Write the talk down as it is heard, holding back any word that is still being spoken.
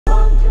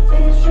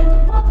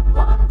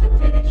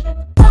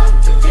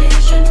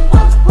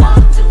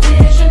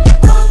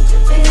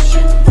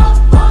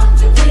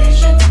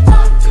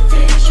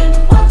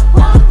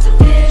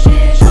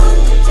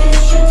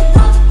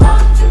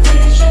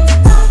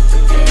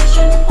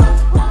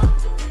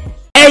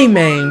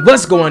man,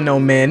 what's going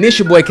on, man? This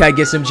your boy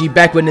KAGE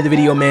back with another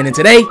video, man. And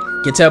today,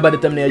 you can tell by the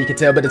thumbnail, you can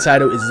tell by the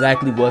title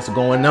exactly what's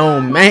going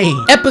on, man.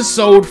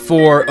 Episode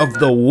 4 of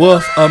The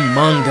Wolf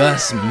Among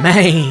Us,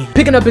 man.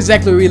 Picking up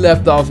exactly where we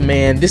left off,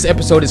 man. This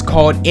episode is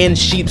called In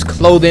Sheep's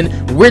Clothing.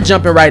 We're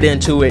jumping right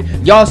into it.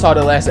 Y'all saw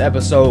the last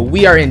episode.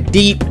 We are in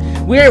deep.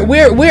 We're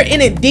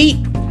in it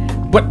deep.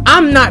 But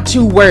I'm not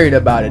too worried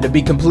about it, to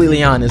be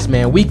completely honest,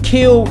 man. We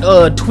killed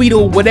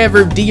Tweedle,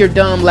 whatever, D or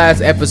Dumb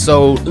last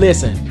episode.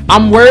 Listen,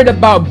 I'm worried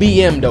about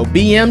BM though.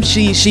 BM,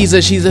 she's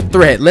a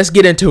threat. Let's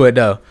get into it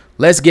though.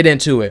 Let's get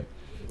into it.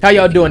 How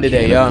y'all doing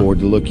today, y'all? Afford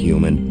to look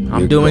human.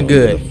 I'm doing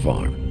good. To the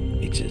farm.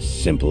 It's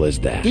as simple as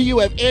that. Do you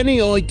have any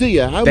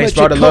idea how Thanks much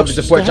for all the love and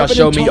support y'all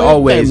show me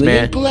always,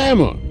 man.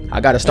 Glamour. I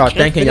gotta start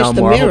thanking y'all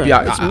more. I hope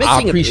y'all.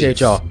 I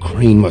appreciate y'all.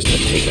 Crane must have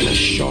taken a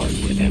shard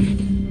with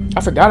him. I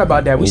forgot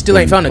about that. We still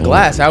ain't found the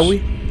glass, have we?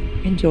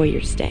 Enjoy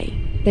your stay.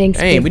 Thanks,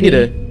 Hey, we need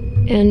to.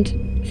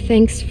 And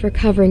thanks for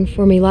covering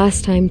for me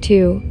last time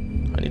too.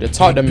 I need to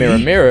talk to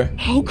Mirror.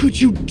 How could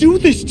you do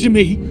this to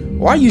me?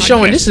 Why are you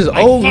showing? This is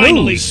old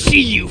finally news. See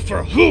you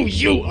for who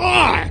you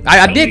are.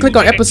 I did click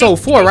on episode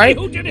 4, right?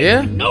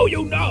 Yeah. No,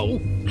 you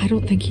know. I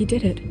don't think he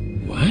did it.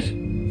 What?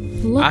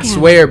 Look I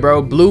swear,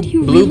 bro. Do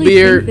you really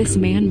Bluebeard, think this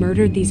man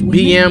murdered these women?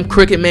 BM,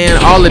 Cricket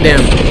Man, all of them.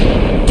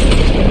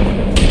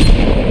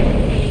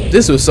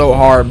 This was so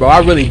hard, bro. I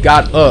really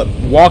got up,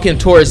 walking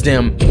towards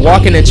them,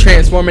 walking and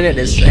transforming at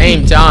the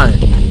same time.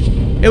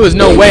 There was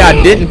no way I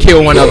didn't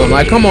kill one of them.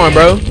 Like, come on,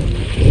 bro.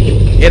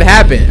 It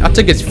happened. I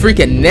took his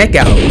freaking neck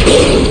out.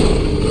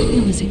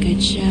 It was a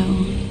good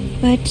show,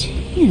 but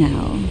you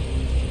know,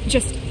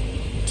 Just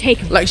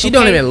take. Like, she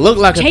don't even look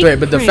like a threat,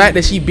 but the fact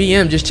that she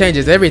BM just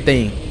changes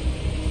everything.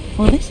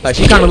 well, this Like,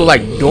 she kind of look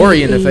like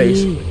Dory in the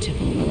face.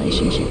 beautiful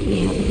relationship we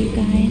have with you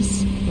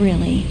guys.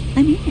 Really,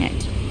 I mean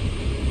it.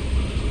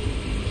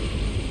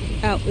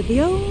 Out with the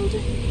old,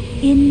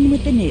 in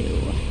with the new.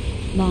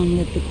 Long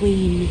live the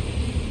queen.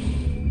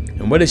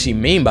 And what does she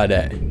mean by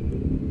that?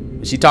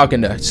 Is she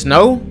talking to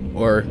Snow?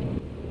 Or...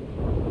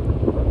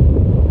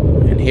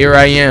 And here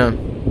I am.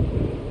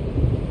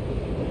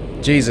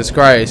 Jesus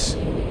Christ.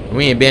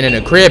 We ain't been in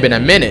a crib in a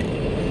minute.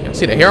 You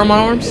see the hair on my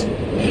arms?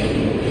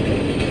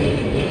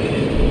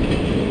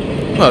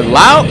 Look,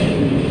 loud?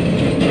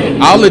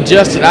 I'll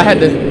adjust it. I had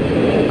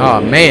to...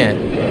 Oh, man.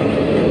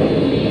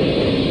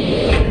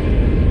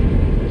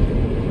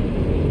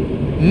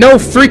 No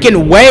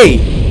freaking way.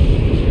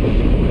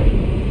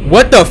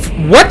 What the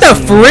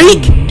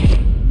freak?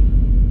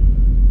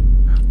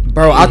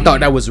 Bro, I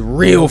thought that was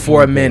real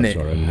for a minute.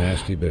 Are a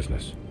nasty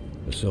business.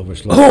 The silver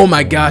Oh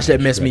my gosh,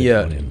 that messed me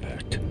up.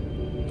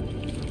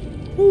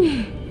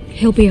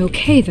 He'll be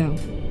okay though.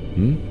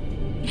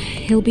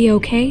 He'll be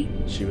okay.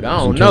 Shoot, I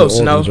don't know,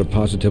 Snow. Organs are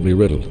positively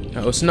riddled.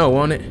 Oh, Snow,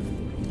 won't it?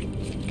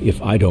 If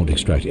I don't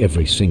extract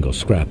every single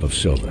scrap of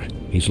silver,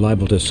 he's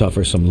liable to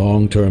suffer some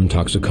long-term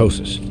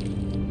toxicosis.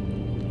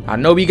 I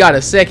know we got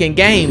a second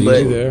game, Easy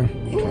but there.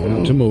 Try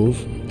not to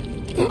move.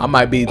 I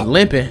might be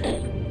limping.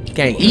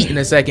 Can't eat in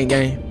the second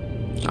game.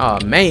 Oh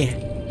man,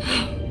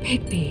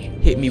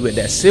 Bigby. hit me with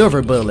that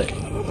silver bullet.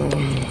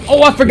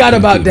 Oh, I forgot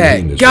about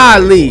that. This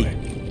Golly.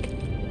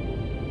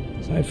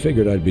 I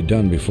figured I'd be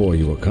done before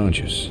you were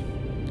conscious,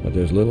 but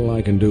there's little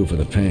I can do for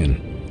the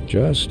pain.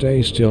 Just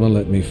stay still and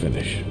let me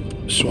finish.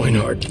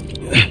 Swinehart,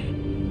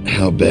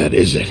 how bad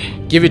is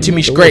it? Give it to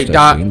me The straight, worst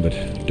Doc. I've seen,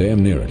 but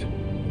damn near it.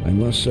 I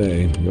must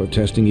say, you're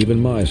testing even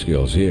my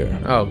skills here.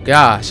 Oh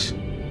gosh.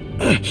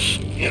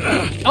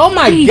 Oh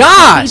my Please,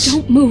 gosh.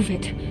 Don't move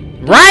it.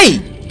 Right.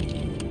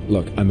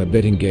 Look, I'm a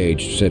bit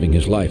engaged saving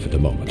his life at the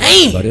moment.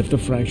 Dang. But if the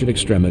fractured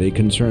extremity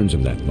concerns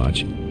him that much,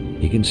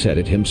 he can set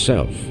it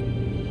himself.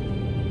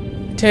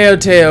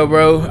 Telltale,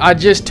 bro. I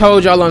just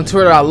told y'all on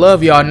Twitter I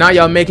love y'all. Now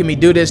y'all making me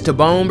do this to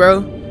Bone,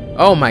 bro.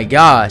 Oh my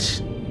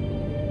gosh.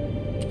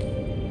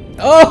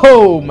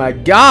 Oh my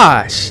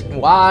gosh.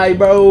 Why,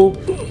 bro?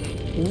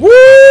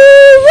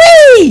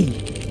 Woo-wee!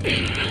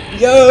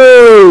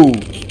 Yo.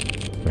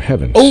 For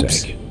heaven's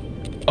Oops. sake.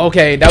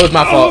 Okay, that was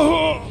my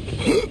fault.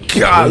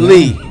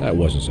 Golly. That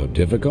wasn't so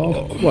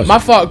difficult, was My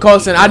it? fault,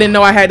 Colson. I didn't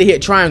know I had to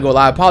hit triangle.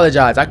 I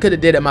apologize. I could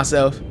have did it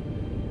myself.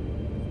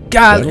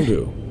 That'll God.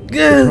 do.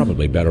 You're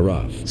probably better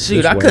off. Shoot,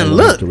 This I way couldn't we'll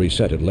look. have to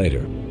reset it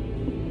later.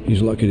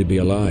 He's lucky to be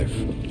alive.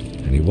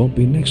 And he won't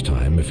be next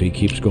time if he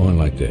keeps going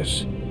like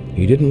this.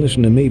 He didn't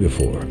listen to me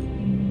before.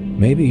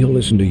 Maybe he'll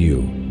listen to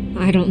you.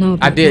 I don't know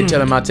about I did that.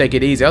 tell him I'd take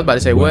it easy. I was about to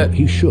say Well, what?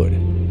 he should.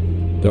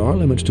 There are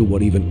limits to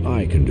what even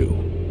I can do.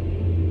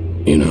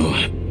 You know,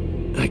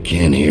 I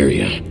can't hear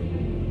you.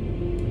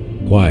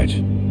 Quiet.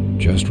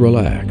 Just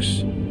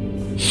relax.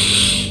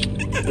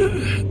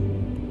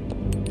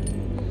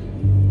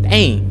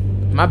 Dang.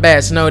 My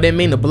bad, Snow. Didn't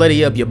mean to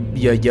bloody up your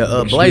blazer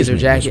Excuse me,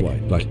 Miss jacket.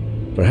 White, but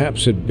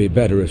perhaps it'd be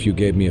better if you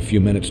gave me a few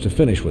minutes to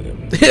finish with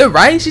him.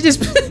 Right? She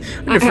just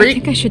I the freak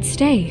think I should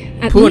stay.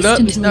 At pulled least up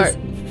and until start.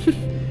 he's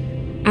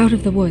out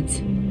of the woods.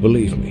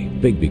 Believe me,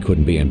 Bigby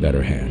couldn't be in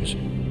better hands.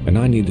 And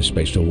I need the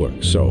space to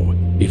work, so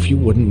if you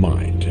wouldn't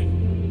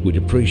mind, we'd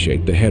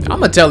appreciate the headroom. I'm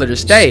gonna tell her to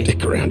stay.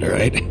 Stick around, all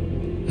right?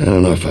 I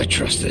don't know if I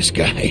trust this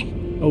guy.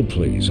 Oh,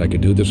 please, I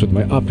could do this with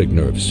my optic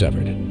nerve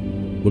severed.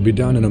 We'll be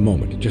down in a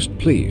moment. Just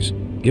please,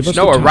 give us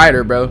the Snow a time.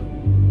 writer, bro.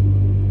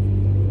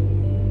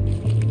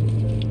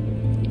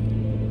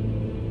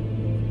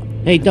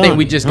 Hey, I Doc, think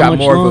we just how got much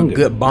more of a longer?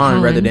 good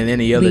bond rather than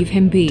any other leave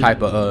him be.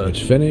 type of It's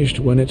finished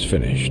when it's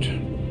finished.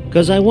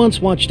 Because I once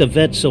watched a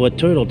vet sew a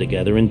turtle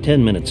together in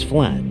 10 minutes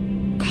flat.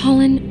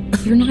 Colin,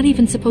 you're not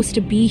even supposed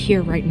to be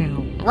here right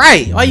now.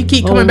 Right. Why you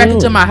keep coming back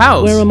into my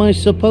house? Where am I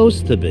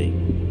supposed to be?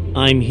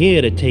 I'm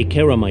here to take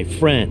care of my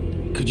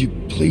friend. Could you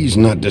please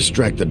not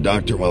distract the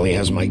doctor while he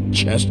has my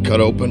chest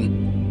cut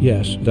open?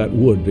 Yes, that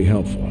would be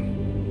helpful.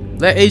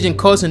 Let Agent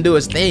Coulson do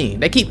his thing.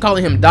 They keep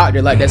calling him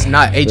doctor like that's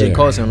not Agent There.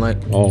 Coulson. Like,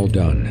 All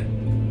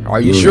done.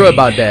 are you sure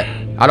about that?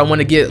 I don't want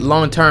to get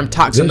long-term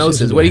toxinosis.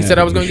 This is What he said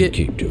I was habit gonna you should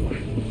get? keep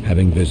doing.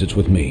 Having visits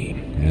with me.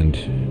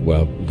 And,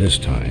 well, this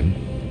time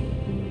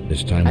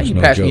How was you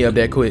no patch joke. me up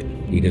that quick?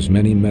 Eat as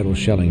many metal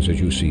shellings as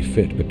you see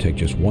fit, but take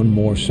just one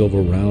more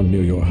silver round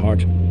near your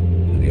heart,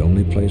 and the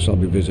only place I'll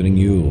be visiting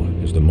you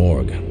is the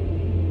morgue.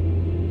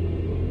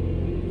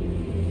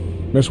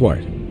 Miss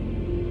White,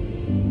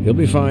 he'll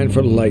be fine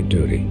for light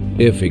duty,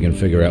 if he can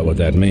figure out what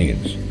that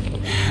means.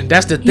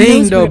 That's the He thing,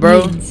 knows though, what it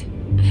bro. means.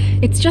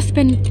 It's just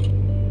been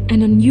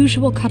an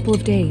unusual couple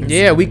of days.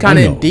 Yeah, we kind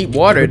I of in know, deep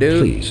water, but dude.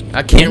 please,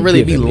 I can't don't really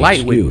give be him the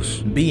light with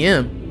excuse.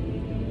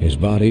 BM. His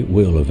body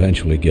will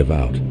eventually give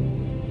out.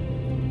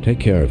 Take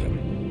care of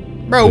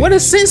him. Bro, what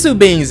is sensu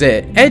beans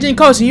at? Agent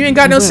Coulson, you ain't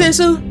got no Well.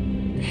 sensu?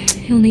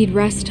 He'll need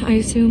rest, I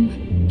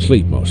assume.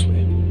 Sleep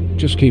mostly.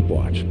 Just keep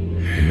watch.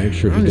 And make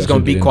sure I'm he just doesn't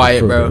gonna be get into quiet,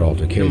 further bro.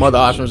 altercations. The other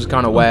options is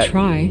kind of I'll whack.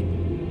 try.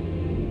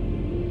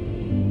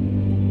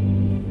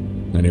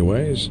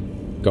 Anyways,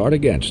 guard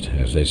against,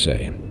 as they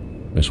say.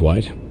 Miss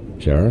White,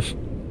 Sheriff,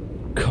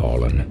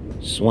 Colin.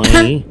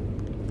 Swiney.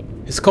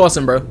 It's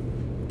Coulson, bro.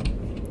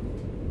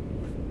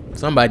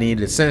 Somebody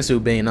needed a sensu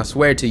bean, I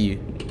swear to you.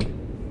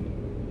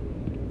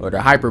 Or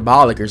the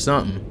hyperbolic or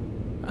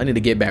something. I need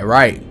to get back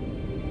right.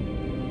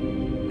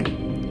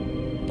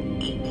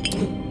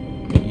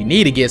 You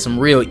need to get some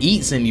real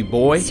eats in you,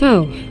 boy.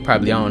 So,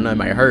 Probably, I don't know, it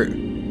might hurt.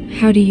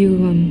 how do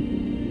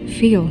you,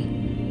 feel?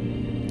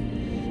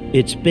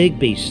 It's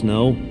Bigby,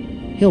 Snow.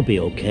 He'll be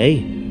okay.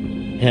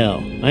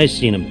 Hell, I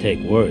seen him take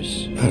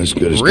worse. Not as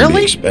good as could Really?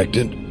 be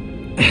expected,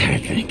 I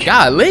think.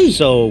 Golly.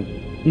 So,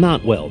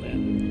 not well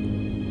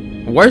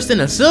then. Worse than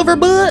a silver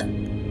bud?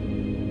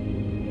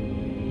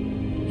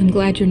 I'm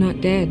glad you're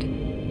not dead.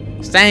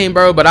 Same,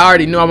 bro, but I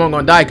already knew I wasn't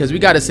gonna die because we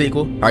got a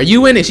sequel. Are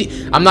you in it?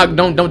 I'm not,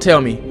 don't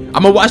tell me.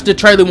 I'm gonna watch the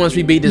trailer once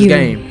we beat this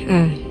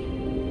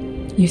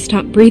game. You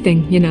stopped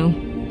breathing, you know.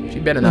 She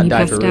better When not you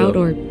die for passed real. out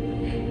or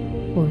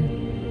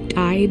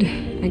died,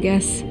 I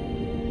guess.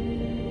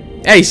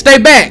 Hey, stay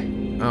back!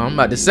 Oh, I'm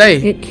about to say.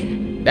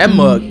 It That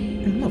mug.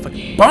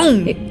 Motherfucking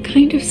boom! it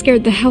kind of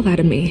scared the hell out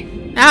of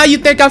me. How you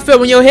think I felt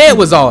when your head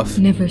was off?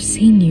 Never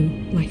seen you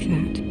like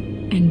that.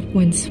 And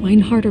when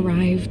Swinehart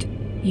arrived,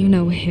 you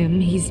know him,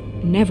 he's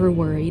never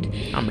worried.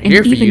 I'm And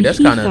here for even you. That's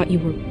he kind of. thought you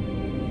were...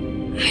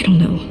 I don't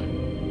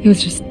know. It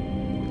was just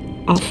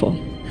awful.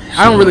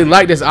 I don't really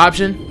like this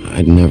option.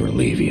 I'd never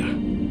leave you.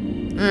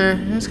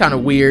 It's kind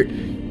of weird.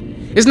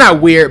 It's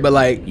not weird, but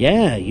like,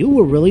 Yeah, you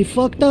were really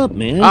fucked up,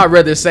 man. I'd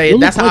rather say You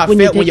that's look how like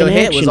I felt you when take your an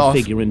head was action off.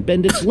 figure and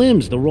bend its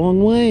limbs the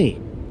wrong way.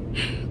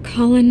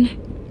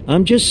 Colin,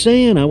 I'm just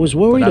saying, I was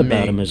worried But I about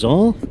mean- him is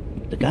all.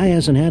 The guy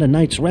hasn't had a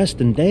night's rest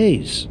in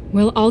days.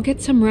 we'll all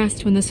get some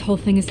rest when this whole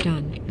thing is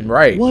done.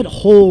 Right. What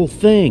whole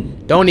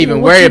thing? Don't even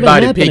What's worry even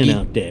about it, happening Piggy.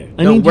 out there?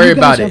 Don't do worry you guys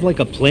about have it. like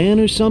a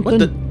plan or something? What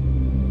the?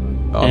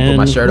 Oh, I'll put And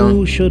my shirt who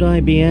on. should I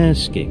be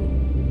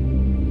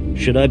asking?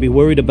 Should I be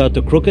worried about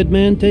the Crooked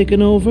Man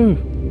taking over?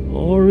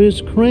 Or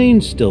is Crane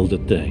still the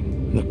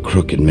thing? The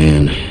Crooked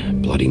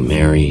Man, Bloody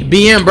Mary.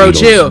 BM, bro, Tweedles.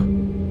 chill.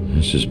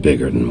 This is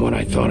bigger than what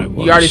I thought it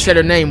was. You already said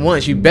her name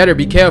once. You better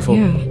be careful.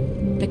 Yeah.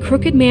 The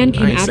Crooked Man I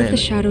came ain't out of saying the it.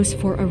 shadows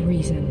for a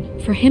reason.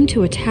 For him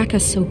to attack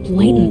us so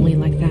blatantly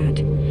like that.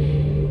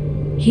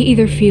 He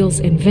either feels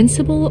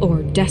invincible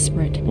or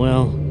desperate.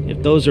 Well,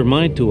 if those are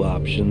my two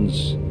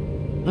options,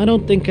 I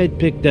don't think I'd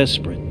pick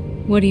desperate.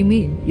 What do you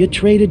mean? You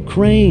traded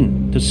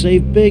Crane to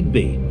save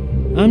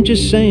Bigby. I'm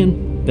just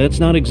saying, that's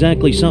not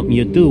exactly something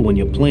you do when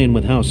you're playing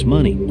with house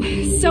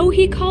money. So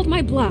he called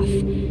my bluff.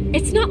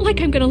 It's not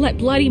like I'm gonna let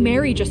Bloody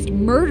Mary just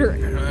murder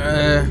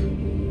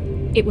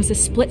him. It was a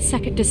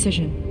split-second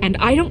decision, and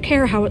I don't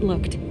care how it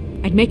looked.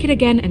 I'd make it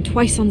again and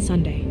twice on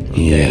Sunday.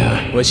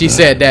 Yeah. Well, she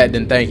said that,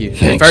 then thank you. At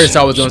Thanks, first,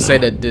 I was gonna say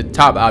Snow. the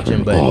top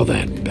option, but All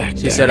that back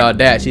she there. said all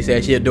that. She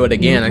said she'll do it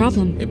again. No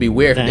problem. It'd be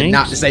weird for them Thanks.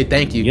 not to say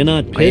thank you. You're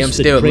not I am pissed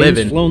still that Crane's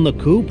living. flown the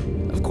coop?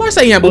 Of course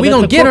I am, but Well, we that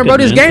gonna the get her, bro.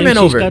 Crooked This Man game ain't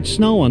thinks over. He's got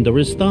snow under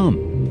his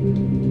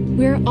thumb.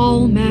 We're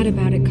all mad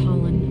about it,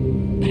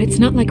 Colin. But it's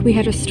not like we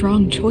had a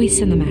strong choice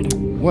in the matter.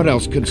 What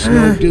else could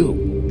Snow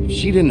do? If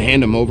she didn't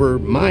hand him over,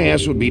 my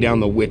ass would be down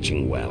the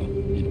witching well.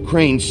 And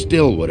Crane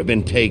still would have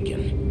been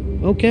taken.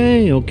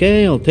 Okay,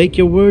 I'll take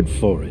your word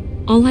for it.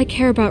 All I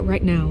care about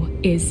right now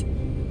is...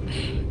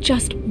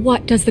 just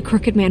what does the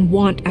Crooked Man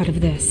want out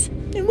of this?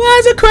 It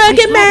was a I crooked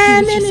thought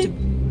man he was in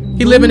just it.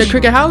 He live in a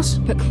cricket house?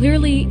 But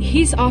clearly,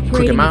 he's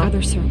operating in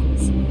other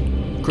circles.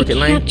 Crooked It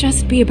Lane? can't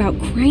just be about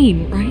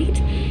Crane,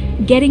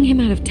 right? Getting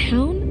him out of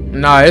town?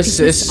 Nah, Is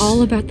this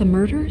all about the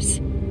murders?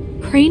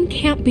 Crane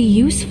can't be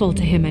useful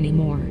to him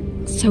anymore.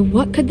 So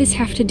what could this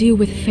have to do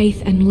with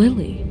Faith and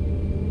Lily?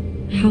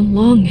 How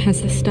long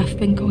has this stuff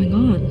been going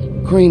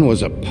on? Crane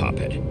was a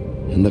puppet,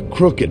 and the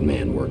Crooked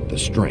Man worked the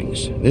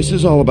strings. This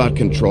is all about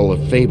control of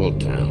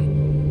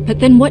Fabletown. But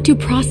then what do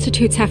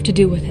prostitutes have to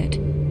do with it?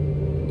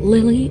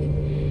 Lily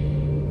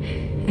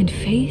and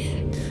Faith?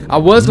 I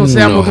was gonna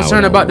say I'm more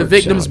concerned about the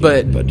victims,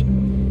 but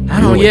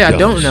I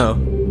don't know.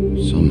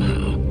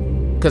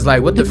 Somehow. Cause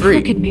like, what the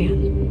freak? Crooked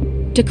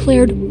Man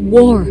declared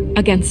war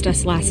against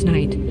us last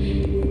night.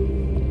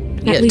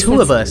 Yeah,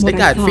 two of us. They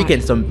got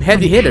freaking some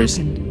heavy hitters.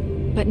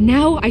 But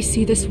now I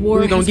see this war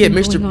We're gonna has get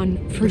been Mr. going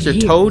on for Mr.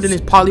 years. Toad and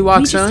his Pollywog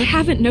We son. just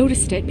haven't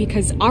noticed it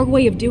because our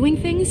way of doing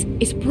things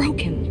is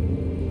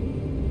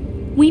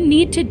broken. We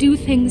need to do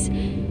things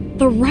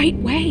the right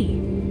way.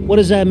 What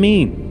does that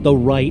mean, the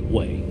right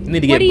way? You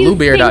need to What get do you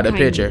Bluebeard think out the I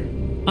picture.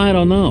 I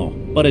don't know,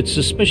 but it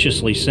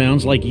suspiciously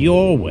sounds like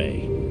your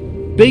way.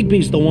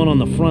 Bigby's the one on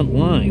the front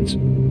lines. You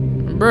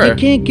Bruh.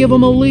 can't give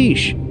him a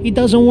leash. He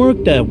doesn't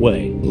work that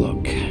way.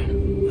 Look,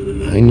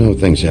 I know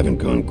things haven't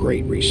gone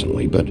great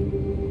recently, but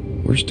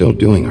we're still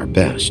doing our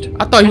best.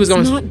 I thought he was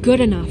That's gonna. not good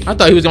enough. I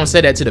thought he was gonna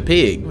say that to the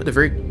pig. What the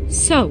freak?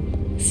 So,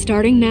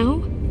 starting now,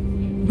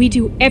 we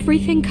do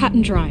everything cut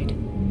and dried,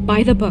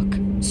 by the book,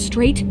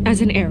 straight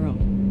as an arrow.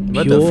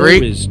 What the Pure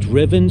freak? as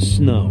driven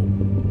snow.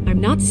 I'm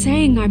not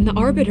saying I'm the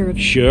arbiter of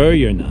Sure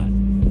you're not.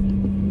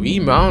 I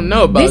don't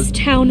know about. This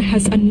town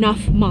has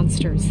enough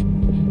monsters.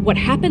 What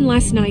happened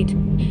last night,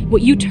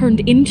 what you turned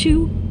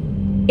into,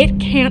 it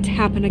can't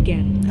happen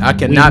again. I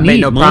cannot We make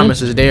need no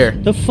promises monsters there.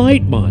 to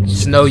fight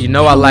monsters. Snow, you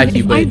know I like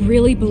you, If but I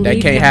really believed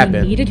that can't I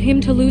happen. needed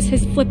him to lose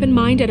his flippin'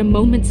 mind at a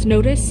moment's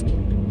notice,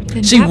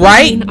 then She that would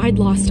right? mean I'd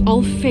lost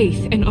all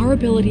faith in our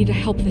ability to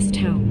help this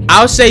town.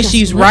 I'll say Just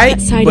she's let right,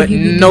 that side but of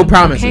you be no done,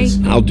 promises.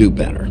 okay? I'll do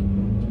better.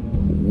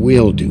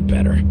 We'll do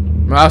better.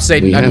 I'll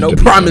say We have no to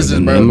be promises,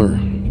 better than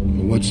them,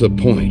 bro. or what's the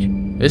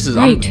point? This is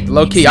Right,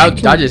 low key.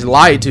 exactly. I just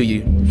lied to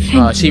you.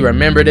 Thank She you.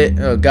 remembered it.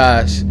 Oh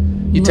gosh,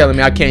 you Look, telling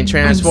me I can't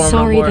transform I'm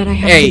sorry no more? that I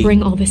have Hey, to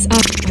bring all this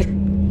up, but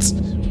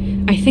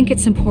I think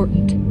it's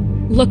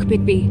important. Look,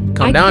 Bigby,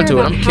 Come I down care to it,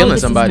 about I'm how killing this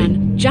is somebody.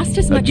 done just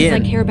as much Again.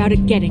 as I care about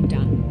it getting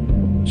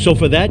done. So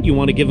for that, you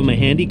want to give him a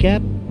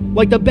handicap?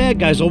 Like the bad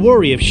guys will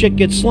worry if shit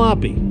gets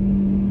sloppy.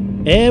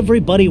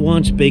 Everybody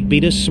wants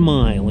Bigby to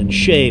smile and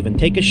shave and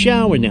take a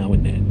shower now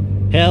and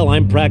then. Hell,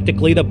 I'm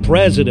practically the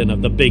president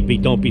of the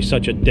Bigby Don't Be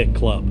Such a Dick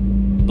Club.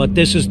 But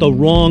this is the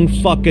wrong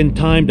fucking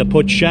time to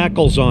put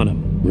shackles on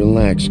him.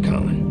 Relax,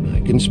 Colin.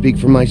 I can speak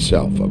for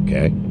myself,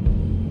 okay?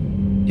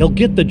 He'll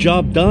get the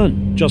job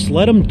done. Just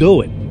let him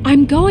do it.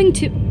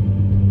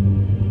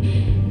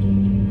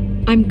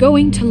 I'm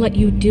going to let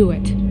you do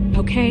it,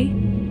 okay?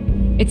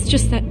 It's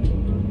just that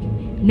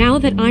now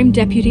that I'm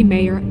deputy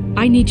mayor,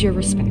 I need your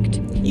respect.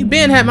 you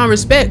been had my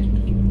respect,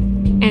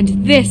 And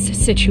this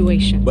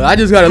situation. but I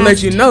just gotta let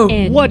has you to know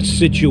end. What to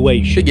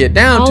situation? get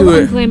down All to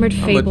it. unglamored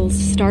I'ma- fables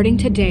starting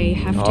today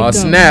have to Aw, go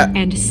snap.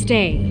 and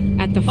stay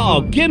at the Oh,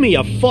 farm. give me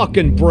a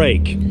fucking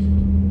break.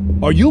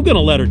 Are you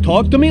gonna let her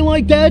talk to me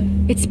like that?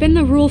 It's been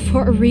the rule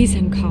for a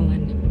reason, Colin.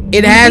 It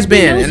And has Bigby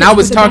been, knows and it's I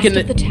was for the talking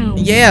best to of the town.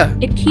 yeah.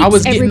 It keeps I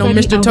was getting on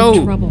everybody Mr. out Toad.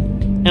 of trouble.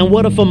 And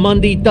what if a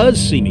Monday does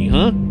see me,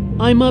 huh?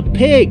 I'm a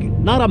pig,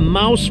 not a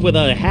mouse with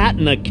a hat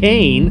and a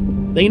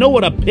cane. They know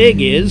what a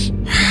pig is.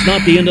 It's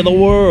not the end of the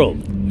world.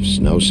 If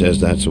Snow says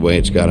that's the way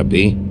it's gotta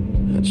be,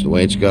 that's the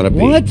way it's gotta be.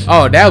 What?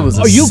 Oh, that was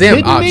a Are you sim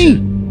kidding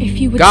option. me? If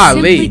you would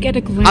Golly, simply get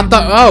a glamour. I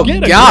thought. Oh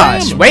Get a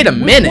gosh, glamour. wait a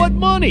With minute. what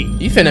money?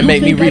 You finna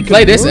make me think I replay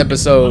could this work?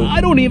 episode. I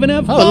don't even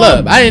have Hold thumbs.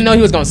 up, I didn't know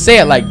he was gonna say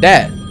it like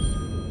that.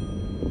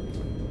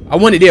 I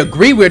wanted to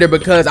agree with her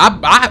because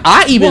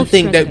I even Wolf's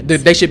think that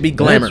residence. they should be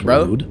glamored, That's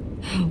bro. rude.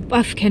 Oh,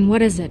 Buffkin,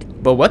 what is it?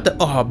 But what the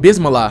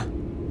Bismillah?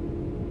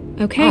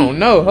 Okay. I don't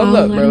know. Hold I'll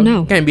up, let bro. him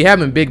know. Can't be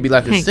having Bigby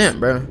like a Thanks. simp,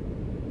 bro.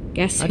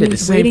 Guess I did the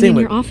who's same waiting thing in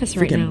with your office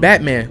right freaking now?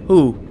 Batman.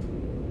 Who?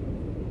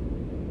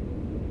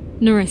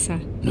 Narissa.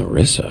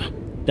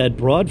 Narissa. That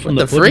broad from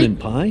What the the pudding freak? and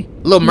pie?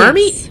 Little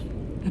Mermaid? Yes.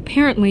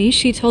 Apparently,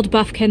 she told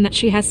Buffkin that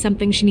she has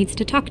something she needs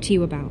to talk to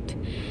you about.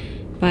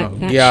 But Oh,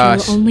 that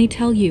gosh. she'll only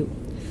tell you.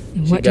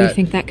 And what do you got-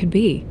 think that could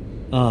be?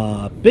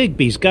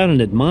 Bigby's got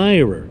an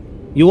admirer.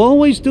 You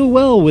always do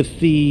well with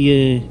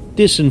the,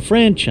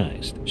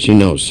 disenfranchised. She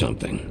knows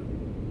something.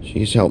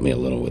 She's helped me a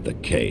little with the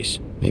case.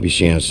 Maybe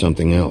she has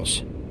something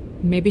else.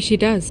 Maybe she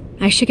does.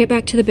 I should get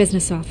back to the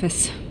business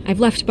office. I've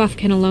left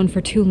Buffkin alone for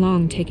too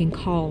long taking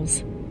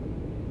calls.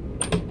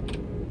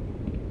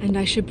 And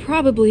I should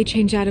probably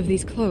change out of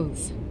these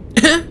clothes.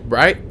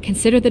 Right?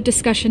 Consider the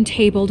discussion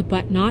tabled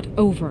but not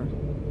over.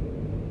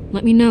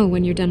 Let me know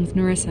when you're done with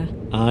Narissa.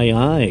 Aye,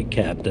 aye,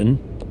 Captain.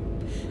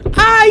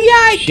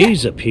 Aye,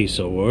 She's a piece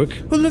of work.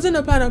 Who lives in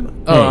the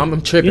bottom? Oh, Hey,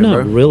 I'm tripping, You're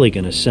not bro. really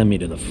gonna send me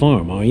to the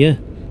farm, are you?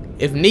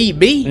 If need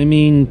be. I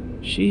mean,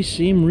 she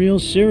seemed real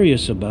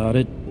serious about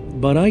it,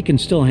 but I can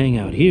still hang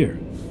out here,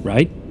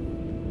 right?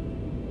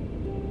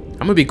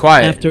 gonna be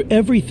quiet. After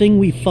everything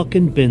we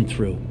fucking been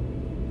through,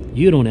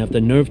 you don't have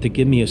the nerve to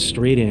give me a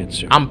straight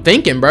answer. I'm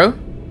thinking, bro.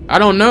 I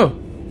don't know.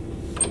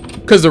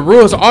 Cause the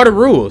rules are the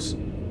rules.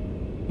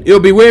 It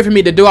would be weird for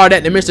me to do all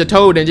that to Mr.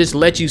 Toad and just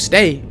let you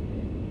stay.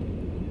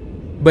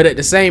 But at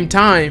the same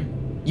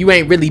time, you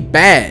ain't really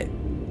bad.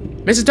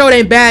 Mr. Toad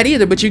ain't bad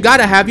either, but you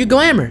gotta have your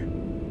glamour.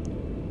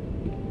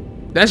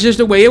 That's just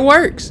the way it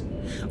works.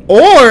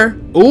 Or,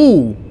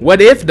 ooh,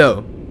 what if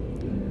though?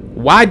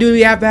 Why do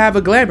we have to have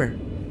a glamour?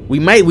 We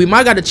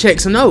might gotta check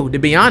some no, to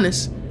be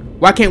honest.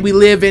 Why can't we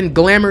live in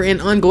glamour and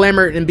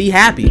unglamour and be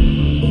happy?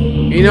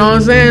 You know what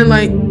I'm saying?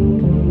 Like,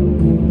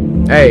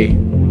 hey,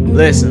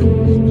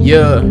 listen,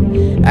 yeah,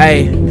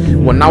 hey,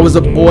 when I was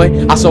a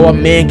boy, I saw a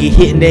man get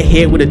hit in the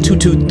head with a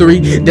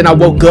 223. Then I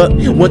woke up,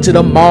 went to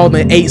the mall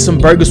and ate some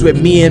burgers with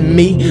me,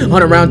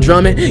 hunt around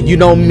drumming. You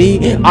know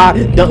me,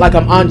 I dunk like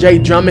I'm Andre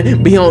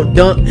Drummond. Be on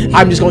dunk,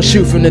 I'm just gonna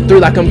shoot from the 3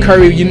 like I'm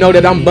Curry. You know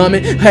that I'm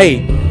bumming.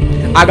 Hey,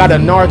 I got a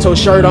Naruto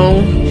shirt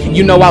on.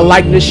 You know I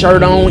like this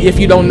shirt on. If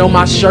you don't know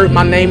my shirt,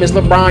 my name is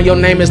LeBron, your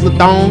name is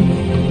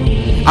LeDon.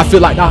 I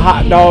feel like a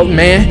hot dog,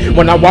 man,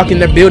 when I walk in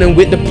the building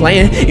with the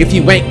plan. If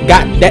you ain't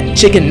got that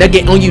chicken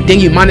nugget on you, then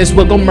you might as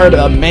well go murder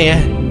a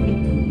man.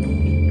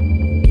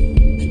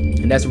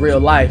 And that's real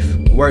life.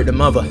 Word to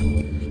mother.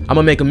 I'm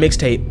gonna make a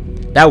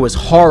mixtape. That was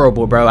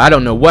horrible, bro. I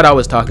don't know what I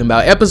was talking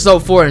about. Episode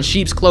 4 in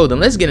sheep's clothing.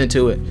 Let's get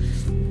into it.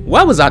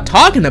 What was I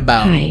talking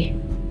about? Hi,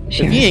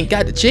 Sheriff. If you ain't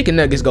got the chicken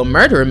nuggets, go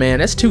murder a man.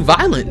 That's too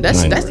violent.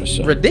 That's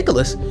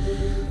ridiculous.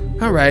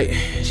 All right,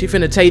 she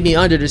finna take me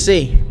under the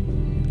sea.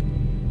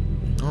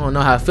 I don't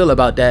know how I feel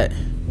about that.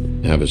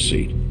 Have a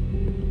seat.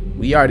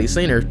 We already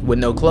seen her with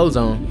no clothes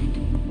on.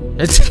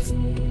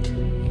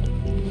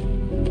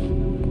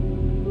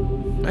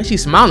 What's she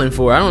smiling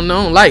for? I don't know.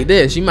 I don't like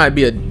this. She might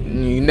be a.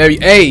 You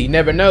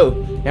never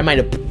know. That might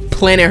have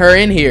planted her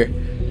in here.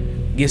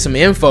 Get some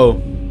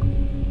info.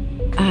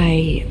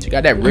 She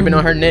got that ribbon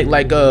on her neck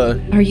like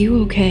Are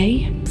you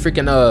okay?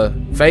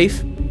 freaking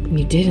Faith.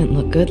 You didn't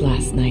look good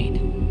last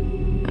night.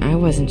 I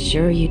wasn't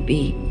sure you'd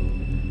be,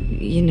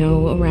 you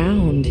know,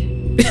 around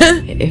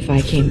if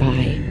I came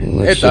by.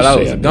 They thought I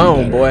was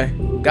gone, boy.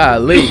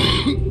 Golly.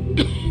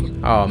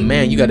 Oh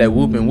man, you got that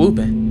whooping.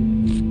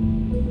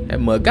 That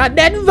mug got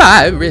that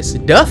virus.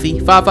 Duffy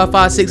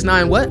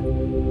 55569. What?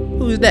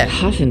 Who is that?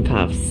 Puffin'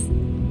 Puffs.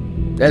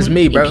 That's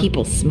me, bro.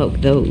 People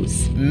smoke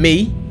those.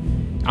 Me.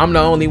 I'm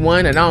the only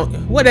one, and I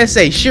don't. What that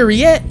say,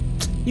 Shuriette?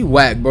 You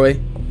whack, boy.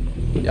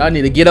 Y'all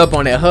need to get up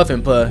on that huff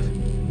and puff.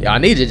 Y'all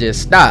need to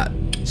just stop.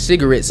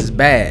 Cigarettes is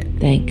bad.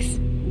 Thanks.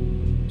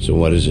 So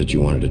what is it you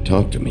wanted to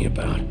talk to me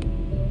about?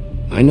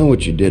 I know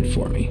what you did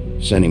for me,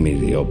 sending me to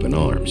the open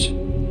arms.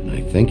 And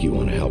I think you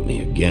want to help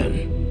me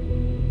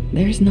again.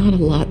 There's not a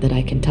lot that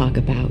I can talk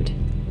about.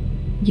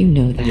 You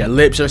know that. Your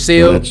lips are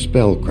sealed. That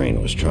spell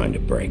Crane was trying to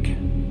break.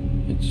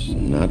 It's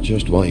not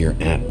just while you're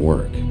at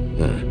work,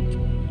 huh?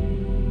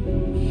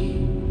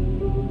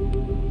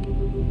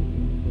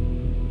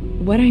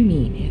 What I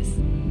mean is,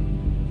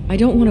 I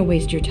don't want to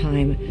waste your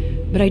time,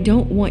 but I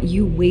don't want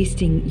you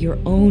wasting your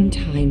own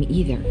time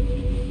either.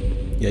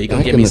 Yeah, you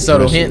gonna give me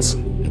subtle hints?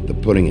 At the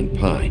pudding and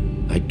pie,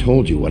 I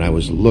told you what I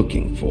was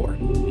looking for,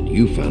 and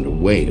you found a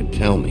way to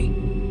tell me.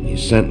 You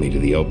sent me to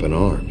the open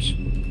arms.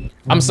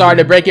 I'm sorry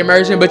to break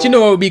immersion, but you know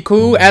what would be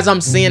cool? As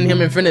I'm seeing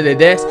him in front of the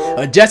desk,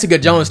 a Jessica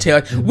Jones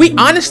tale. We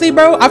honestly,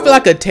 bro, I feel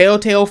like a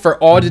Telltale for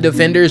all the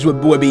Defenders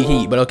would be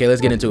heat. But okay, let's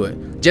get into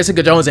it.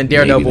 Jessica Jones and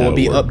Daredevil would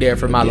be up there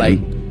for my like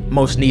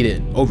most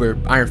needed over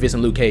Iron Fist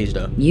and Luke Cage,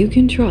 though. You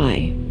can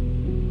try.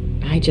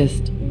 I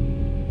just...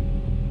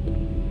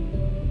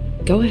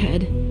 Go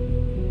ahead.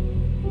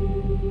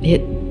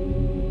 It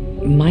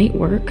might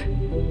work.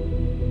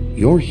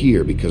 You're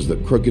here because the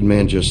crooked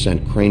man just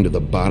sent Crane to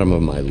the bottom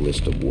of my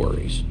list of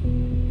worries.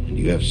 And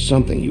you have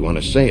something you want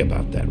to say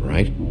about that,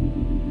 right?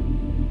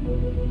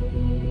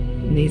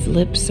 These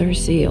lips are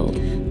sealed.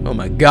 Oh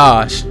my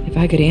gosh. If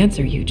I could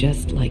answer you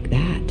just like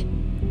that,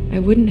 I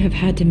wouldn't have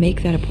had to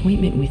make that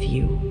appointment with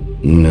you.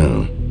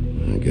 No,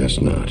 I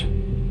guess not.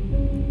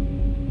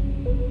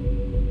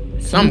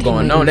 Something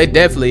going on. They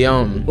definitely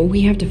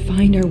We have to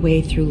find our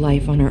way through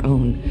life on our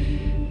own,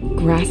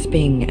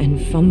 grasping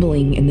and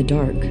fumbling in the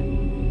dark.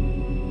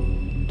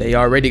 They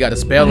already got a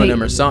spell on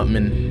them or something,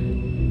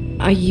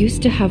 and I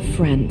used to have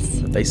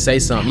friends. if they say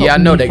something. Yeah, I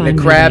know. The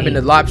crab and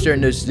the lobster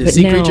and the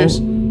sea creatures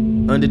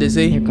under the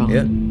sea. They're gone.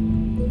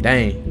 Yep.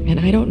 Dang. And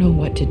I don't know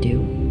what to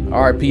do.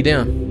 R.I.P.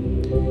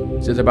 them.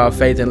 This is about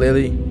Faith and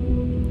Lily.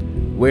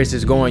 Where's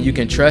this going? You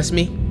can trust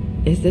me?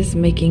 Is this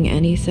making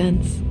any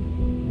sense?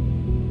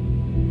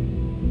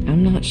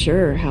 I'm not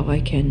sure how I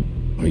can...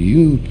 Are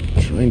you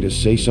trying to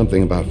say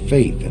something about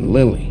Faith and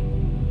Lily?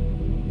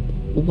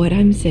 What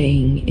I'm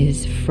saying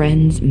is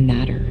friends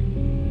matter.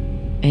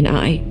 And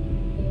I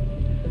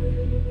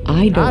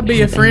don't I'll be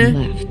have a friend.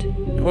 any left.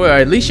 Well,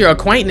 at least your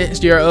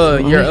acquaintance, you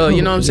know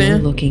what I'm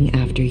saying? Looking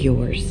after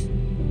yours.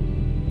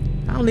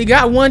 I only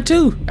got one,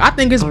 too. I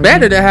think it's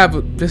better to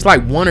have just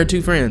like one or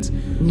two friends.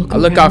 I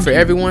look out for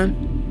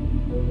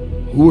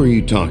everyone. Who are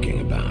you talking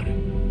about?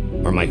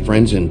 Are my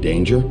friends in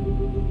danger?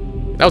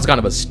 That was kind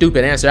of a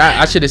stupid answer.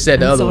 I should have said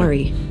the other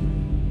sorry.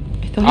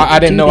 one. I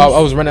didn't know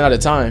I was running out of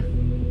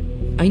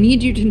time. I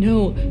need you to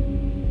know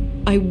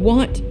I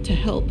want to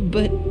help,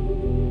 but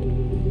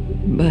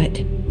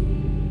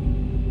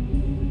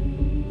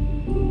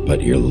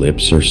your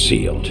lips are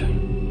sealed.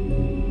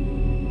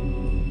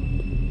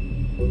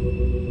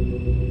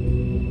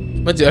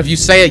 But if you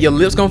say it, your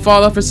lips gonna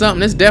fall off or something.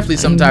 That's definitely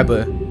some type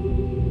of.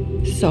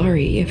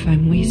 Sorry if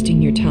I'm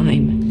wasting your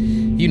time.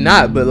 You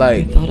not, but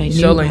like, I thought I knew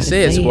Show how ain't to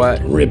said say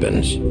squat.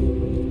 Ribbons.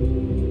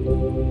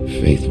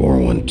 Faith wore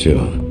one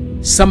too.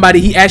 Somebody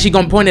he actually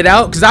gonna point it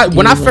out? Cause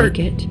when I first. Like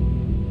it?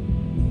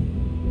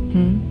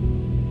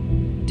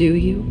 Do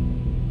you?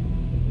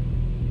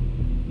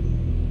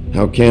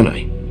 How can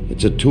I?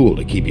 It's a tool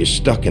to keep you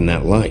stuck in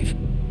that life.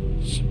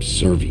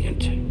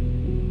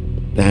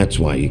 Subservient. That's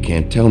why you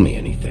can't tell me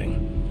anything.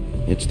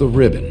 It's the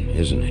ribbon,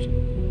 isn't it?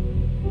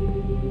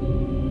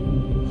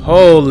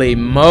 Holy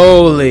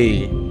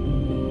moly.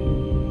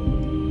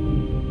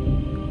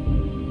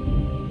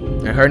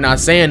 And her not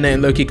saying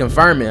nothing, look, he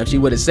confirming. If she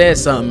would have said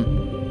something,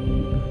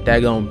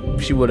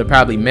 she would have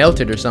probably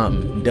melted or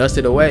something.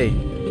 Dusted away.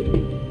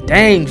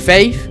 Dang,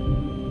 Faith.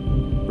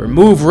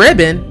 Remove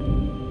ribbon?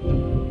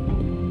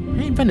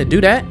 I ain't finna do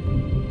that.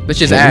 Let's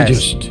just ask.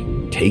 Just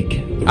take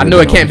the I know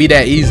it can't be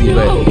that easy,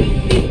 No, but.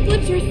 these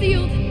lips are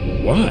sealed.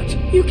 What?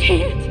 You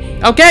can't.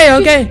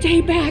 Okay. Just stay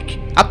back.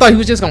 I thought he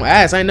was just gonna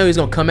ask. I didn't know he was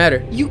gonna come at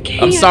her. You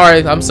can't. I'm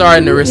sorry,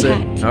 Narissa.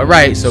 Can't.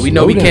 Alright, so we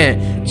know we Slow down.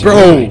 can't. It's Bro.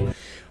 alright.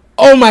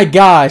 Oh my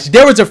gosh.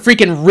 There was a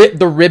freaking rip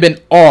the ribbon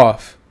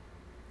off.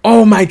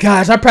 Oh my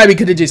gosh. I probably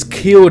could have just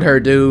killed her,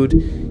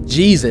 dude.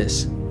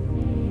 Jesus.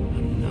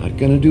 Not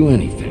gonna do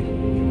anything.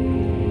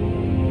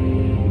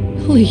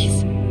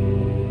 Please,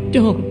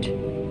 don't.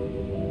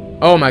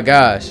 Oh my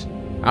gosh.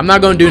 I'm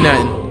not gonna do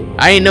nothing.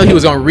 I didn't know he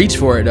was gonna reach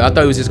for it though. I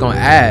thought he was just gonna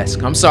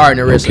ask. I'm sorry,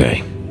 Narissa.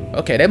 Okay.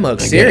 Okay, that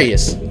mug's I get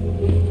serious.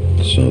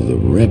 So the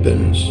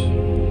ribbons,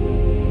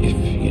 if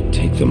you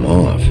take them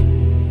off.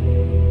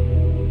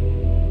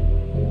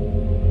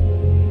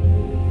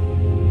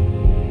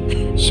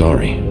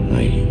 Sorry,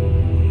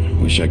 I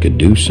wish I could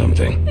do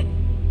something.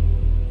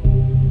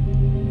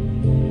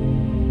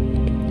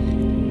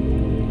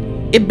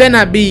 It better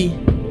not be.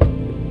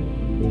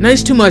 No,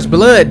 it's too much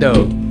blood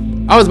though.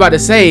 I was about to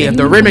say, if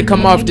the ribbon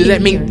come off, does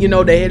that mean, you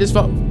know, the head is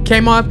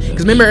came off? Because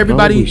remember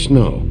everybody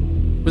Snow.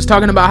 was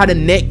talking about how the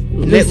neck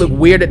looked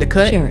weird at the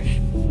cut. Sheriff,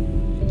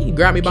 You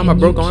grabbed me by my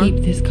broke arm.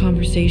 keep this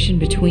conversation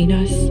between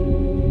us?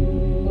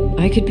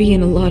 I could be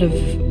in a lot of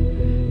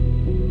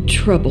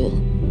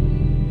trouble.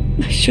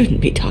 I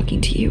shouldn't be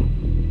talking to you.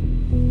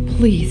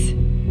 Please.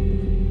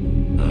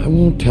 I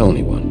won't tell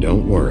anyone,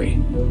 don't worry.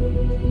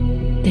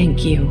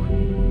 Thank you.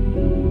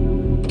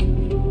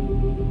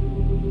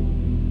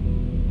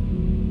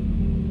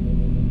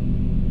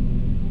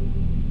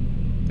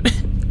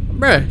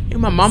 Bruh, you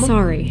my mama?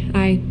 Sorry,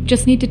 I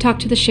just need to talk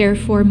to the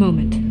sheriff for a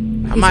moment.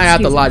 I might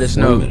have to let us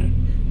Wait a know.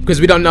 minute.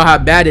 Because we don't know how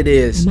bad it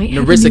is. I might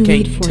have a Narissa new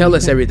lead can't for tell you,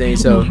 us but everything, I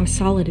don't so. know how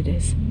solid it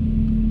is.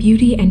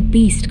 Beauty and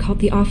Beast called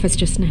the office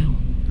just now.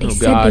 They Oh,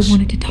 said gosh. they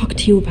wanted to talk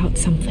to you about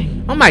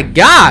something. Oh my I wonder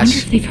gosh!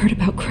 if they've heard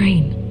about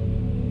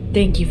Crane.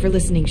 Thank you for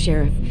listening,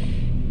 Sheriff.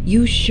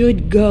 You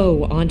should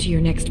go on to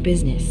your next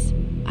business.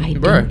 I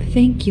Bruh. don't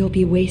think you'll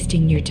be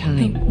wasting your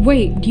time.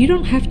 Wait, you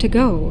don't have to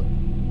go.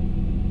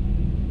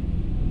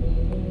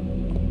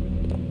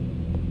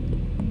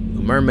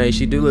 Mermaid,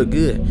 she do look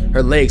good.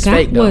 Her legs That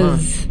fake though,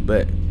 was- huh?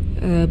 But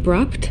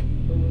Abrupt?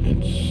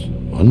 It's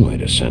one way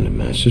to send a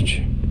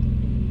message.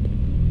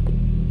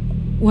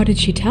 What did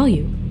she tell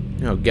you?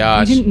 oh I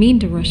gosh. didn't mean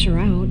to rush her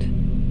out.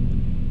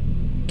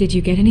 Did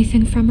you get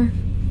anything from her?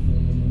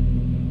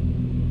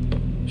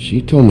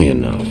 She told me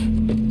enough.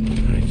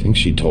 I think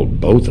she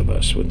told both of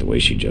us with the way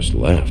she just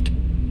left.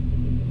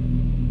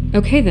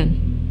 Okay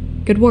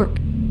then. Good work.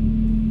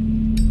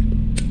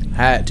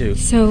 Had to.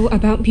 So,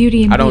 about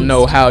Beauty and I don't Beast,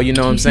 know how, you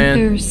know do what I'm you think saying?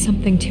 there's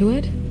something to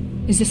it?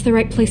 Is this the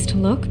right place to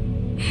look?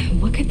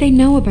 What could they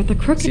know about the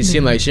crooked She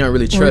seemed man? like she don't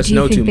really Or do trust you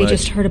no think too they much.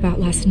 just heard about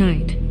last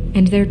night,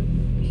 and they're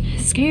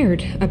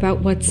scared about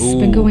what's Ooh.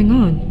 been going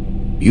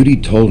on? Beauty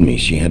told me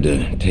she had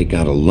to take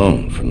out a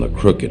loan from the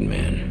crooked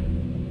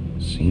man.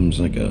 Seems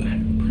like a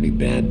pretty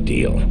bad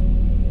deal.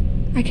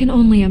 I can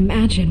only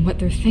imagine what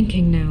they're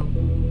thinking now.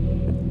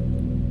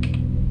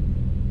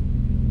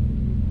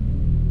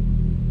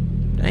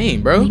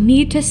 Dang, bro. We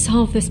need to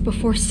solve this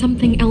before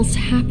something else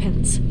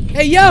happens.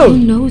 Hey, Who yo!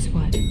 knows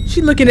what?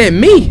 She looking at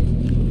me.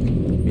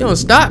 You don't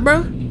stop,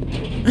 bro.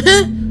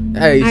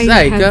 Hey, I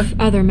Psych, have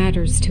other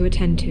matters to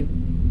attend to.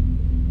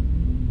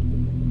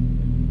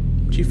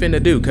 What you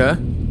finna do, cuh?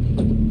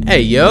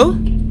 Hey, yo.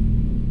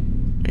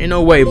 Ain't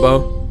no way,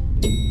 Bo.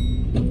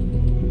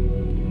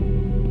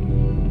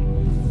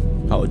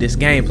 Oh, this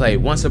gameplay.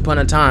 Once upon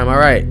a time. All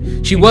right.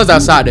 She was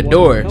outside the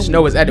door.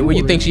 Snow was at the. Where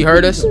you think she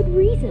heard us? Good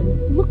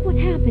reason. Look what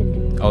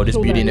happened. Oh, this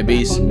So Beauty and the that's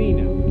Beast. back on me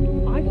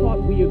now. I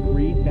thought we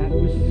agreed that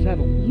was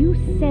settled. You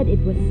said it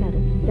was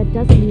settled. That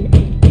doesn't mean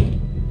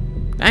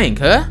anything. Dang,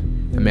 huh?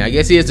 I mean, I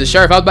guess he is the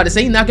sheriff. I was about to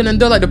say he knocking on the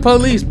door like the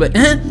police, but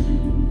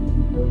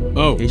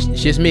Oh, it's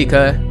just me,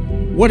 cuh.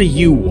 What do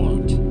you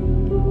want?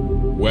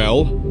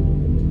 Well,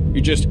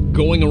 you're just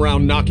going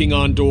around knocking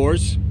on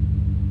doors?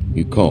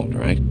 You called,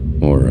 right?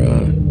 Or,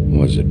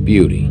 was it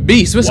Beauty?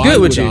 Beast, what's good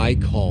with you? Why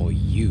would I call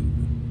you?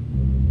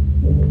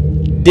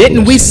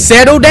 Didn't we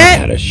settle I that?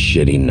 had a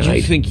shitty night.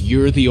 You think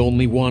you're the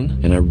only one?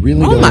 And I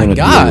really Oh don't my want to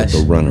deal gosh.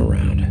 with the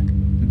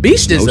runaround.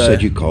 Beast is Joe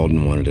said you called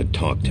and wanted to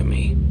talk to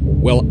me.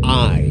 Well,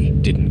 I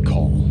didn't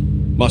call.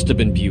 Must have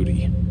been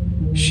Beauty.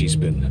 She's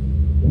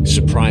been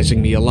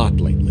surprising me a lot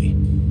lately.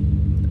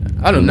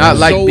 I do not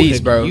like So Beast,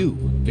 have bro. you,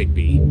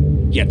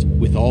 Bigby. Yet,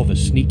 with all the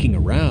sneaking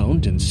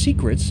around and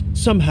secrets,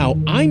 somehow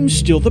I'm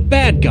still the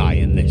bad guy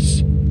in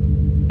this.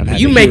 I've had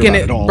You to hear making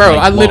about it, all bro? night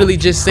I literally long.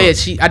 just said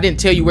I didn't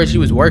tell you where she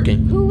was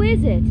working. Who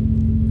is it?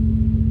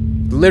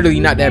 Literally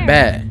not that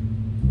bad.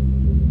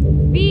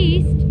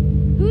 Beast?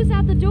 Who's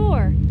at the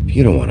door? If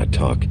you don't want to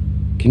talk,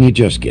 can you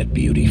just get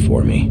Beauty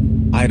for me?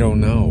 I don't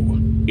know.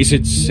 Is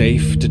it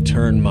safe to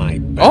turn my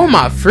back? Oh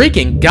my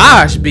freaking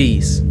gosh,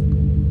 Beast.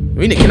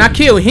 Can I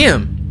kill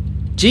him?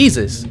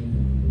 Jesus.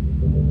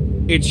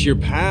 It's your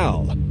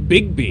pal,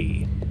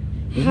 Bigby.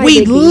 Hi,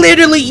 We Bigby.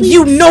 literally, Please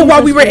you know excuse why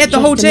us we were for at the just a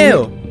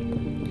hotel.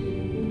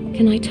 minute.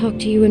 Can I talk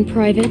to you in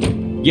private?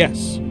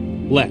 Yes,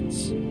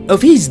 let's.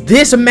 If he's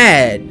this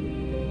mad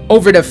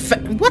over the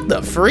what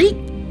the freak?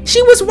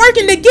 She was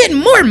working to get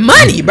more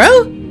money, bro.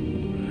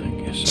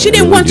 I guess She I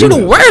didn't want do you to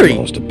have the worry.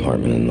 smallest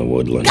apartment in the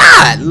woodlands.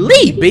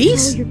 Golly, How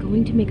Beast. you're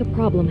going to make a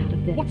problem out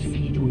of this. What's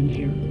he doing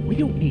here? We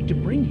don't need to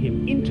bring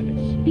him into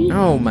this. Beast.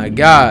 Oh my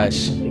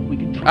gosh. Think we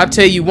can I'll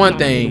tell you one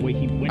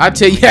thing. I'll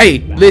tell you, hey,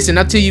 listen,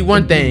 I'll tell you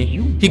one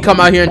thing. He come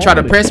out here and try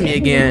to press me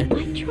again.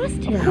 I trust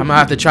him. I'm gonna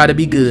have to try to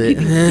be good.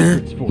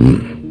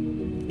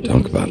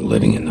 Talk about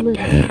living in the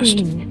past.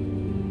 Do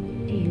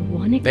you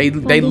want to They keep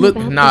look,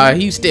 fighting nah, about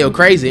this? he's still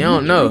crazy. I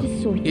don't know. Try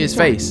to sort His this out.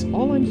 face.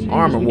 All I'm saying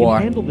Armor is we war.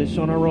 can handle this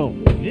on our own.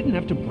 You didn't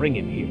have to bring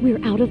him here.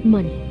 We're out of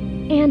money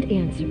and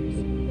answers.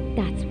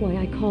 That's why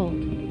I called.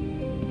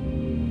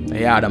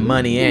 They out of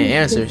money and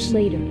Finish this answers.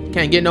 later.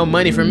 Can't get no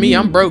money from me.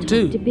 I'm broke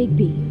To too. Big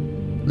B.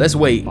 Let's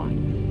wait.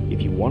 Fine.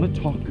 If you want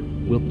to talk,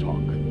 we'll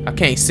talk. I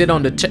can't sit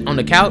on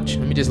the couch.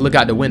 Let me just look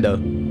out the window.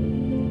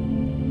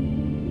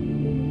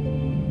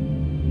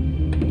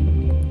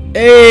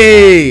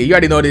 Hey, you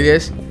already know what it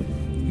is.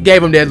 You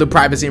gave him that little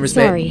privacy and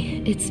respect.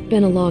 Sorry, it's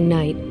been a long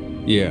night.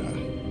 Yeah,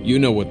 you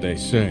know what they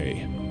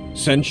say.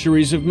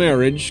 Centuries of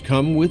marriage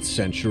come with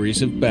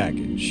centuries of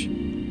baggage.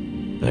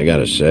 I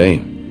gotta say,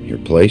 your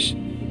place,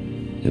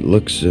 it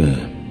looks,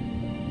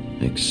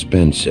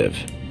 expensive.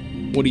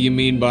 What do you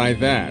mean by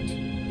that?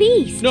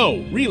 Beast. No,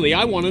 really,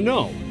 I want to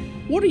know.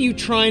 What are you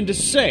trying to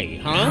say,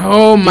 huh?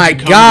 Oh my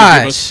Did you come to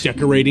give us gosh.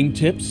 decorating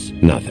tips?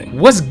 Nothing.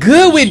 What's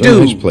good with So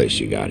nice dude? place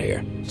you got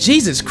here.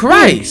 Jesus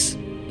Christ.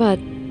 But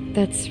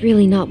that's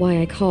really not why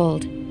I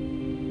called.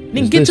 Then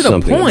Is get this to the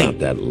something point. about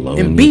that loan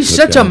And you be took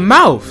shut your out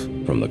mouth.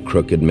 from the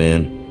crooked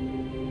man?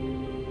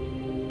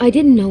 I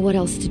didn't know what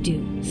else to do,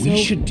 so We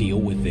should deal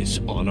with this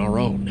on our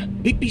own.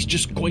 Bigby's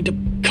just going to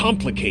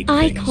complicate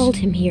I things. called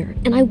him here,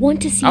 and I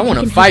want to see I if he want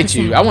can to help fight us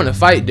you. out. I want to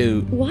fight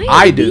dude. Why are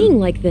I you do. being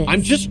like this?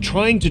 I'm just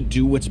trying to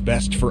do what's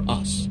best for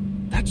us.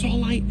 That's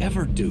all I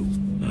ever do.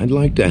 I'd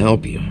like to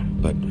help you,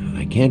 but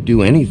I can't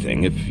do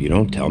anything if you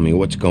don't tell me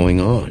what's going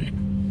on.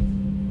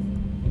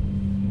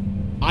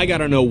 I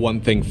gotta know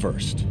one thing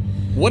first.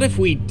 What if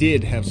we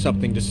did have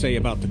something to say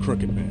about the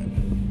Crooked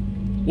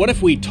Man? What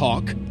if we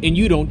talk and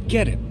you don't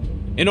get it?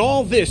 And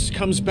all this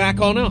comes back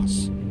on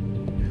us? I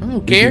don't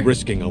We'd care. be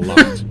risking a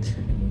lot.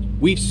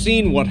 We've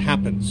seen what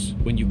happens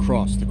when you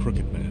cross the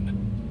Crooked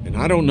Man. And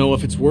I don't know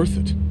if it's worth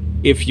it.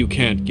 If you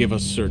can't give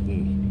us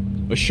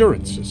certain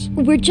assurances.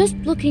 We're just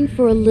looking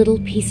for a little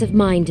peace of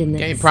mind in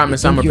this. Can't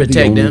promise I'm gonna You're the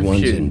protect only them. ones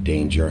Shit. in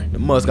danger. The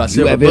must got You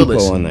silver have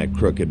bullets. info on that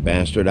crooked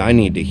bastard. I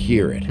need to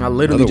hear it. I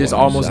literally just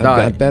Otherwise, almost I've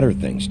died. got better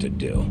things to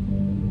do.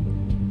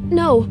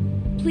 No,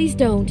 please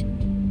don't.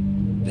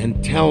 Then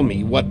tell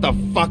me what the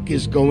fuck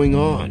is going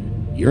on.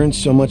 You're in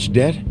so much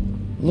debt?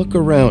 Look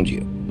around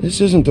you. This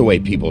isn't the way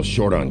people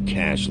short on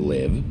cash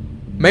live.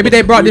 Maybe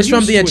they brought this We're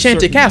from the used to a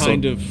Enchanted certain Castle.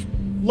 kind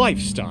of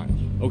lifestyle,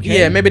 okay?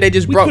 Yeah, maybe they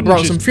just We brought couldn't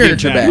some just give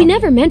furniture that back. up. We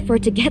never meant for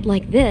it to get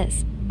like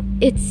this.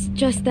 It's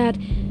just that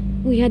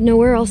we had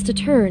nowhere else to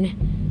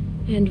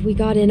turn, and we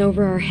got in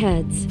over our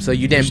heads. So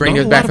you didn't There's bring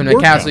not us a back lot from of the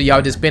work castle. out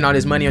Y'all just spent all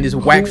this money on this Who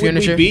whack would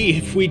furniture. we be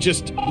if we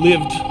just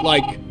lived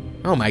like...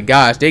 Oh my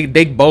gosh, they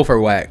both are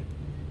whack.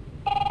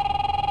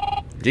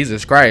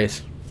 Jesus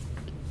Christ.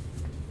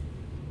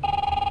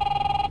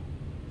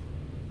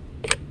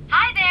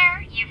 Hi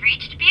there, you've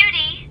reached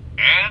Beauty.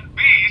 And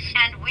Beast.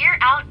 And we're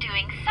out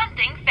doing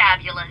something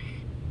fabulous.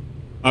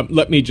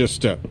 let me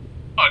just, A day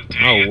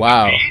Oh, at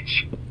wow. the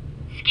beach?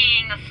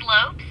 Skiing the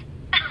slopes.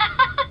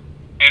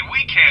 And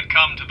we can't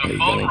come to Are the you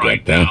phone gonna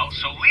right get that? now,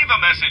 so leave a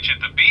message at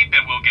the beep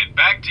and we'll get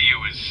back to you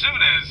as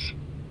soon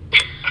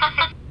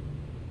as...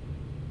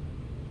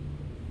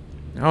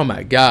 Oh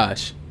my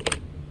gosh.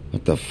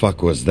 What the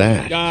fuck was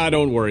that?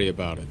 don't worry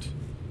about it.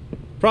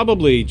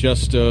 Probably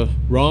just a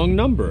wrong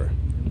number.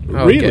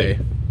 Okay. Really?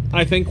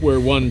 I think we're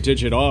one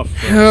digit off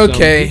from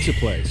Okay. some pizza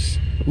place.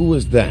 Who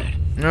was that?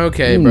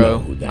 Okay, You bro. know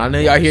who that I know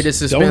y'all hear was.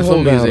 this Don't suspenseful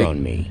hold music. out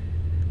on me.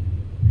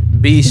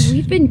 Beast.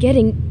 We've been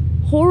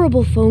getting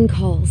horrible phone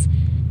calls.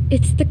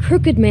 It's the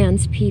Crooked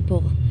Man's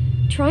people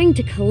trying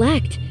to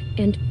collect,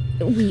 and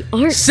we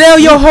aren't. Sell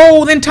your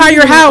whole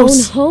entire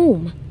house. Own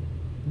home.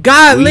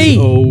 Godly.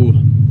 We owe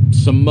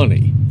some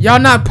money. Y'all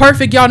not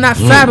perfect. Y'all not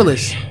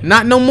fabulous.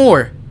 Not no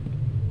more.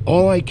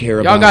 All I care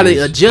Y'all about gotta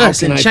is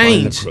adjust how can and I find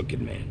change. the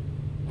Crooked Man?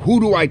 Who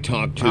do I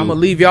talk to? I'ma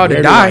leave y'all to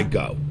Where die. do I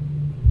go?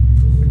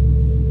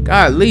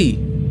 Golly.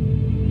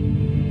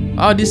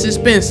 All this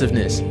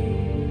expensiveness.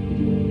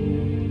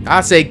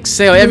 I say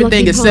sell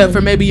everything Lucky except Pond.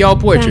 for maybe y'all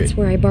portrait. That's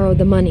where I borrowed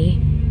the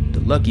money. The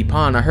Lucky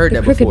Pond, I heard The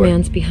that Crooked before.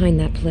 Man's behind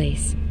that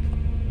place.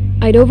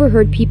 I'd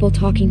overheard people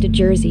talking to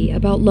Jersey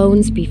about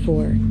loans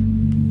before.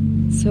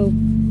 So,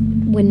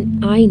 when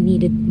I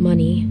needed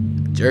money,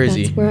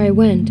 Jersey. that's where I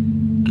went.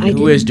 I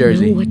Who is didn't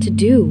Jersey? know what to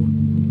do.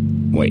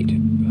 Wait,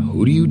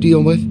 who do you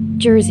deal with?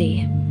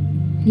 Jersey.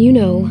 You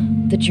know,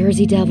 the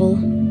Jersey Devil.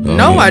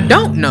 No, I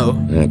don't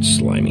know. That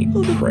slimy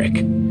prick.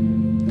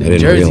 I didn't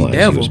Jersey realize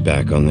Devil. he was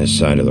back on this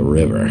side of the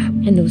river.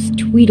 And those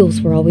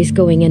Tweedles were always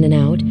going in and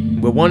out.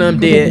 But one of them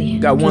Probably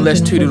dead. Got one less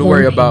drinking Tweedle off to a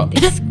worry loan about.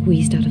 payment they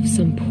squeezed out of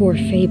some poor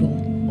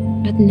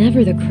Fable. But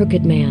never the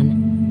Crooked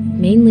Man.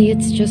 Mainly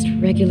it's just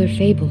regular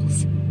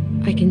Fables.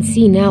 I can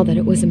see now that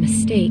it was a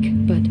mistake,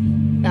 but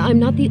I'm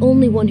not the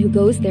only one who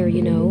goes there,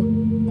 you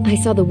know. I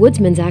saw the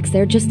Woodsman's axe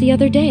there just the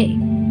other day.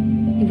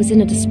 It was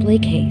in a display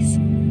case.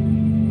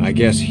 I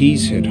guess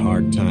he's hit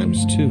hard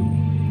times too.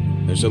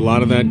 There's a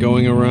lot of that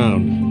going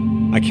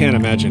around. I can't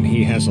imagine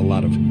he has a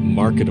lot of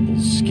marketable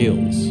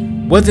skills.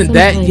 Wasn't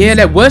that? Sometimes Yeah,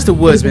 that was the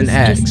Woodsman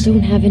Fables just axe.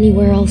 don't have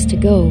anywhere else to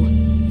go.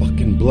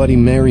 Fucking Bloody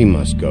Mary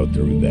must go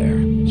through there.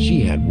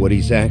 She had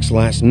Woody's axe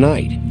last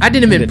night. I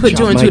didn't even Had to put two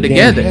chop and my two damn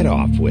together. head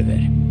off with it.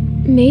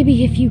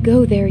 Maybe if you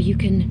go there, you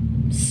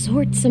can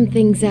sort some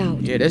things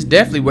out. Yeah, that's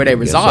definitely where they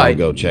Guess I'll reside.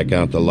 go check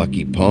out the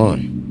Lucky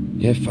Pawn.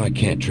 If I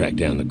can't track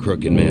down the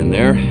Crooked Man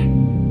there,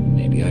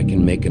 maybe I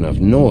can make enough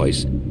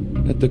noise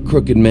that the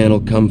Crooked Man will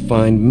come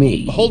find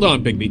me. Hold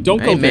on, Bigby. Don't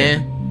Hey go there.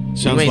 man,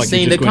 Sounds you ain't like seen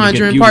you're The just going to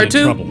get Conjuring Beauty Part in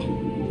 2?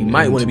 trouble. You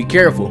might want to be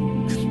careful.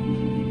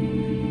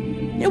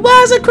 It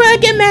was a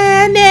crooked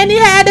man, and he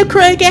had a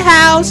crooked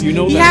house. You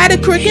know he that had a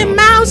butcher crooked shop.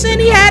 mouse,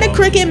 and he had a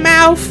crooked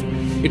mouth.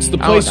 It's the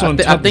place on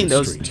I Tubman think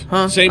those. Street.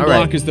 Huh? Same All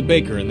block right. as the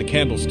baker and the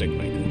candlestick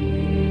maker.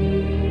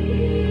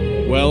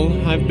 Well,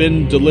 I've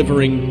been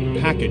delivering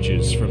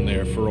packages from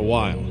there for a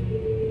while.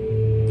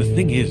 The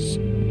thing is,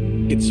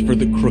 it's for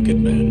the Crooked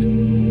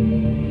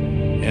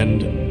Man.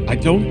 And I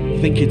don't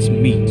think it's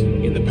meat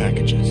in the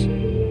packages.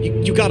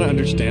 You gotta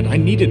understand, I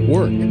needed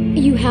work.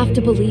 You have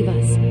to believe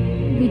us.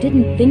 We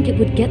didn't think it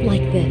would get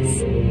like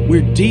this.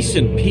 We're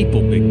decent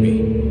people,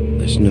 Bigby.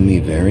 Listen to me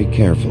very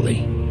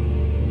carefully.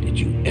 Did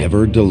you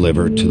ever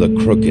deliver to the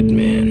Crooked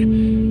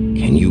Man?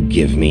 Can you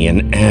give me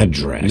an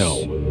address?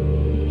 No.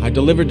 I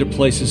delivered to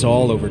places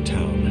all over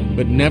town,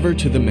 but never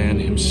to the man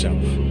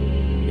himself.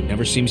 It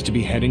never seems to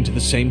be heading to the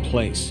same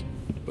place,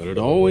 but it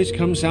always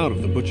comes out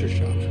of the butcher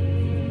shop.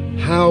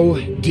 How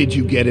did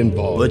you get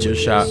involved? Butcher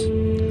shop.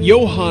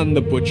 Johann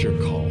the butcher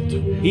called.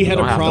 He had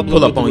Don't a have to problem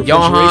pull with up the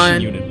on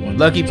refrigeration unit Johann, one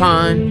Lucky night.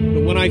 Pond.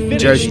 But when I finished,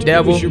 Jersey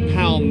Devil. it was your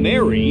pal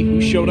Mary who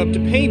showed up to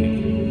pay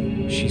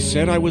me. She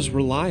said I was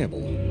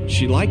reliable.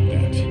 She liked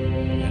that.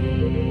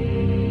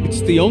 And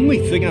it's the only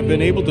thing I've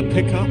been able to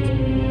pick up,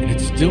 and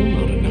it's still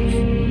not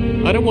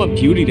enough. I don't want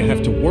Beauty to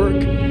have to work,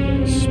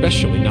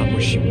 especially not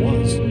where she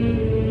was.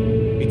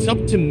 It's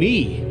up to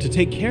me to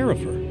take care of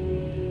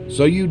her.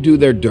 So you do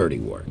their dirty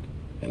work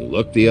and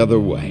look the other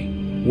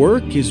way.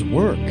 Work is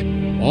work.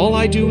 All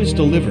I do is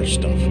deliver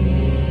stuff.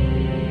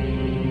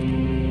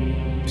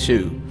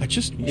 Shoot. I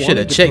just You should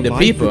have checked the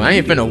people. I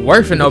ain't finna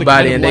work for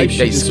nobody and they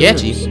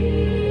sketchy.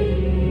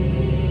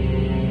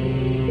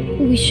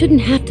 We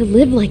shouldn't have to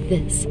live like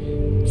this.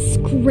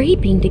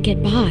 Scraping to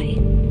get by.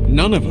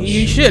 None of us.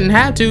 You shouldn't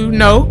have to,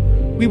 no.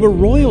 We were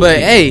royalty. But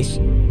hey.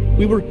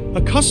 We were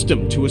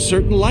accustomed to a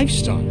certain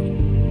lifestyle.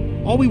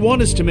 All we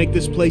want is to make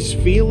this place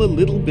feel a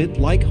little bit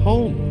like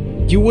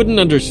home. You wouldn't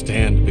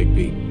understand,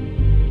 Bigby.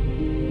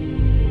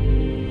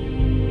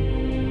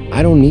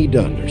 I don't need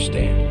to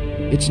understand.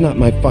 It's not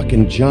my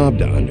fucking job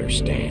to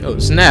understand. Oh,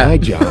 snap. My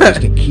job is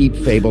to keep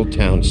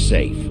Fabletown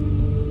safe.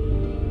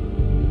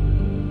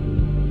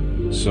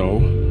 So,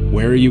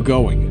 where are you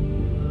going?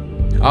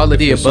 All of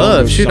the This all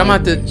above. goes Shoot, I'm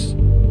out to.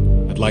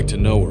 sideways. I'd like to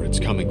know where it's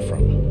coming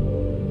from.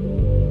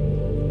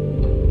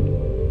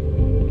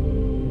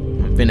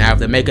 I'm finna have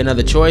to make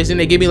another choice. And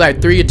they give me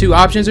like 3 or 2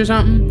 options or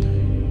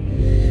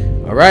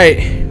something.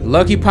 Alright.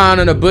 Lucky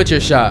Pond and a butcher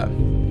shop.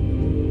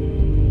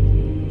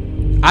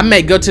 I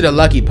may go to the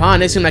Lucky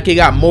Pond. It seems like it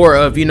got more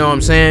of, you know what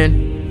I'm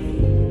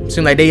saying?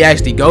 Seems like they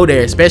actually go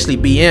there, especially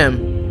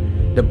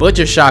BM. The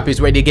butcher shop is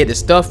where they get the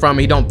stuff from.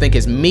 He don't think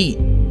it's meat.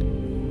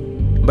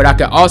 But I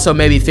could also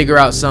maybe figure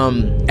out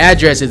some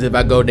addresses if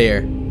I go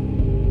there.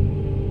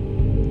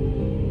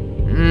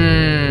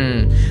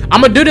 I'm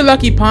gonna do the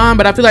Lucky Pond,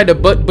 but I feel like the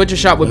butcher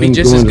shop would be I'm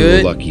just as going to good.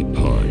 the Lucky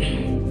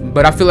Pond.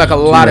 But I feel like a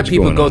lot of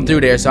people go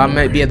through there, so I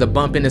might be able to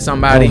bump into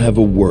somebody. I'll have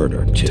a word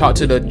or two. Talk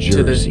to the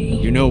Jersey.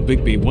 You know,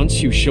 Bigby,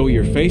 once you show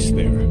your face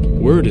there,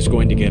 word is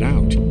going to get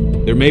out.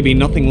 There may be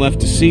nothing left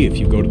to see if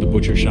you go to the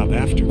butcher shop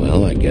after.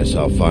 Well, I guess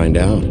I'll find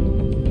out.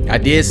 I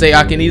did say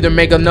I can either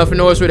make enough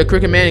noise for the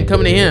Crooked Man and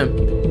come to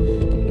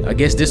him. I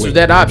guess this was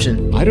that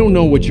option. I don't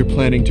know what you're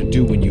planning to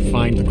do when you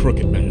find the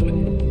Crooked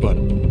Man, but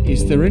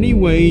is there any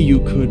way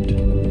you could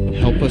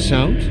help us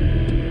out?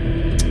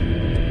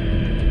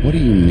 What do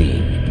you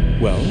mean?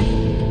 Well,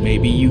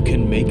 maybe you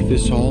can make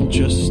this all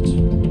just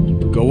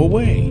go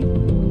away.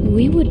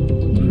 We would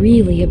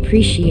really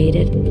appreciate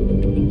it.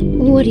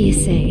 What do you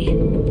say?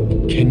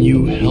 Can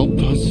you help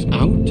us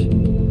out?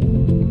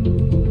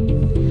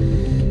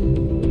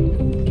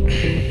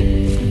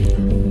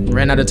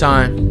 Ran out of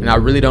time, and I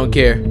really don't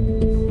care.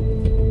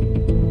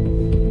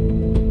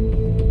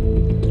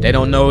 They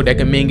don't know that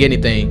can mean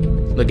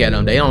anything. Look at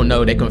them. They don't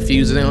know. They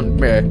confused them.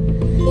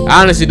 Bruh.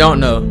 I honestly don't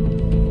know.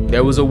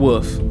 There was a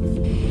wolf.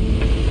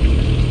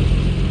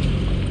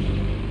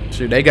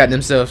 Shoot, they got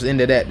themselves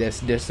into that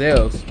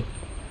themselves.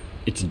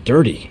 It's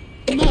dirty.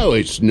 No,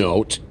 it's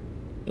not.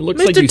 It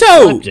looks Mr. like you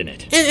Toad slept in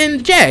it.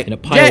 and Jack. In a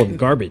pile of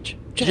garbage.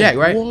 Jack,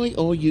 right? Why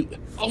are you...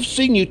 I've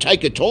seen you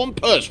take a torn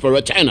purse for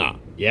a tenner.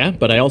 Yeah,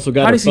 but I also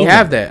got How her does he phone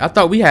have number. that? I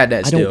thought we had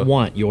that I still. don't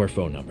want your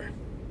phone number.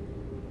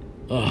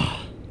 Ugh.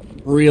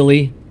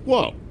 Really?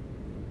 What?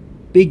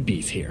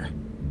 Bigby's here.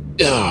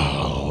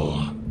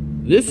 Oh.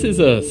 This is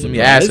a surprise. Let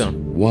me ask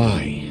him.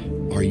 Why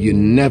are you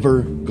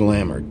never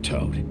glamored,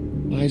 Toad?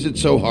 Why is it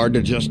so hard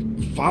to just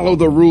follow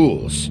the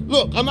rules?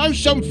 Look, I know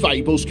some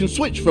fables can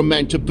switch from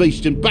man to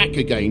beast and back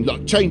again,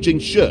 like changing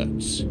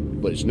shirts.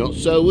 But it's not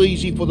so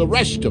easy for the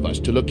rest of us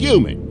to look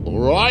human,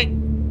 alright?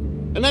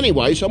 And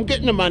anyways, I'm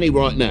getting the money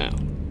right now.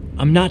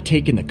 I'm not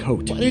taking the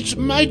coat. But it's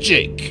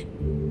magic!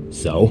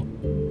 So?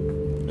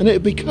 And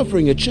it'd be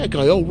covering a check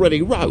I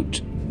already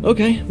wrote.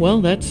 Okay,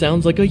 well, that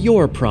sounds like a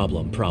your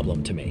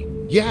problem to me.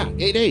 Yeah,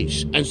 it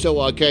is. And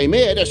so I came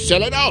here to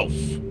sell it off.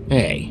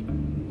 Hey,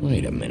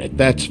 wait a minute.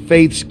 That's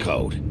Faith's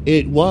coat.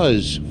 It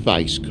was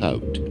Faith's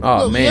coat.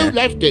 Oh, Look, man. you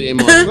left it in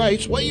my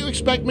place. What do you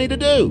expect me to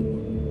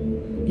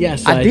do?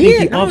 Yes, I I did? think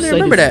the I don't off-cited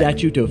remember that.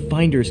 statute of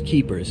Finders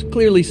Keepers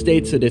clearly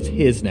states that it's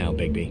his now,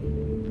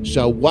 Bigby.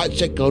 So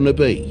what's it gonna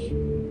be?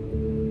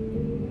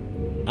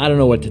 I don't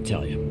know what to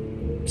tell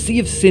you. See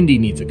if Cindy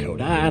needs a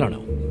coat. I don't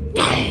know.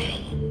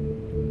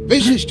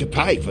 This is to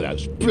pay for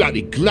those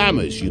bloody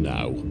glamours, you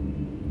know.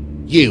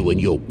 You and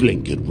your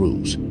blinkered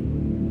rules.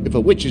 If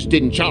the witches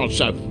didn't charge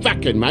so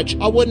fucking much,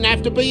 I wouldn't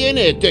have to be in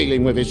here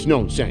dealing with this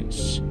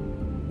nonsense.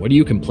 What are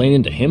you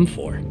complaining to him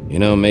for? You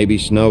know, maybe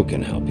Snow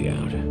can help you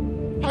out.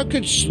 How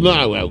could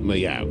Snow help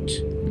me out?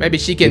 Maybe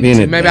she can. Give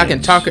me an Maybe I can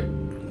advance. talk her.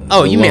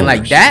 Oh, you mean Loan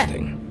like or that?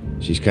 something.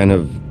 She's kind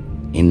of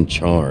in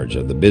charge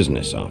of the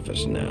business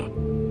office now.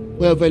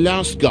 Well, the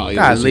last guy who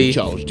was Golly. in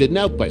charge didn't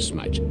help us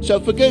much, so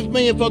forgive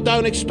me if I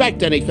don't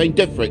expect anything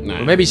different now.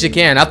 Well, maybe she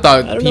can. I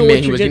thought I don't he know meant what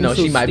he you're was. getting so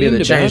She might be able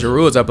to steamed change the about.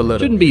 rules up a little.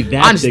 Shouldn't be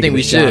that I just big think of we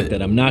a shock should.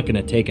 that I'm not going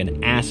to take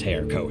an ass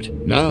hair coat.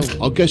 No,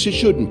 I guess it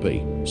shouldn't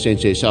be,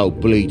 since this whole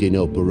bleeding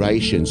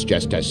operation's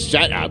just a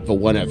setup for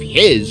one of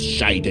his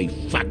shady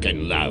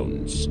fucking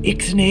loans.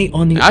 Ixnay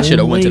on the I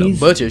shoulda went to the Olays,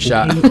 butcher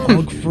shop. I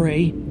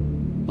Ogfrey.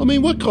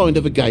 mean, what kind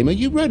of a game are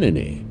you running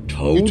here?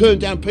 Toad? You turn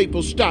down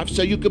people's stuff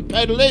so you can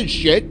peddle his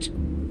shit?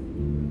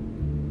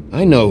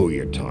 I know who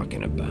you're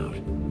talking about.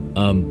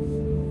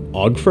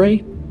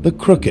 Ogfrey? The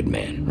Crooked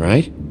Man,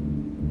 right?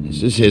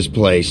 This is his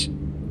place.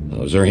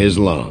 Those are his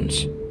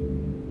loans.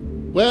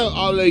 Well,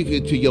 I'll leave you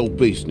to your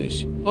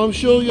business. I'm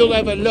sure you'll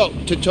have a lot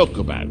to talk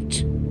about.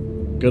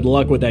 Good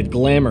luck with that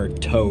glamour,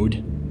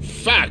 Toad.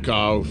 Fuck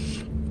off.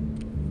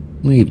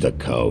 Leave the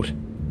coat.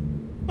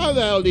 How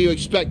the hell do you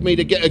expect me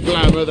to get a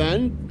glamour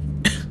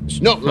then? It's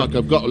not like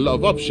I've got a lot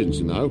of options,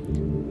 you know.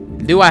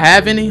 Do I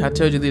have any? I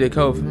told you leave the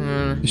coat.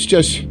 It's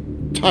just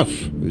tough,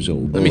 is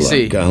all. Let me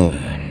see. Look,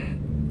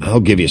 I'll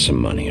give you some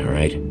money, all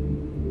right?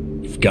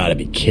 You've got to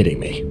be kidding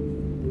me.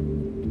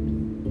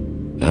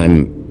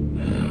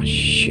 Oh,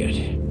 shit.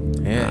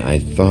 Yeah. I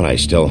thought I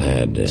still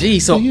had... Gee,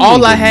 so Do you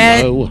all I even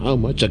had, know how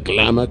much a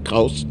glamour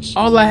costs?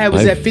 all I had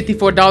was that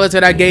 $54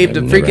 that I gave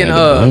the I've never freaking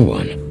had to buy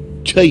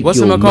one. Keep what's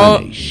your it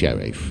called? money,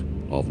 Sheriff.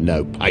 I've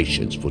no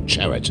patience for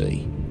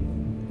charity.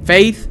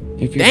 Faith.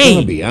 If you're Dang.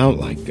 gonna be out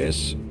like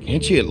this,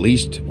 can't you at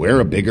least wear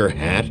a bigger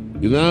hat?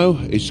 You know,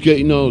 it's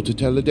getting old to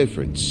tell the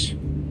difference.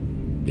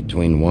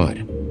 Between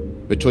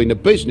what? Between the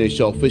business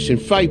office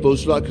and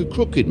fables like a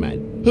crooked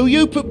man, who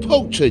you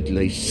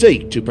purportedly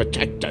seek to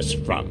protect us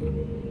from.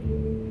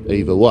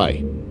 Either way,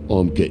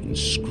 I'm getting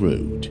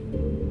screwed.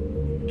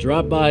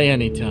 Drop by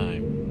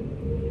anytime.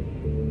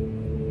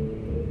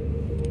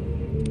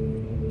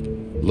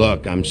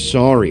 Look, I'm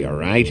sorry, all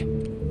right?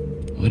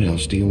 What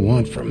else do you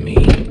want from me?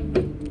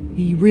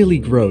 He really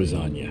grows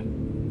on you.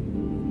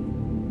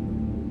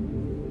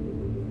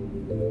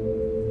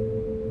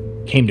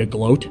 Came to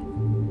gloat?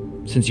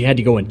 Since you had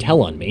to go and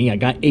tell on me, I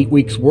got 8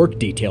 weeks work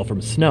detail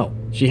from Snow.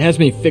 She has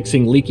me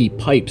fixing leaky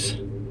pipes.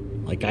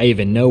 Like I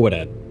even know what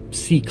a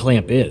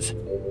C-clamp is.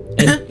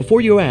 And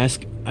before you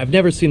ask, I've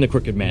never seen the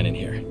Crooked Man in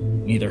here.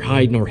 Neither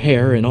hide nor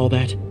hair and all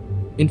that.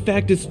 In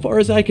fact, as far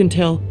as I can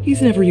tell,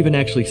 he's never even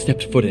actually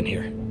stepped foot in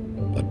here.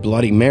 But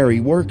Bloody Mary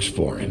works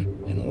for him,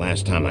 and the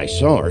last time I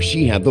saw her,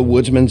 she had the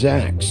woodsman's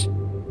axe.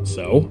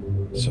 So?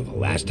 So the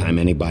last time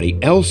anybody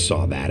else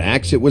saw that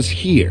axe, it was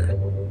here.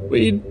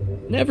 We'd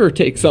never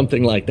take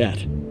something like that.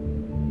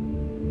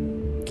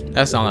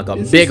 That sounds like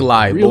a Is big this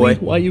lie, really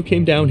boy. why you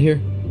came down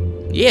here?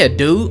 Yeah,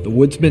 dude. The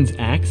woodsman's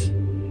axe?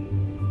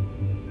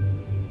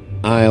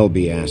 I'll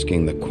be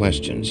asking the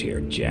questions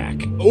here,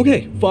 Jack.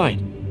 Okay,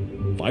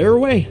 fine. Fire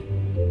away.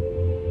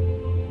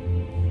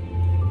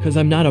 Because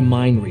I'm not a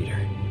mind reader.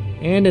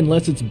 And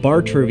unless it's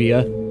bar trivia,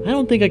 I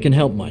don't think I can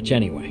help much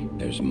anyway.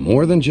 There's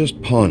more than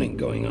just pawning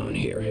going on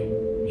here.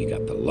 You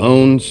got the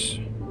loans.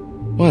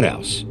 What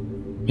else?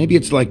 Maybe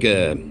it's like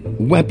a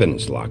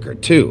weapons locker,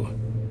 too.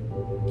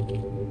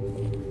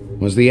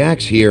 Was the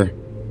axe here?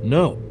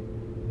 No.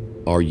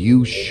 Are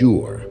you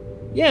sure?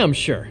 Yeah, I'm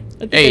sure.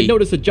 I think I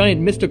noticed a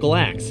giant mystical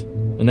axe.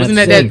 And that's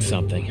Wasn't saying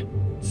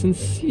something.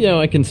 Since,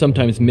 I can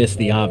sometimes miss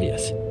the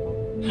obvious.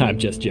 I'm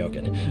just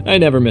joking. I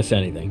never miss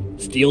anything.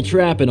 Steel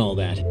trap and all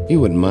that.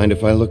 You wouldn't mind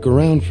if I look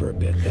around for a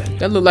bit, then?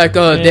 That look like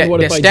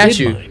that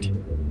statue.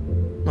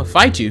 I'm gonna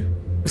fight you.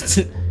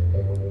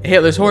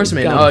 Headless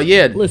Horseman. Oh,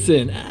 yeah.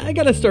 Listen, I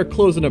gotta start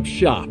closing up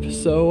shop,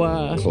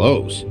 so,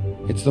 Close?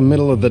 It's the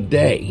middle of the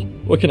day.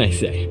 What can I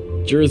say?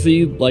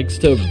 Jersey likes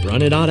to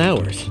run at odd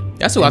hours.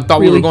 That's who I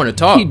thought we were going to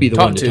talk. He'd be the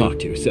one to talk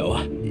to, so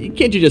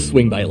can't you just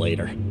swing by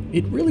later?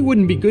 It really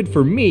wouldn't be good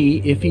for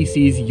me if he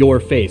sees your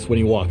face when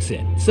he walks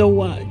in.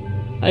 So,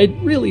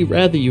 I'd really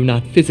rather you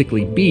not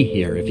physically be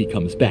here if he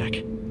comes back.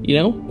 You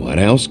know? What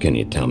else can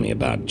you tell me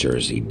about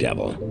Jersey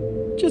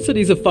Devil? Just that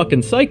he's a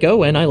fucking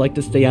psycho and I like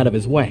to stay out of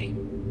his way.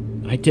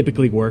 I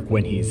typically work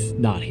when he's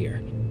not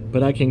here.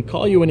 But I can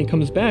call you when he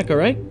comes back,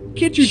 alright?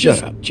 Can't you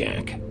Shut up,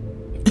 Jack.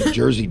 If the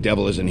Jersey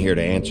Devil isn't here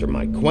to answer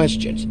my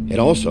questions, it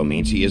also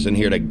means he isn't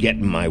here to get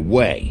in my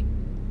way.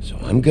 So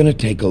I'm gonna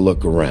take a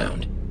look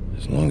around,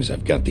 as long as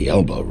I've got the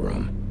elbow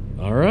room.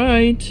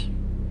 Alright.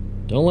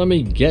 Don't let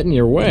me get in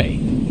your way.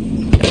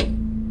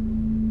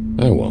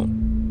 I won't.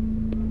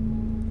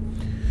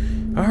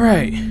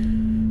 Alright.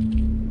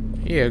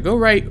 Yeah, go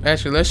right.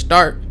 Actually, let's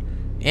start.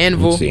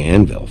 Anvil. What's the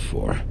anvil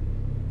for?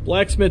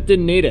 Blacksmith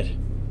didn't need it.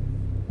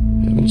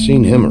 Haven't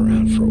seen him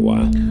around for a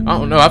while. I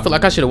don't know. I feel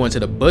like I should have went to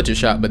the butcher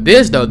shop. But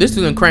this is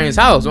in Crane's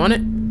house,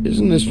 wasn't it?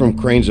 Isn't this from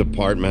Crane's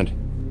apartment?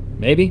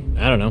 Maybe.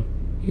 I don't know.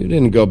 You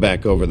didn't go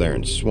back over there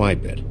and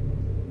swipe it.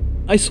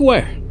 I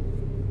swear.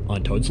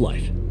 On Toad's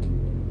life.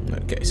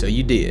 Okay, so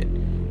you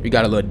did. We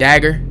got a little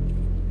dagger.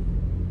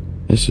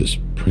 This is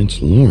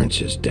Prince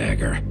Lawrence's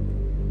dagger.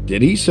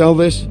 Did he sell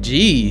this?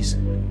 Jeez.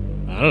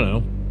 I don't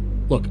know.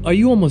 Look, are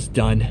you almost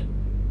done?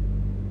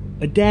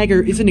 A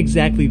dagger isn't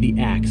exactly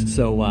the axe,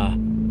 so,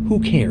 who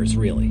cares,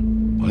 really?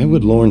 Why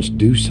would Lawrence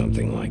do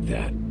something like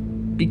that?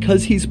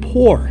 Because he's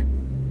poor.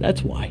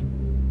 That's why.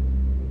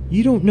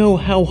 You don't know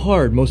how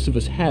hard most of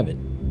us have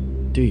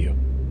it, do you?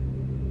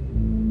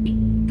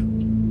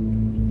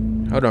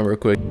 Hold on real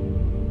quick.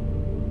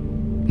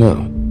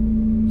 No.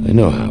 I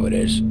know how it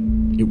is.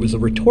 It was a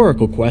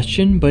rhetorical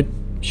question, but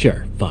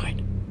sure, fine.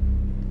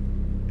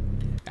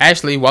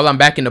 Actually, while I'm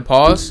back in the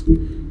pause,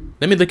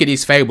 let me look at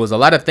these fables. A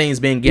lot of things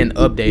been getting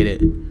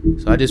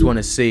updated. So I just want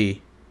to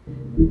see.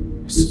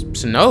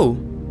 Snow?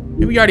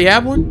 Maybe we already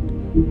have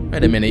one?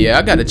 Wait a minute. Yeah,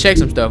 I got to check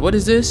some stuff. What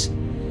is this?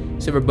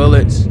 Silver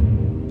bullets.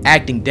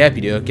 Acting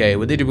deputy. Okay.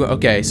 What did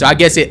okay, so I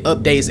guess it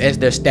updates as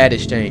their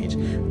status change.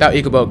 Without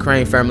Ichabod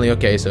Crane family.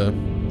 Okay, so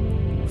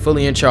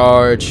fully in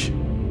charge.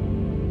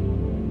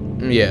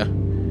 Yeah.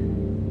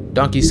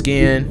 Donkey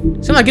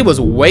skin. Seemed like it was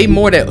way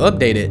more that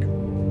updated.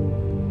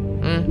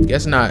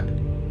 Guess not.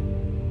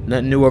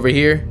 Nothing new over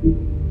here.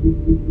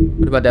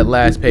 What about that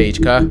last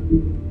page, Ka?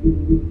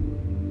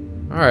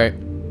 Alright.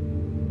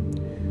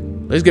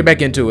 Let's get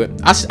back into it.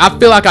 I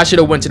feel like I should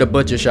have went to the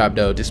butcher shop,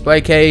 though.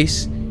 Display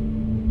case.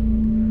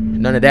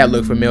 None of that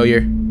looked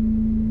familiar.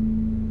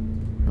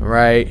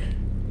 Alright.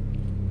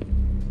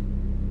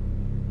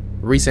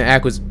 Recent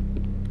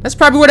acquisition. That's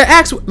probably where the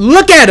axe...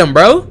 Look at him,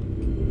 bro!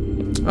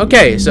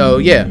 Okay, so,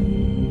 yeah.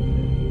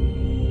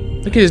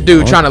 Look at this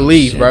dude trying to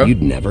leave, bro.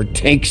 You'd never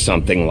take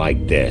something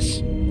like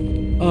this.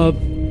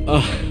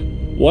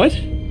 What?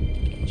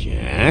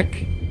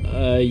 Jack?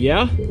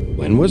 Yeah?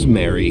 When was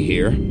Mary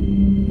here?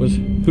 Was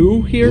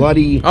who here?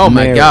 Bloody Oh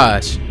my Mary.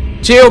 gosh.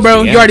 Chill,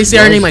 bro. You already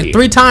said her name like here.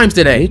 3 times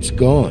today. It's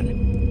gone.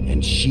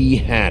 And she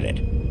had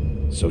it.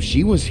 So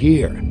she was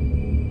here.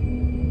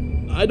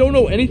 I don't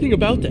know anything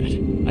about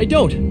that. I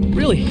don't,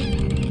 really.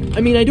 I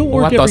mean, I don't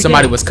work I thought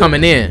somebody day, was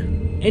coming in.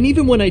 And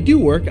even when I do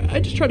work, I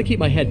just try to keep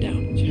my head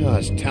down.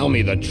 Just tell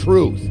me the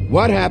truth.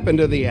 What happened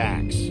to the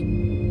axe?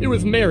 It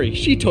was Mary.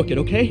 She took it,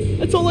 okay?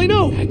 That's all I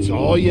know. That's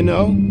all you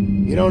know?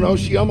 You don't know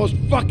she almost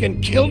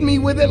fucking killed me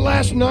with it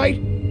last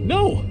night?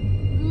 No.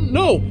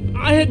 No,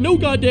 I had no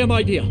goddamn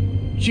idea.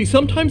 She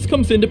sometimes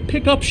comes in to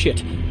pick up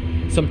shit.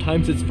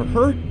 Sometimes it's for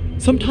her,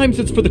 sometimes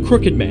it's for the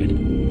Crooked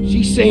Man.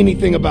 She say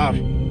anything about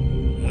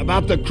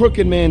the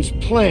Crooked Man's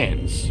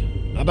plans?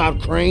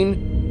 About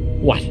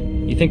Crane? What?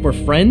 You think we're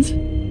friends?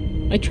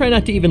 I try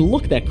not to even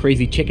look that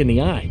crazy chick in the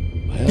eye.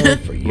 Well,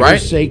 for your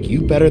sake,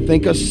 you better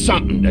think of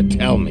something to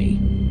tell me.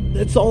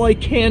 That's all I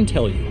can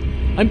tell you.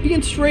 I'm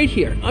being straight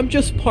here. I'm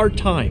just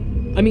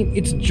part-time. I mean,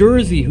 it's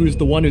Jersey who's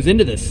the one who's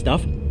into this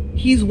stuff.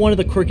 He's one of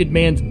the Crooked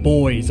Man's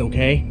boys,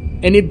 okay?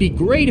 And it'd be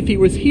great if he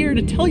was here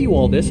to tell you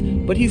all this,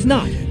 but he's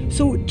not.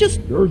 So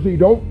just... Jersey,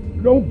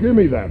 don't give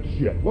me that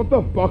shit. What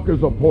the fuck is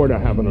the point of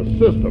having a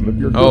system if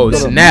you're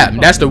just snap.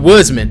 That's the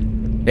woodsman.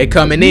 They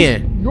coming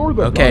in. You're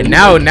the okay,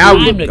 now,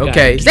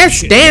 okay. Is that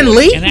Stan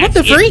Lee? What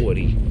the freak?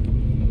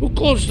 Who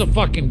closed the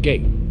fucking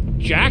gate?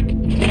 Jack?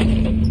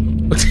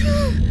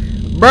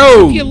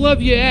 Bro! If you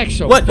love your ex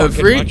so what the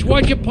freak? Much,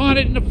 why'd you pawn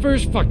it in the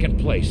first fucking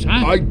place,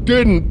 huh? I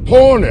didn't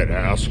pawn it,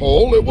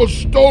 asshole. It was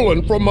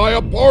stolen from my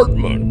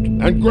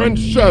apartment. And Grant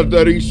said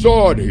that he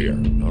saw it here.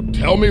 Now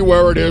tell me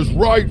where it is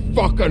right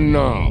fucking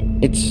now.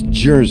 It's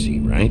Jersey,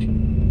 right?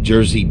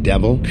 Jersey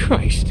Devil?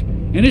 Christ.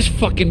 And this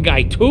fucking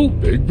guy, too?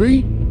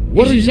 Bigby?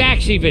 What is his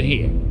axe even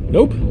here?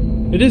 Nope,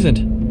 it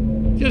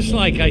isn't. Just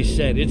like I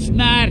said, it's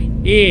not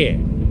here.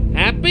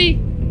 Happy?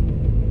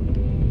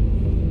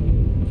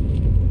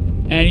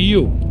 And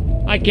you,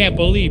 I can't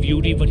believe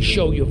you'd even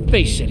show your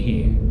face in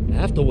here.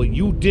 After what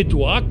you did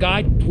to our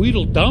guy,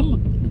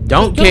 Tweedledum?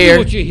 Don't Tell care. Me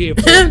what you're here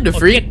for, the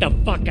freak. Get the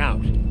fuck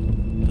out.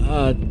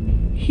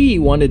 He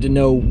wanted to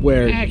know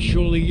where...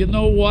 Actually, you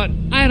know what?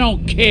 I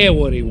don't care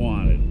what he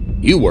wanted.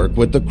 You work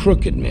with the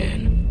Crooked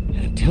Man.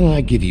 Until I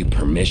give you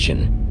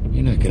permission,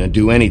 you're not gonna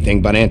do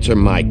anything but answer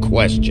my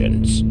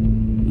questions.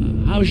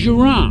 How's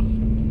your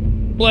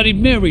arm? Bloody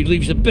Mary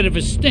leaves a bit of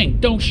a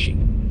stink, don't she?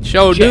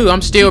 Sure do.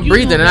 I'm still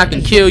breathing and I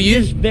can kill you.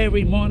 This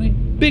very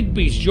morning,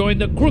 Bigby's joined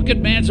the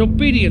Crooked Man's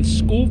obedience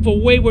school for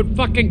wayward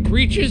fucking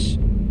creatures.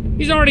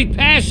 He's already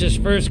passed his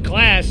first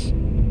class.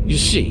 You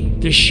see,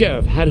 the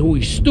sheriff had who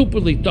he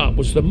stupidly thought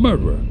was the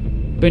murderer.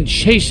 Been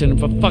chasing him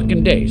for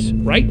fucking days,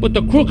 right? But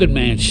the Crooked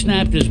Man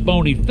snapped his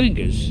bony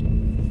fingers.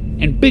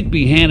 And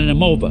Bigby handed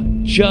him over,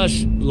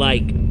 just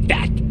like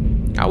that.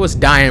 I was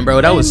dying, bro.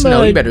 That was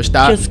snow. You better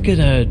stop. Just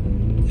gonna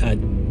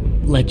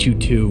let you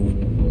two,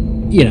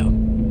 you know.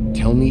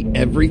 Tell me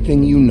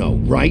everything you know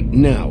right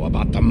now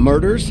about the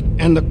murders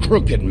and the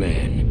Crooked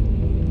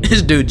Man.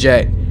 This dude,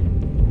 Jack.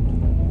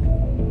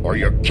 Are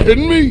you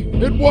kidding me?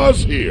 It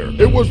was here.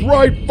 It was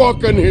right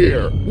fucking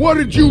here. What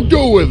did you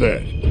do with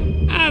it?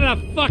 How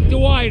the fuck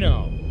do I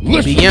know?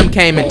 Listen, BM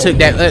came and took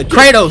that.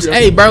 Kratos,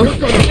 hey, bro.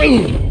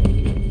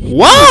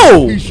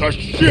 Whoa! Piece of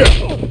shit.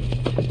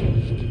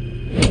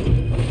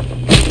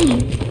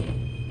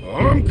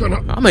 I'm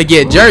gonna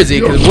get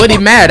Jersey, because what he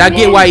mad? I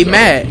get why he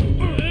mad.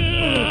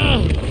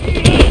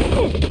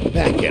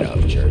 Back it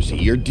up, Jersey.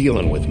 You're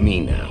dealing with me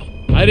now.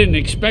 I didn't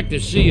expect to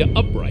see you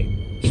upright.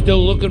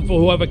 Still looking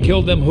for whoever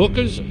killed them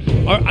hookers?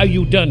 Or are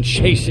you done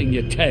chasing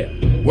your tail?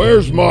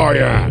 Where's my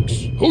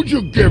axe? Who'd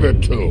you give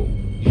it to?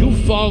 You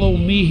follow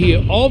me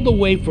here all the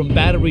way from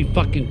Battery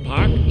fucking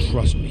Park?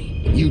 Trust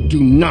me, you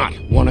do not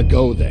want to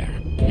go there.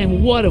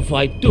 And what if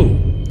I do?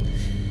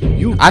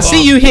 I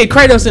see you hit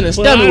Kratos in the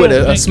stomach with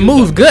a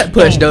smooth gut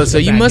push, though, so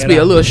you must be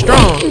a little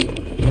strong.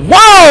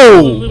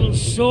 Whoa! A little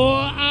sore,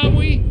 are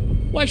we?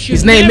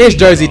 His name is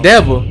Jersey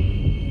Devil.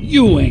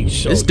 You ain't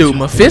so This dude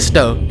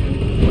Mephisto.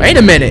 Wait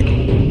a minute.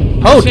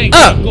 Hold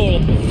up.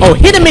 Oh,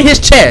 hit him in his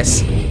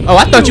chest. Oh,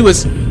 I thought you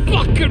was...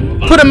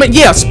 Put him in...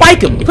 Yeah,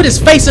 spike him. Put his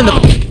face in the...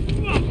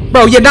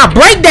 Bro, yeah, now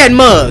break that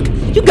mug.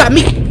 You got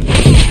me...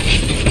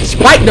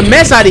 Spike the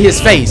mess out of his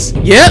face.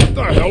 Yep. What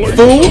the hell are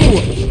fool. You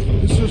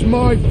doing? This is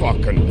my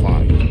fucking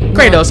fight.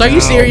 Kratos, are you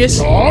serious?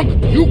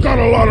 Dog, you got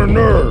a lot of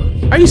nerve.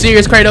 Are you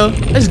serious, Kratos?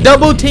 Let's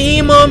double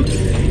team him.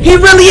 He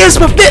really is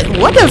Mephisto.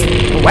 What the...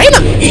 Wait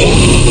a minute.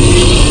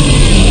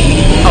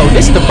 Oh,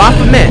 this is the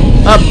Baphomet.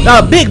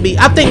 Bigby,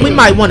 I think we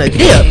might want to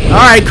dip.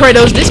 Alright,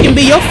 Kratos, this can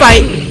be your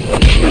fight.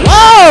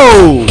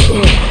 Whoa!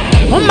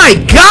 Oh my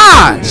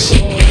gosh!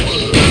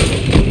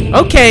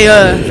 Okay,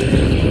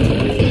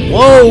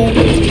 whoa.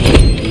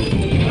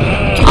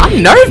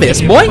 I'm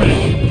nervous, boy.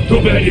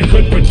 Too bad you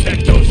couldn't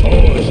protect those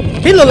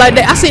whores. He look like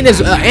that. I seen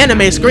this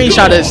anime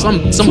screenshot of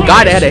some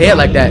guy that had a head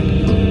like that.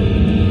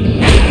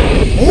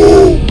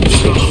 Ooh.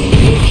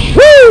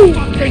 Woo!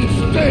 Fucking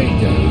stay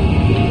down.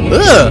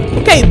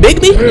 Okay,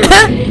 Bigby.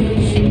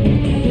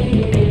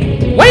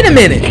 Wait a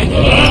minute.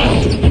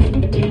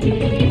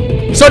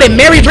 So did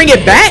Mary bring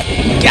it back?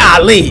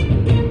 Golly.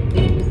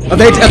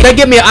 If they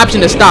give me an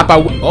option to stop,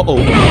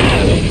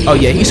 oh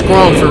yeah, he's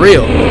strong for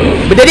real.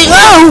 But did he?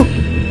 Oh!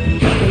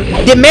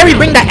 Did Mary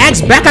bring the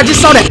axe back? I just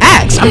saw the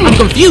axe. I'm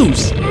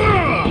confused.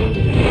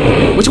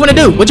 What you wanna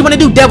do? What you wanna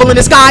do, devil in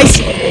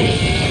disguise?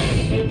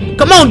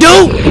 Come on,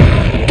 dude.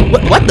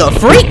 What the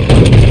freak?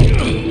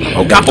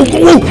 Oh god! Break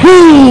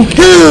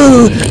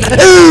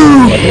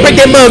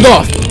that mug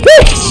off!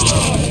 Woo!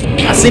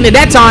 I seen it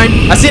that time.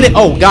 I seen it.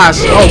 Oh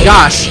gosh! Oh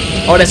gosh!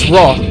 Oh, that's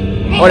raw.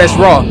 Oh, that's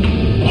raw.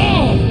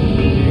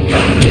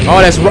 Oh,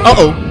 that's raw.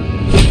 Uh-oh.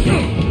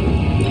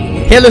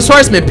 Headless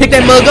Horseman, pick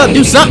that mug up.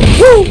 Do something.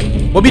 Woo!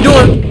 What we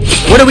doing?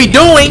 What are we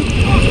doing?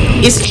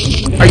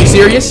 Are you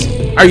serious?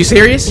 Are you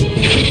serious?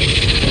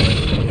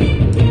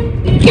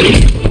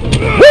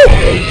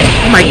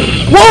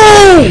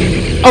 Whoa!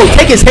 Oh,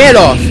 take his head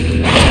off.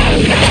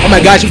 Oh my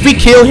gosh, if we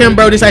kill him,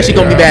 bro, this actually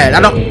gonna be bad.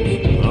 I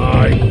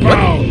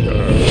found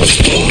her.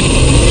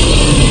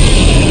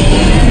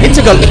 It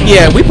took a,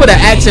 yeah, we put an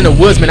axe in the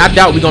woods, man. I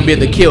doubt we're gonna be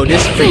able to kill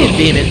this freaking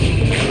demon.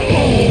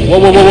 Whoa,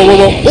 whoa, whoa, whoa, whoa,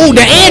 whoa. Oh,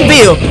 the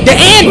anvil! The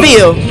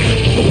anvil!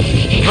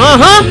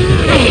 Uh-huh.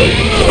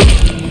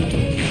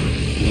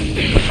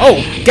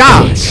 Oh,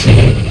 gosh.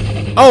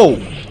 Oh,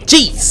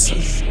 jeez.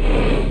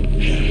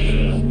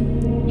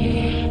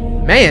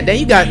 Man, then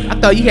you got, I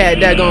thought you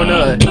had that going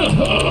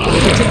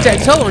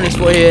tic-tac-toe on his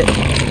forehead.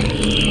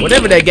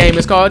 Whatever that game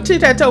is called.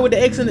 Tic-tac-toe with the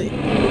X in it.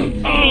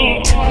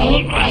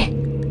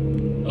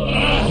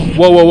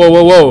 Whoa, whoa, whoa,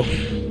 whoa, whoa.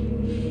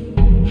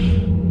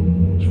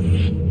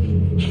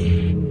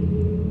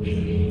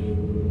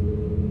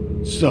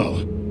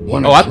 So,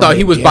 oh, I thought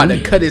he was about to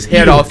cut his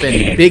head off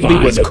and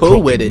Bigby was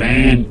cool with it.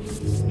 Man,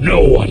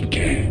 no one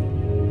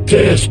can.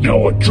 There's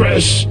no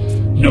address,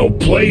 no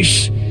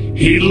place.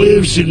 He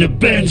lives in the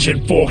bends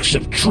and forks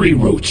of tree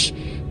roots,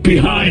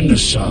 behind the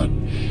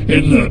sun,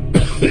 in the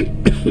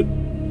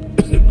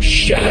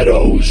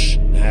shadows.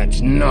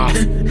 That's not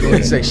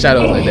good. Say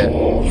shadows like that.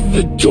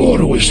 The door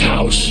to his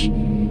house.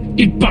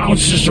 He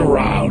bounces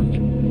around,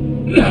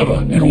 never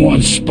in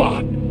one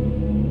spot.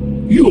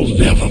 You'll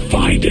never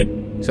find it.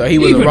 So he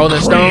was Even a Rolling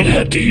Crane Stone.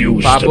 had to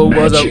use Papa the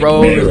was a magic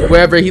roll. mirror.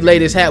 Wherever he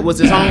laid his hat was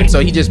his home. So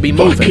he just be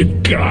moving.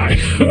 Fucking guy.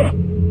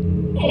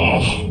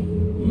 Oh,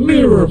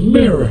 mirror,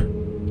 mirror.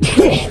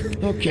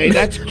 Okay,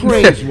 that's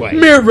Crane's way.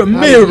 Mirror,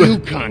 mirror. How do you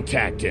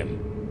contact him?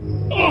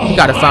 Oh, You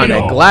gotta find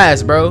that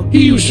glass, bro.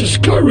 He uses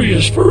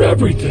couriers for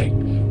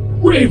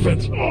everything.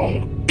 Ravens,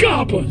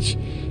 goblins,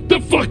 the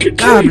fucking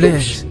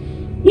Goblins.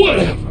 Beatles.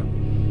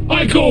 Whatever.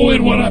 I go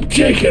in when I'm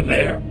taken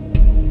there.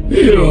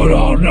 You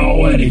don't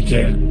know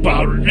anything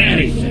about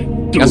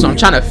anything, dude. That's what I'm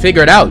trying to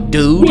figure it out,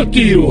 dude. What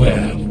do you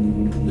have?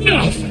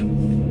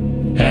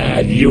 Nothing.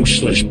 That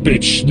useless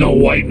bitch Snow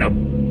White and a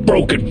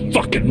broken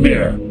fucking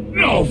mirror.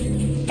 No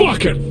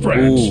fucking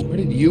friends. Where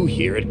did you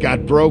hear it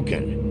got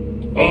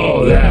broken?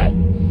 Oh, that.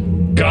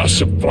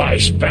 Gossip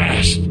flies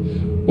fast.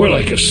 We're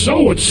like a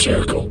sewing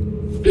circle.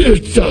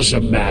 It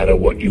doesn't matter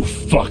what you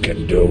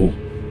fucking do.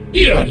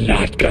 You're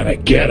not gonna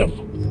get him.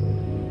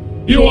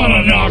 You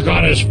wanna knock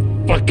on his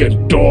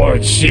fucking door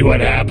and see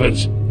what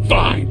happens?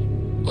 Fine.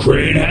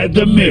 Crane had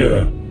the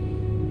mirror.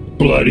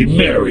 Bloody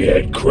Mary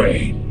had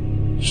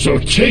Crane. So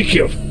take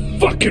your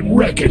fucking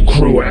wrecking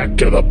crew act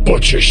to the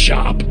butcher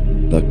shop.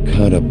 The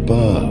cut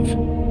above.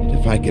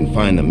 If I can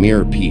find the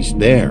mirror piece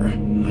there,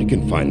 I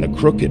can find the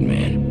crooked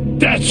man.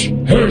 That's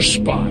her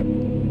spot.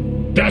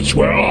 That's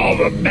where all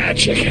the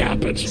magic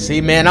happens. See,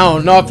 man, I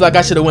don't know if like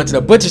I should have went to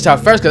the butcher shop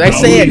first, because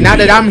they said now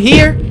that I'm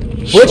here,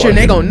 butcher, and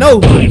they gonna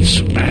know. Find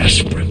some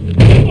aspirin.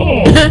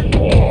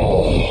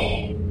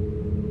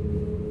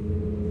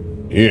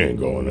 He ain't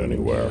going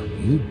anywhere.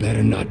 You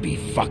better not be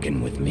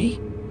fucking with me,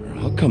 or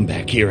I'll come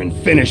back here and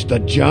finish the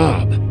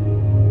job.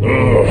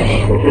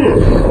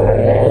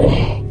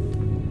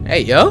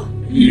 Hey, yo.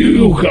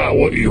 You got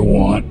what you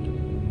want.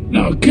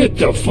 Now get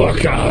the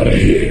fuck out of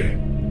here.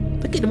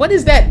 Look at, what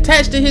is that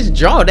attached to his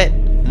jaw? That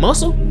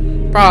muscle?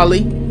 Probably.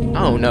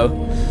 I don't know.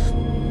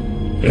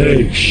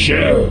 Hey,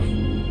 Sheriff.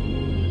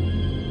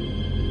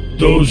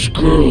 Those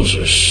girls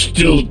are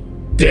still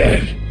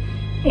dead.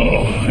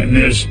 Oh, and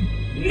there's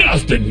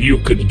nothing you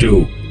can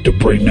do to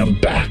bring them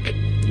back.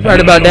 You heard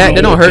about that?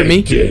 They don't hurt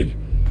me. Did,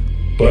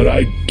 but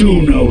I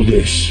do know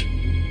this.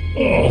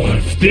 Oh,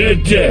 if they're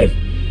dead,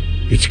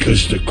 it's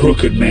because the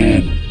crooked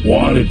man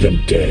wanted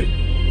them dead.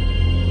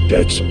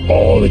 That's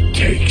all it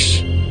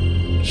takes.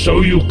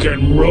 So you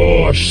can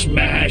roar,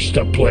 smash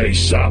the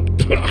place up.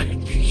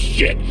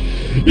 Shit.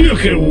 You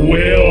can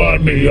wail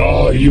on me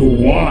all you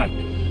want.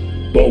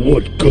 But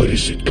what good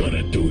is it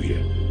gonna do you?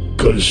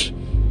 'Cause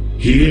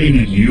he ain't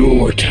in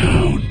your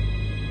town.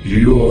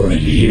 You're in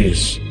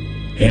his.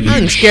 And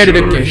I'm scared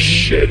of the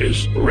shit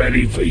is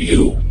ready for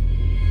you.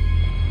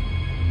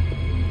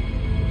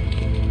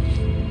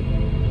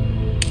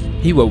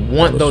 He would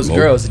want those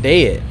girls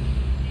dead.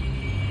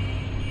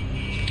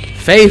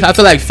 Faith, I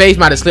feel like Faith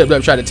might have slipped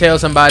up, tried to tell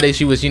somebody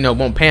she was, you know,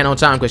 won't pan on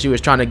time because she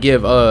was trying to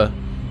give, I'll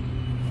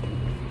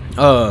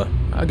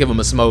give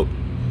him a smoke.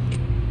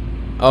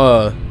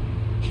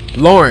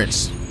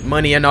 Lawrence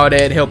money and all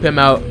that, help him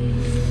out.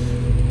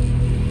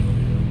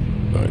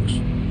 Thanks.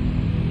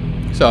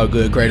 It's all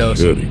good, Kratos.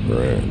 Goody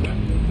brand.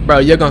 Bro,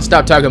 you're gonna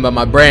stop talking about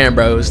my brand,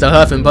 bro. It's the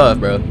Huff and Puff,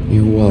 bro.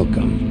 You're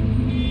welcome.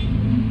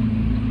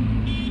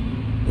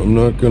 I'm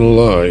not gonna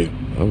lie.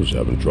 I was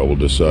having trouble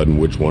deciding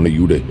which one of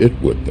you to hit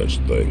with this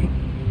thing.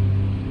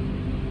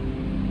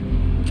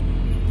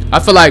 I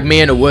feel like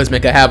me and the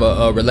Woodsman could have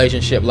a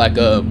relationship like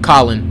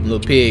Colin, Little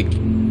Pig,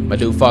 my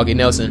dude Foggy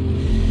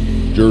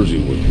Nelson. Jersey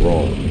was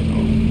wrong, you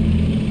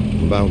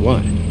know. About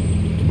what?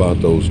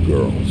 About those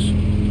girls.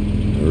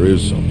 There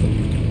is something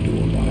you can do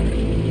about it.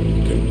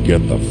 You can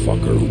get the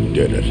fucker who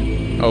did it.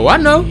 Oh, I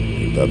know.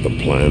 Is that the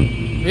plan?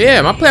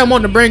 Yeah, my plan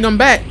wanted to bring them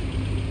back.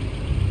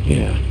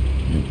 Yeah,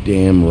 you're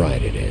damn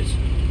right it is.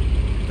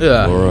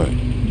 Yeah. All right,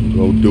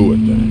 go do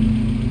it then.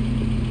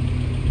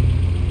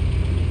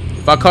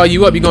 I call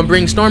you up, you gonna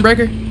bring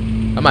Stormbreaker?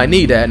 I might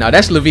need that. Now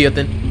that's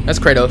Leviathan. That's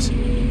Kratos.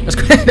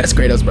 That's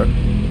Kratos, bro.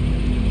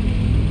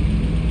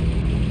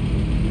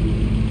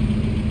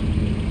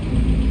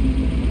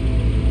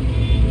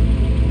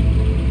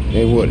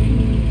 Hey, Woody.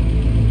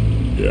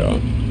 Yeah?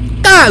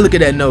 God, look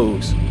at that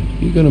nose.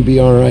 You gonna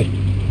be alright?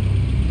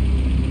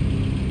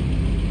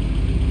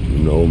 You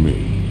know me.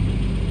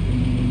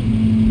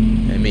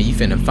 I mean, you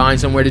finna find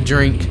somewhere to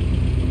drink.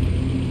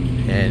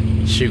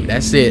 And shoot,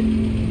 that's it.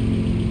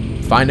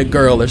 Find a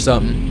girl or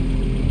something.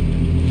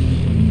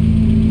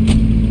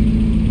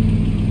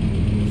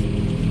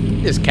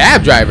 This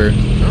cab driver,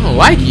 I don't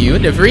like you,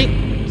 the freak.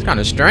 It's kind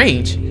of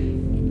strange.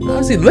 How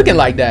is he looking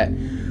like that?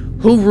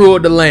 Who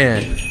ruled the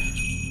land?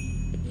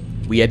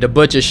 We at the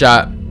butcher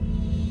shop.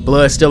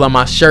 Blood still on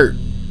my shirt.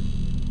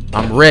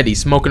 I'm ready,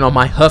 smoking on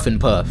my huff and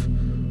puff.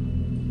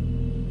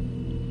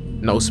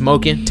 No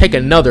smoking? Take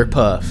another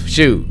puff.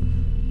 Shoot.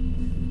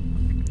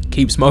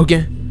 Keep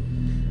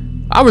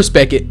smoking? I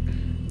respect it.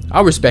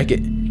 I respect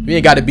it. You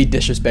ain't gotta be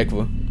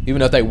disrespectful. Even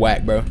though they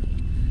whack, bro.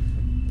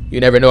 You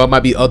never know, it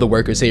might be other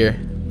workers here.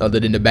 Other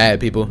than the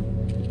bad people.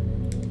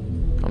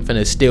 I'm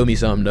finna steal me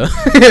something though.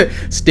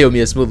 Steal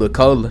me a smooth little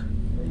cola.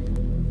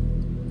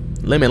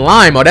 Lemon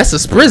lime. Oh, that's a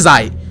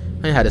Sprizite.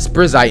 I ain't had a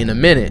Sprizite in a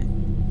minute.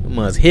 That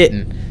must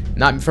hitting.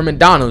 Not from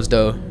McDonald's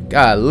though.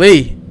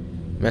 Golly.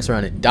 Mess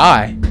around and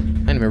die. I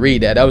didn't even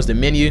read that. That was the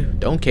menu.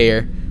 Don't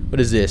care.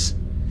 What is this?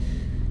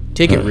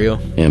 Ticket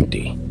reel.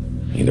 Empty.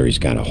 Either he's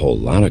got a whole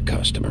lot of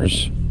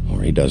customers,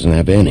 or he doesn't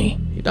have any.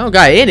 You don't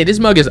got any. This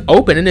mug is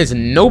open and there's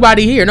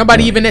nobody here.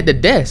 Nobody even at the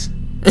desk.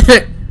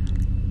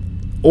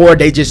 Or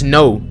they just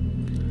know.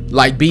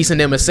 Like Beast and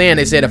them are saying,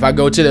 they said if I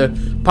go to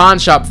the pawn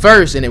shop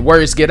first and the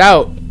words get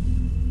out,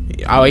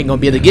 I ain't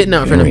gonna be able to get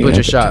nothing from the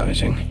butcher shop.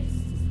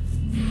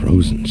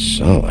 Frozen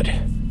solid.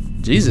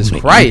 Jesus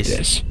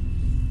Christ.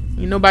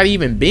 Ain't nobody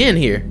even been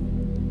here.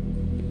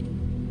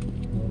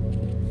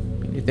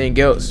 Anything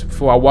else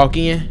before I walk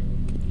in?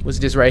 What's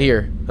this right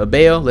here? A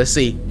bell? Let's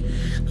see.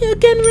 You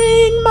can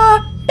ring my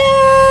bell.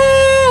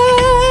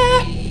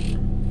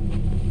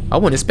 I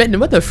wasn't expecting.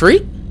 What the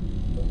freak?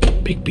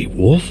 Bigby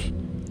Wolf?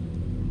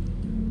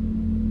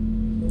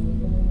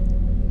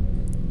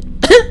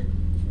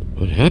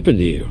 What happened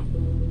to you?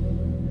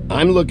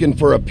 I'm looking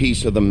for a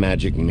piece of the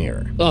magic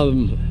mirror.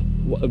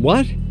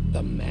 What?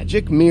 The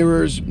magic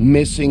mirror's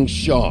missing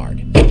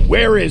shard.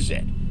 Where is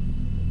it?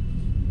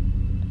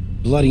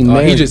 Bloody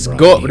Mary. He just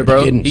go up with it,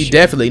 bro. He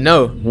definitely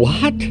know.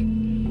 What?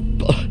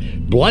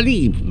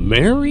 Bloody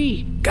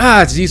Mary?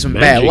 God, these some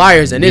bad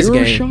liars in this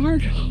game.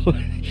 Shard?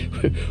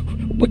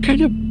 What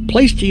kind of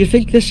place do you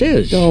think this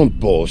is? Don't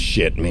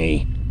bullshit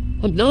me.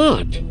 I'm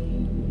not.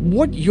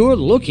 What you're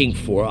looking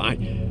for, I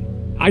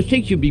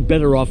think you'd be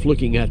better off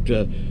looking at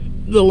the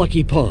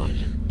Lucky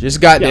Pond.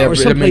 Just got there, or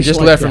I mean, just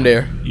like left from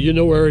there. You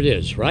know where it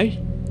is, right?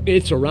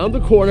 It's around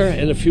the corner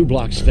and a few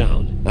blocks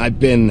down. I've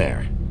been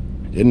there.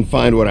 Didn't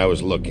find what I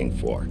was looking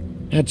for.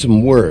 Had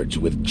some words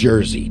with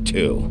Jersey,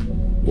 too.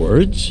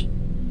 Words?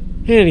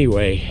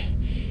 Anyway,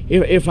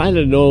 if I'd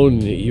have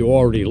known you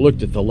already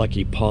looked at the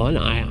Lucky Pond,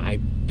 I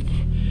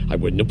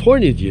wouldn't have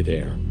pointed you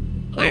there.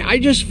 I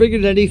just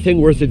figured anything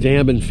worth a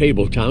damn in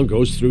Fabletown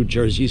goes through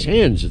Jersey's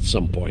hands at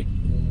some point.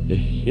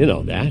 You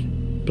know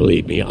that.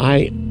 Believe me,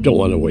 I don't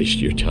want to waste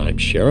your time,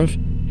 Sheriff.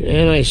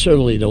 And I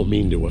certainly don't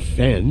mean to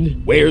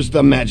offend. Where's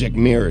the magic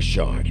mirror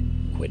shard?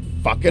 Quit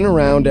fucking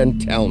around and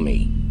tell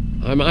me.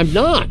 I'm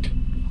not.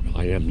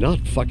 I am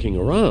not fucking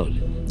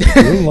around.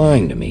 You're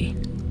lying to me.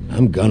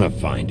 I'm gonna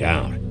find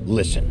out.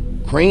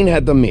 Listen, Crane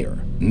had the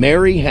mirror.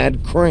 Mary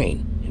had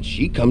Crane. And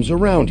she comes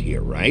around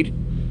here, right?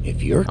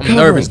 If you're I'm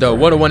nervous though.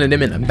 What are one of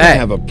them in the back? I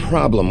have a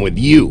problem with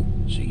you.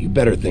 So you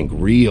better think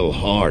real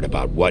hard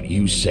about what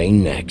you say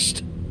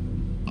next.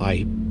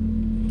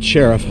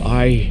 Sheriff,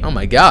 Oh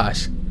my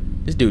gosh.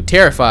 This dude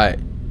terrified.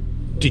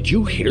 Did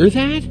you hear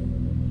that?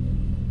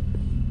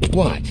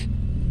 What?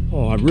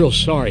 Oh, I'm real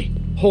sorry.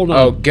 Hold on.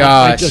 Oh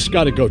gosh. I just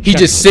gotta go check. He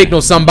just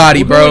signaled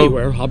somebody,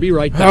 bro. I'll be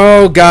right back.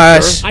 Oh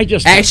gosh. Sir, I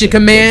just action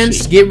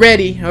commands. Get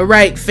ready.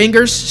 Alright,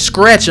 fingers,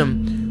 scratch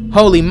them.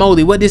 Holy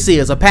moly, what this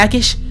is? A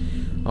package?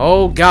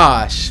 Oh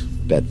gosh.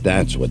 Bet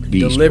that's what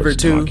Beast was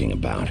talking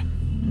about.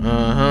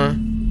 Uh-huh.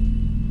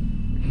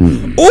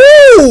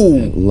 Ooh!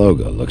 That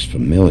logo looks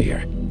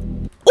familiar.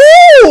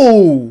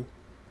 Ooh!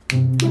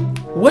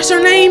 What's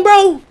her name,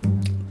 bro?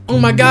 Oh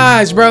my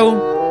gosh,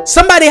 bro.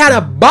 Somebody had a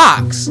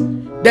box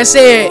that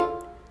said,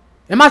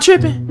 am I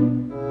tripping?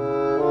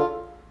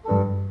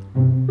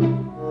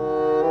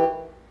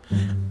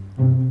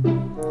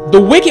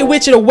 The Wicked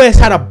Witch of the West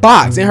had a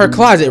box in her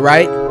closet,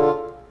 right?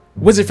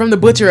 Was it from the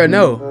butcher or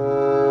no?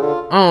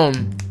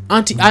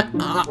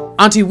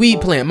 Auntie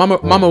Weed Plant,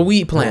 Mama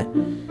Weed Plant.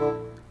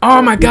 Oh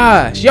my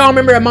gosh, y'all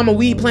remember at Mama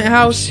Weed Plant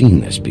house? I've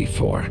seen this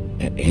before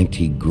at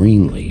Auntie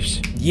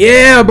Greenleaf's.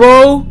 Yeah,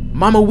 bro,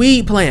 Mama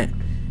Weed Plant.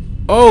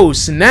 Oh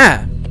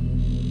snap.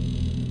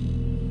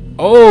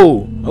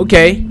 Oh,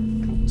 okay.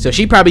 So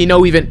she probably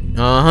know even.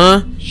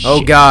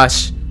 Oh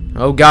gosh.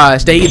 Oh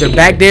gosh, they either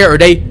back there or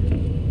they.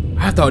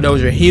 I thought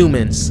those were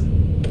humans.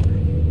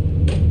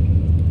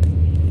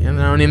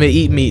 And I don't even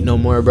eat meat no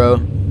more,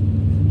 bro.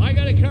 I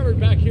got it covered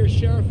back here,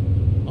 Sheriff.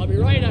 I'll be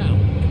right out.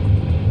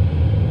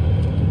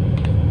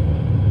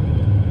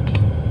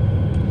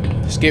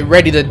 Let's get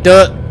ready to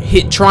duck.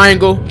 Hit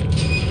triangle.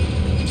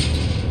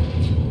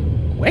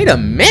 Wait a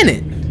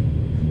minute.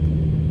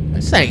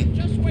 This ain't.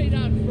 Just wait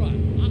out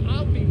front.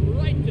 I'll be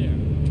right there.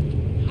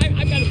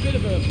 I got a bit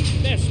of a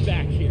mess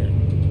back here.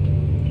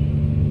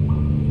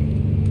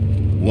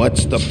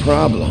 What's the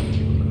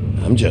problem?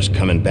 I'm just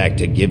coming back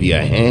to give you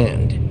a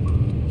hand.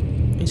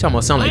 He's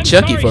almost sound like I'm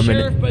Chucky sorry, for a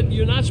minute. Sheriff, but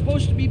you're not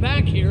supposed to be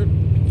back here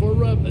for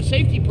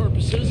safety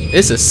purposes.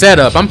 It's a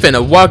setup. I'm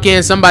finna walk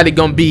in. Somebody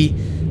gonna be.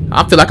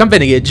 I feel like I'm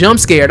finna get jump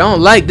scared. I don't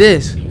like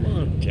this. Come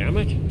on, damn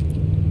it.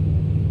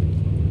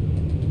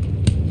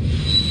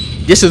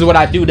 This is what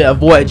I do to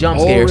avoid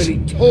jump scares.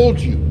 Already told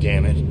you,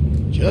 damn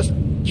it. Just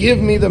give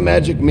me the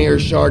magic mirror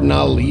shard and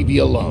I'll leave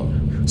you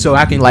alone. So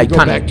I can like go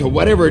kind back to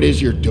whatever it is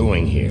you're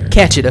doing here.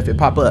 Catch it if it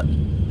pop up.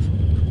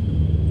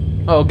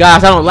 Oh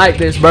gosh, I don't like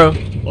this, bro.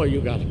 Oh,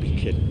 you gotta be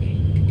kidding me.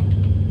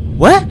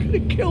 What? You're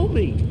gonna kill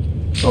me.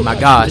 Oh my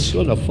gosh. He's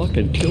gonna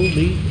fucking kill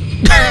me.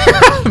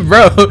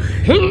 Bro.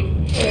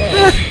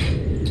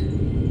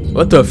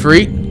 What the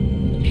freak?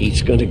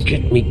 He's gonna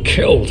get me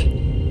killed.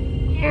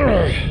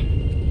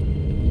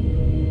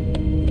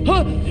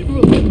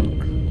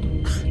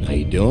 How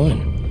you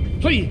doing?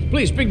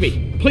 Please,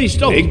 Bigby. Please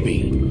don't.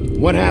 Bigby?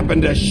 What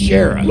happened to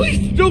Sheriff?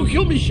 Please don't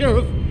kill me,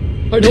 Sheriff.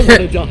 I don't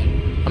want to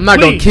die. I'm not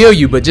gonna kill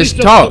you, but just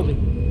talk.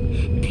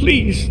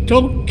 Please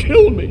don't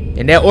kill me.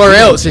 And that or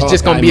else it's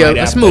just gonna be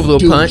a smooth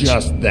little punch.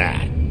 Just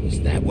that.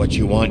 Is that what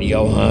you want,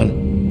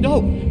 Johan?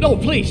 No,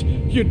 please.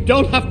 You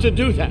don't have to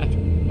do that.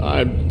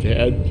 I'm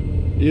dead.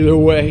 Either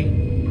way,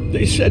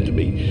 they said to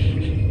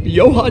me,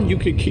 Johan, you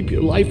can keep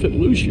your life and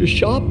lose your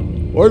shop,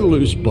 or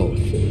lose both.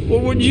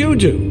 What would you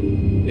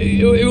do?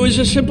 It was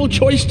a simple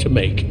choice to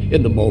make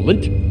in the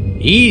moment.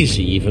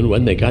 Easy, even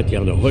when they got you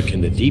on a hook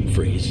in the deep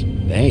freeze.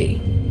 They?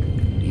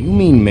 Do you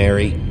mean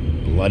Mary?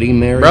 Bloody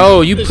Mary?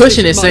 Bro, you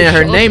pushing it saying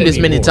her name this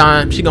many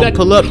times. She gonna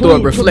pull up through a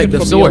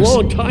reflective source. A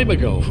long time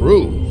ago.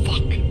 Crew.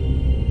 Fuck.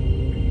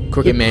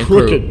 Crooked Man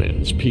Crooked crew.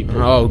 Man's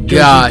people. Oh Dirty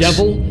gosh.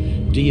 Devil,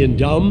 D and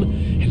Dumb,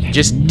 and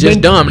Just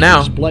dumb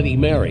now. Bloody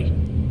Mary.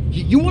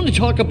 You want to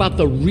talk about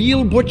the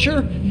real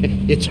butcher?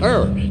 It's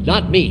her,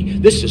 not me.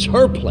 This is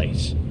her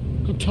place.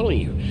 I'm telling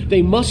you,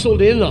 they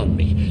muscled in on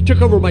me,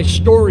 took over my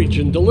storage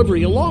and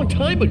delivery a long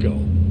time ago.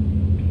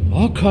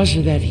 All cause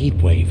of that heat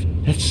wave.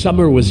 That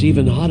summer was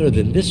even hotter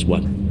than this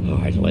one. Oh,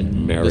 I'd let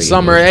Mary The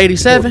summer of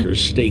 '87?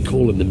 workers stay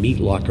cool in the meat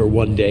locker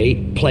one day,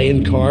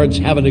 playing cards,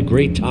 having a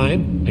great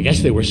time. I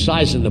guess they were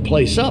sizing the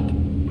place up.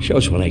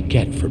 Shows what I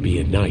get for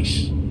being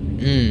nice.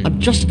 I'm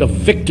just a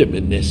victim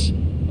in this.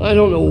 I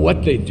don't know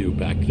what they do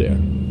back there.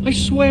 I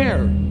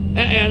swear.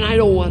 And I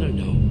don't want to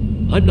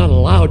know. I'm not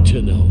allowed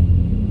to know.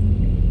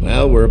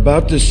 Well, we're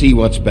about to see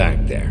what's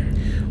back there.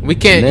 We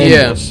can't, and then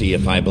yeah. We'll see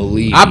if I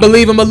believe. I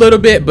believe him a little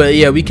bit, but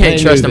yeah, we can't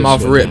I trust knew him this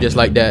off would rip happen. just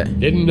like that.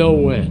 Didn't know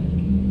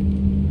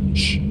when.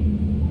 Shh.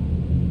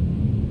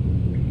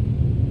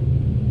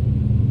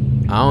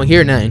 I don't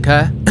hear nothing,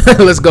 Kai.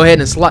 Let's go ahead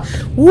and slide.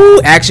 Woo,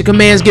 action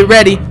commands, get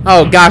ready.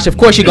 Oh gosh, of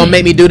course you're gonna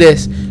make me do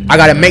this. I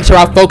gotta make sure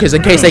I focus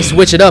in case they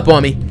switch it up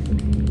on me.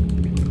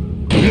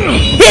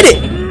 Hit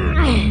it!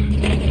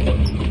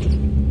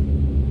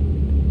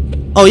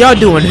 Oh, y'all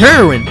doing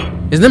heroin.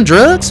 Is them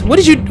drugs? What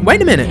did you,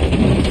 wait a minute.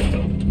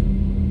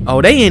 Oh,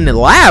 they in the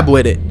lab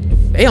with it.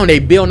 They on a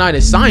Bill Nye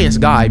the Science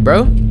Guy,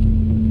 bro.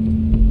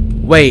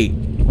 Wait,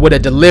 with a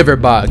deliver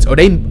box. Are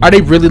they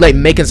really like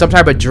making some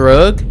type of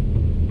drug?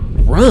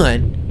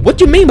 Run?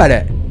 What you mean by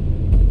that?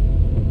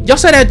 Y'all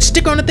saw that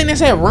sticker on the thing that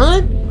said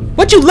run?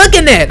 What you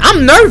looking at?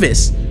 I'm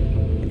nervous.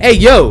 Hey,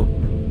 yo.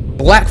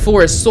 Black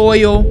Forest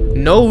soil,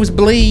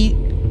 nosebleed.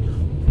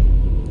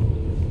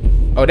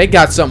 Oh, they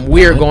got something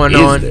weird going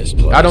on.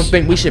 I don't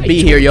think we should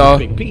be here,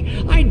 y'all.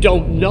 I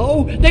don't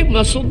know. They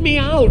muscled me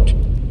out.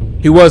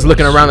 He was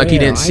looking around like he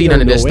didn't see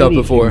none of this stuff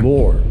before.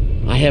 More.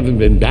 I haven't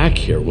been back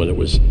here when it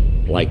was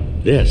like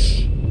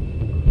this.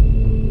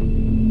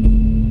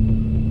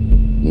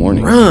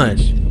 Warning. Run.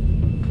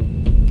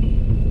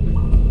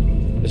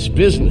 It's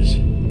business.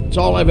 It's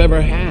all I've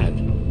ever had.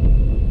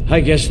 I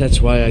guess that's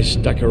why I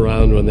stuck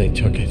around when they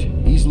took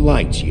it. These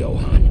lights,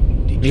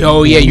 Johan.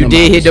 Oh yeah, you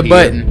did hit the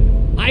button.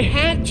 I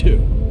had to.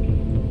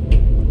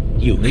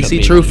 You At least come he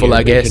in truthful, here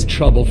I guess. making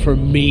trouble for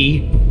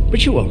me,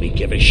 but you only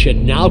give a shit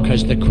now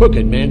because the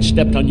crooked man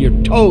stepped on your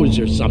toes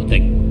or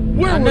something.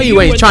 Where I know were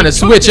you ain't when trying they to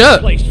took switch this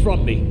up. place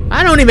from me?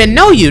 I don't even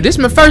know you. This is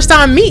my first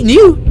time meeting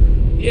you.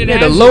 It Yeah,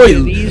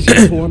 hasn't been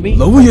easy for me.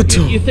 Lower your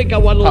tone. You think I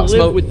want to Pop live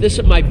smoke. with this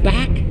at my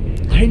back?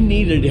 I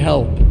needed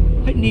help.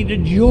 I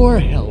needed your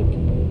help.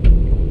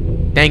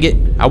 Dang it.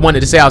 I wanted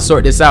to say I'll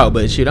sort this out,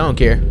 but shit, I don't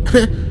care.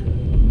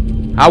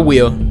 I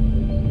will.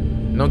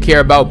 Don't care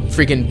about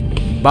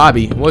freaking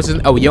Bobby. What's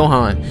his, oh,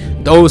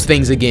 Johan. Those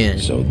things again.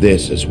 So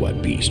this is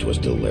what Beast was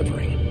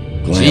delivering.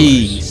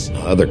 Glamours, Jeez.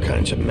 other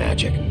kinds of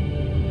magic.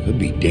 Could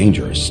be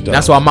dangerous stuff.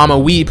 That's why Mama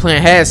Weed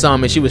Plant had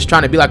some and she was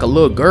trying to be like a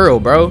little girl,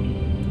 bro.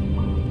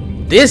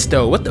 This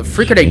though, what the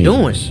freak are they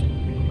doing?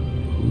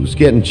 Who's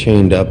getting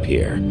chained up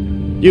here?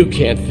 You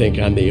can't think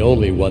I'm the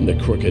only one the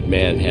crooked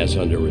man has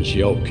under his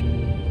yoke.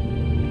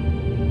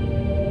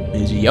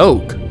 His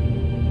yoke?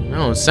 That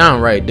don't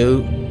sound right,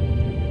 dude.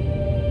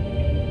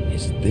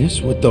 Is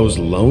this what those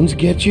loans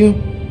get you?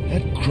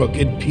 That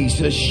crooked piece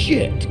of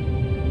shit.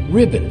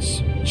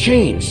 Ribbons,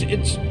 chains,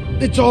 it's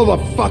all the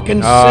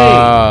fucking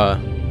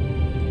same.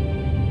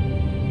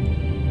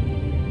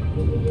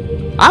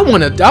 I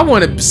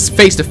wanna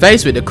face to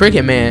face with the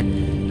cricket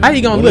man. How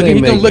you gonna look?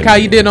 He gonna look how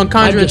you did on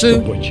Conjuring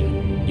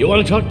 2? You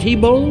want to talk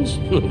T-bones?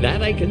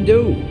 That I can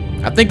do.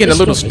 I think in the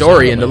little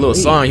story, in the little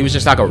song, he was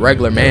just like a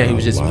regular man. He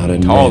was just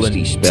tall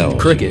and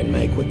spells crooked. You can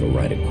make with the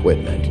right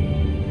equipment.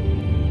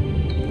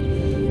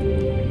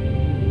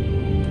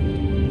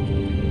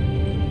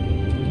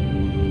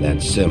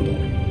 That symbol.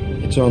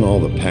 It's on all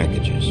the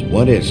packages.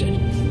 What is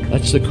it?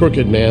 That's the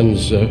crooked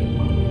man's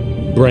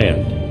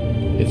brand.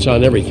 It's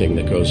on everything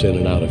that goes in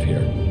and out of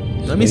here.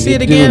 Let me see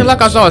it again.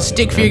 Like I saw a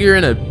stick figure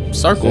in a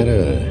circle. Is that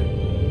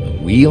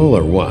a wheel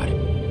or what?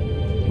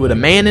 With a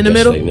man in the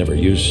middle? They never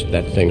used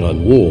that thing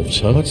on wolves,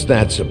 huh? What's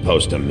that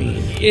supposed to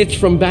mean? It's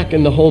from back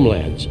in the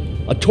homelands.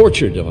 A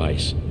torture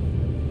device.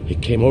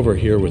 It came over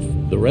here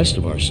with the rest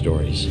of our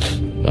stories.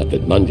 Not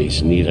that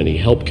Mondays need any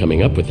help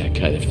coming up with that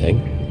kind of thing.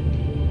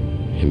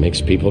 It makes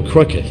people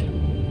crooked.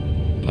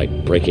 By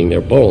breaking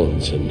their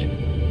bones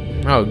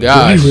and... Oh,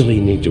 gosh. Do we really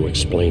need to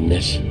explain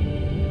this?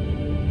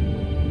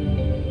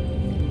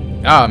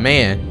 Oh,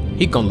 man.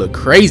 He gonna look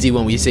crazy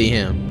when we see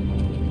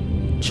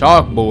him.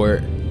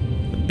 Chalkboard.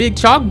 Big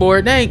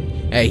chalkboard,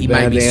 dang. Hey, he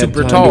might be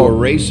super tall. To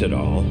erase it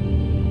all.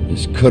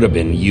 This could have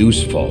been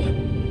useful.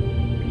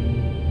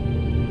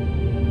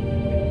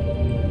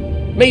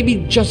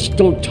 Maybe just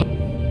don't talk.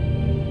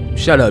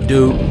 Shut up,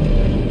 dude.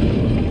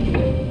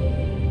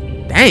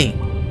 Dang.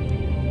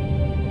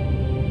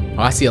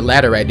 Oh, I see a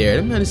ladder right there.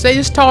 I'm gonna say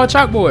it's tall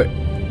chalkboard.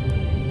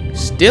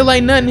 Still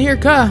ain't nothing here,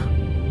 cuh.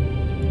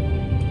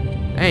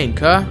 Dang,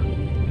 cuh.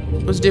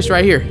 What's this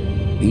right here?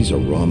 These are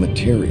raw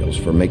materials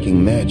for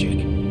making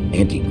magic.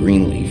 Auntie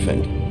Greenleaf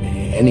and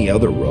any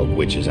other rogue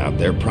witches out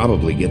there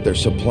probably get their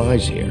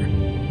supplies here.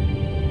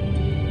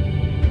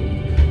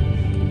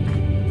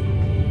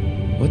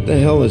 What the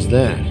hell is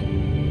that?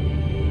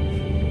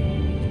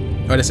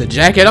 Oh, that's a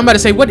jacket. I'm about to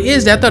say, what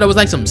is that? I thought it was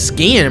like some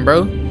skin,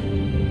 bro.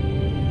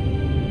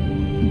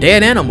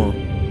 Dead animal.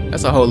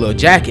 That's a whole little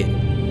jacket.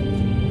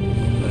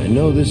 I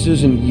know this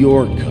isn't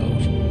your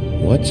coat.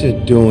 What's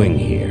it doing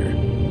here?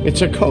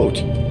 It's a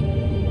coat.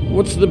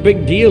 What's the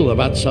big deal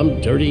about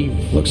some dirty...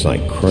 Looks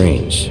like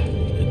Crane's.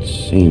 It's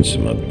seen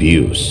some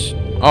abuse.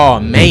 Oh,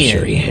 man. I'm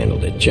sure he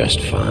handled it just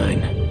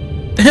fine.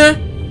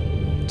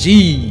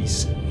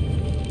 Jeez.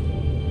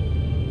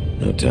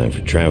 No time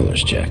for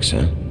traveler's checks,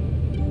 huh?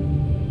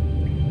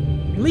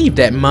 Leave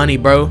that money,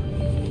 bro.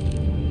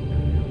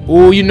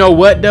 Oh, you know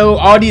what though?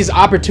 All these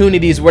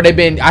opportunities where they've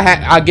been,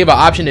 I give an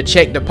option to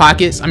check the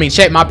pockets. I mean,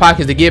 check my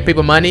pockets to give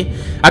people money.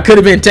 I could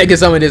have been taking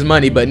some of this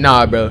money, but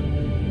nah, bro.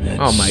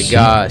 Oh my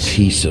gosh.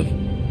 Piece of...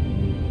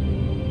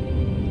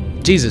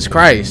 Jesus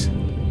Christ.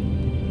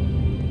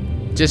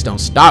 Just don't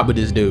stop with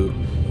this dude.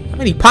 How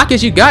many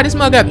pockets you got? This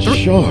mug got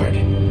 3. Shard.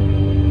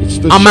 It's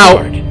the I'm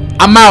shard. out.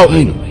 I'm out.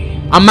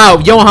 Finally. I'm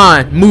out.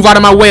 Johan, move out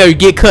of my way or you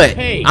get cut.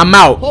 Hey, I'm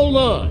out. Hold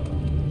on.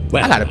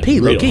 Well, I gotta pee,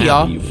 low key,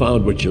 y'all. You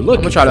found what you're looking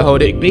I'm gonna try to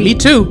hold it. Me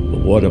too. But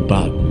what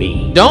about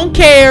me? Don't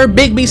care,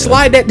 Big B.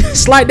 Slide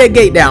that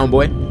gate down,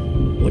 boy.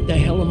 What the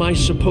hell am I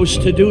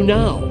supposed to do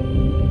now?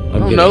 I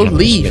don't know.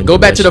 Leave. Go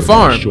back to the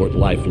farm. Short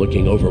life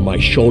looking over my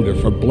shoulder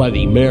for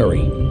Bloody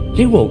Mary.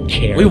 They won't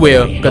care. We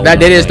will, because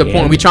that is the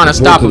point. We trying to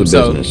stop him.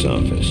 So. Business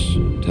office.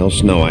 Tell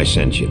Snow I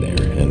sent you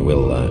there, and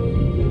we'll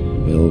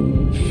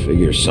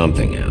figure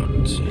something out.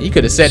 You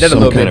could have said that a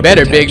little bit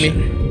better, Big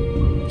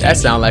Me. That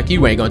sound like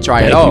you ain't gonna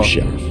try at all.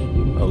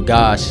 Oh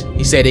gosh,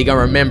 he said he gonna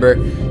remember.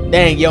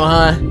 Dang,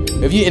 Johan,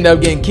 if you end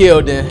up getting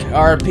killed, then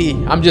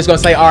RP. I'm just gonna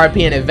say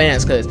RP in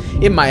advance, cause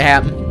it might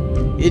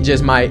happen. It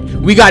just might.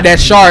 We got that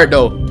shard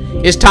though.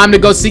 It's time to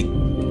go see.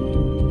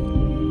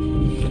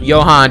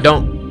 Johan,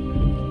 don't.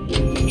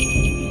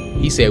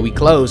 He said we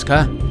closed,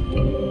 huh?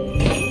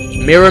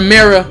 Mirror,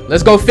 mirror,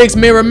 let's go fix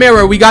mirror,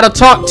 mirror. We gotta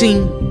talk,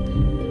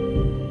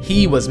 team.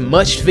 He was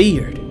much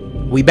feared.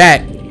 We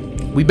back.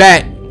 We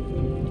back.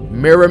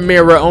 Mirror,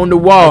 mirror on the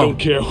wall. I don't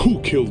care who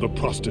killed the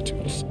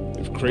prostitutes.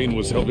 If Crane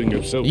was helping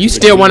himself, you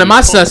still one of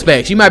my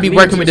suspects. You might be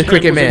working with the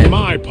cricket man. In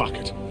my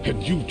pocket,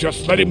 and you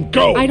just let him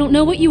go. I don't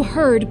know what you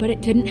heard, but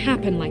it didn't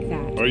happen like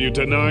that. Are you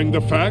denying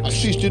the facts?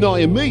 She's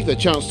denying me the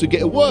chance to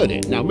get a word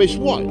in. Now, Miss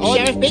White,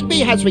 Sheriff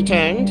Bigby has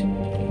returned.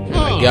 Oh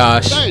my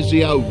gosh. There's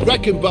the old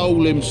wrecking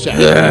ball himself.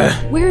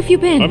 Where have you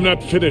been? I'm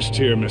not finished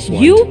here, Miss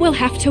White. You will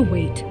have to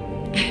wait.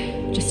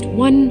 Just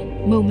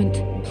one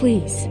moment,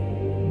 please.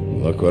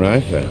 Look what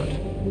I found.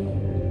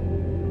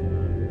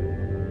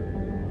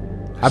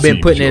 I've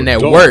been putting in that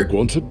dog work.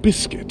 Wants a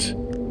biscuit.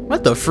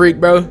 What the freak,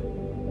 bro?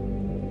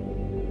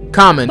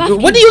 Common. Buffy,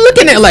 what are you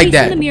looking at like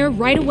that? In the mirror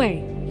right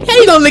away. How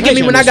you gonna look at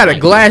me when I got a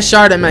glass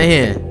shard in my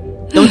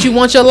hand? Don't you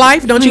want your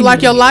life? Don't you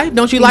like your life?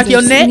 Don't you like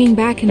your neck? Swinging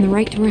back in the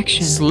right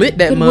direction. Slit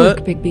that Good mug.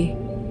 work, Bigby.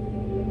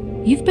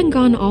 You've been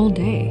gone all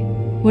day.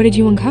 What did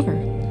you uncover?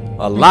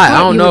 A lot. I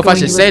don't know if I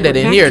should say that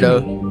in here, though.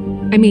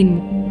 I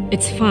mean,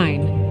 it's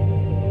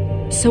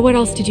fine. So what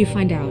else did you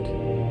find out?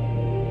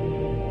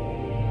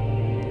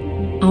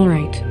 All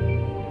right.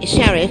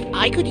 Sheriff,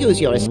 I could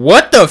use your...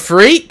 What the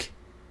freak?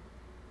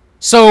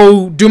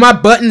 So, do my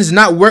buttons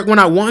not work when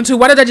I want to?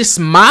 Why did I just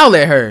smile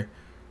at her?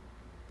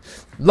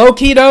 Low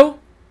key, though,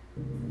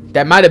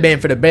 that might have been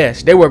for the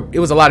best. It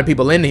was a lot of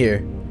people in here.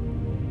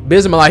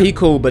 Bismillah, he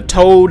cool, but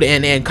Toad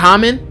and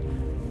Common,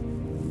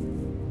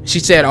 she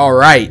said all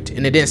right,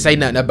 and it didn't say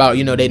nothing about,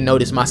 you know, they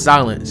noticed my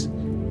silence.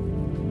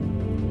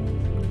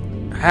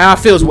 I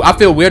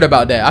feel weird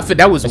about that. I feel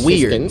that was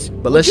weird.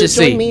 But let's just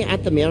see. Join me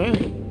at the mirror.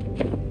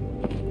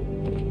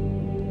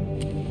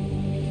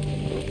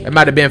 It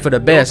might have been for the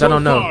best. I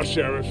don't know. Far,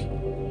 Sheriff.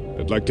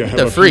 I'd like to have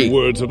a few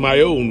words of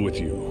my own with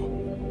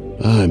you.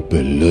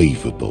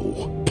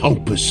 Unbelievable.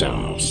 Pompous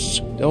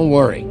ass. Don't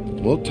worry.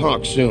 We'll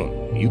talk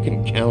soon. You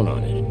can count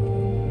on it.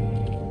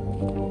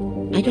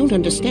 I don't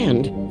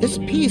understand. This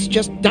piece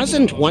just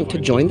doesn't want to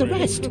join the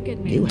rest.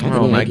 You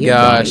have oh my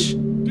gosh.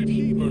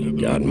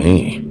 Got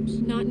me.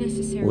 Not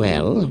necessarily.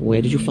 Well,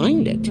 where did you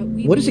find it?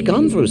 What has it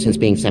gone through since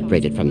being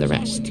separated from the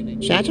rest?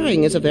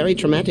 Shattering is a very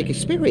traumatic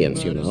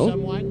experience, you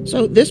know.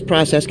 So this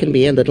process can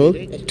be a little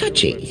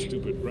touchy.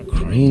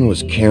 Crane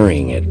was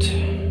carrying it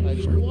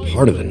for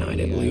part of the night,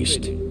 at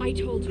least. I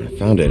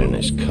found it in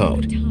his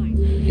coat.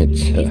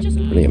 It's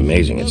pretty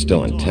amazing it's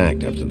still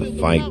intact after the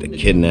fight, the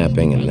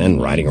kidnapping, and then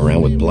riding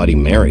around with Bloody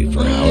Mary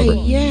for however...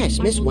 Yes,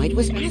 Miss White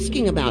was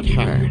asking about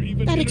her.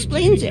 That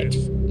explains it.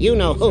 You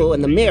know who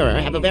and the mirror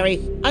have a very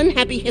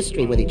unhappy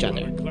history with each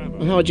other.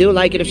 How would you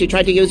like it if she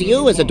tried to use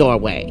you as a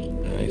doorway?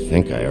 I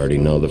think I already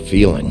know the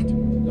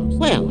feeling.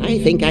 Well, I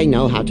think I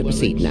know how to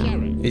proceed now.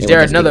 Is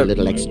there another... a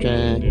little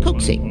extra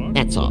coaxing,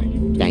 that's all.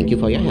 Thank you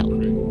for your help.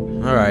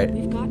 All right.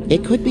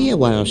 It could be a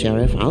while,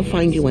 Sheriff. I'll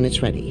find you when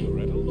it's ready.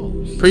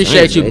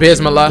 Appreciate you,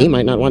 Bismillah. He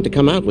might not want to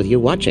come out with you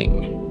watching.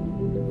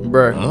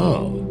 Bruh.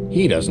 Oh,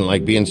 he doesn't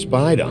like being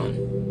spied on.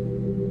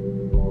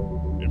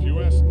 If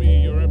you ask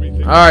me, you're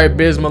everything. All right,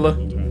 Bismillah.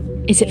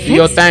 Is it fixed? Do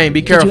your thing.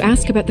 Be careful. Did you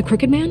ask about the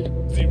Crooked Man?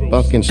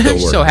 Buffkin's still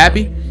working. So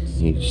happy.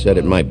 He said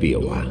it might be a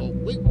while.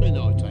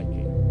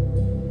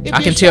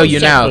 I can tell you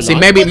now. See,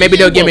 maybe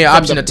they'll give me an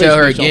option to tell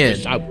her again.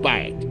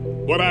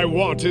 What I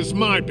want is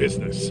my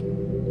business.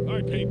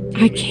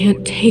 I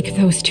can't take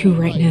those two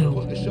right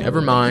now.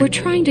 Never mind. We're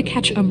trying to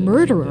catch a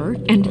murderer,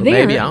 and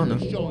maybe, I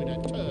don't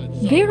know.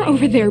 They're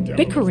over there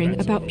bickering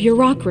about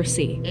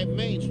bureaucracy.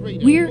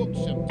 We're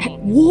at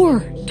war.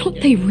 Don't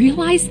they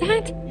realize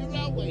that?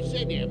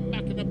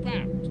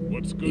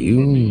 Do you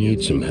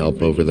need some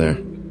help over there?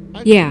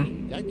 Yeah,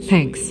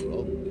 thanks.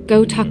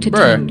 Go talk to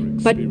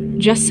Toad. But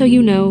just so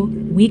you know,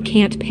 we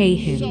can't pay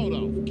him.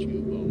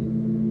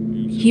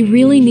 He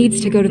really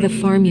needs to go to the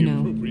farm, you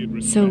know.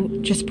 So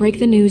just break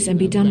the news and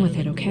be done with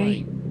it,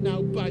 okay?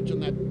 No budge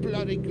on that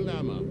bloody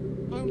glamour.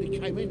 I only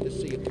came in to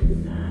see it.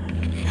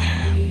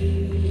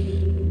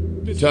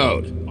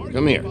 Toad,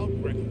 come here.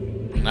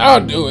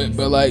 I'll do it,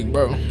 but like,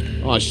 bro.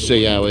 I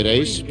see how it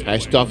is.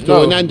 Passed off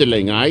to an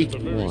underling, eh?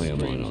 Why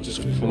am I not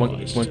so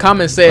when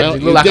Common said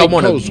it looked like I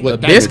want a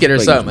biscuit or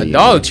something, a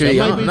dog treat,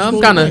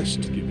 I'm kind of...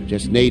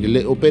 Just need a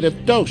little bit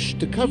of dosh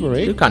to cover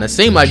it. You kind of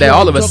seem like that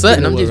all of a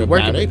sudden. I'm just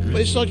working it.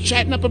 But it's like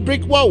chatting up a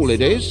brick wall, it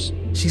is.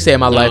 She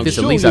saved my life. It's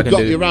the least I can do.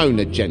 You've got your own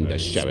agenda,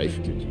 Sheriff.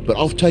 But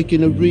I've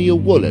taken a real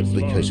wallet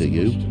because of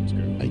you.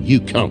 And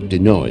you can't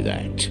deny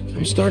that.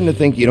 I'm starting to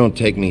think you don't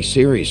take me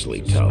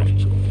seriously,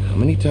 Toad. How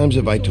many times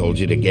have I told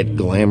you to get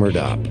glamored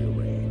up?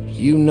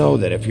 You know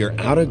that if you're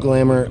out of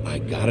glamour, I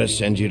gotta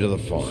send you to the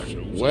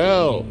farm.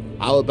 Well,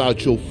 how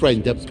about your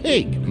friend the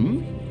pig,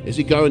 Is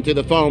he going to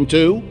the farm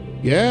too?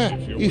 Yeah?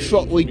 You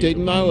thought we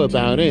didn't know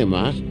about him,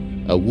 huh?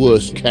 A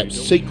worst-kept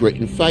secret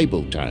in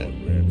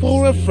Fabletown.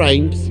 For a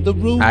friend, the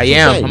rules I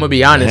am. I'm gonna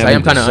be honest. I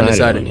am kind of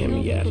undecided. On him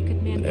yet,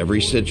 but every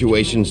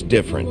situation's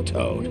different,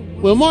 Toad.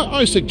 Well, might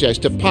I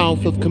suggest a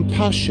path of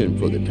compassion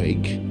for the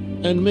pig?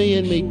 And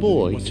me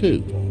boy,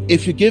 too.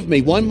 If you give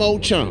me one more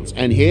chance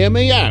and hear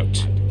me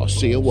out, I'll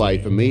see a way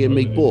for me and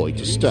me boy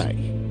to stay.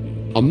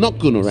 I'm not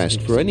gonna ask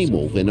for any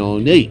more than I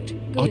need.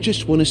 I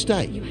just want to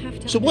stay.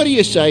 So what do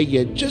you say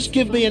you just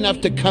give me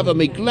enough to cover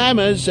me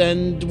glamours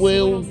and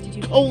we'll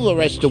call the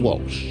rest a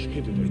wash?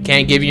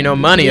 Can't give you no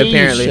money,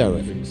 apparently.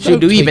 Sheriff. So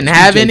do you even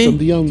have any? From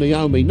the only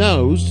homie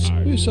knows.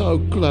 This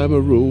old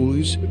glamour rule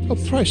is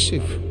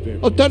oppressive.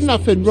 I've done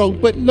nothing wrong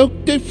but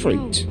look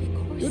different.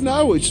 You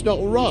know it's not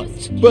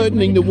right,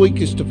 burdening the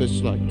weakest of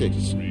us like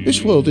this.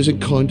 This world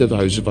isn't kind to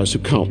those of us who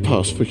can't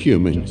pass for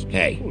human.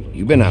 Hey,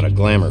 you've been out of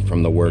glamour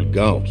from the word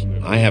go.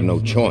 I have no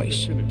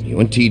choice. You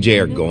and TJ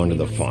are going to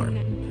the farm.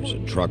 There's a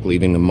truck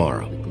leaving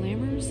tomorrow.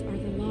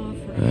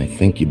 I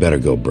think you better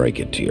go break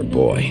it to your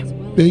boy.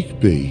 Big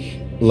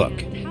B.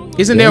 Look.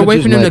 Isn't there a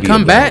way for them to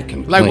come back?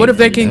 Like, what if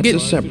they can get...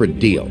 That's a separate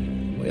deal.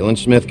 Wayland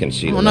Smith can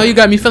see I don't know, you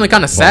got me feeling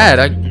kind of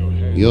sad.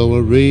 You're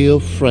a real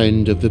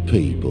friend of the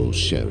people,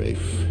 Sheriff.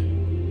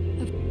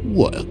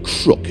 What a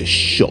crock of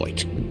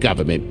shite.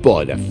 government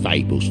by the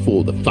Fables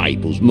for the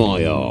Fables,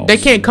 my arse. They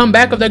can't come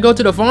back if they go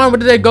to the farm? What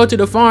do they go to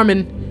the farm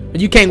and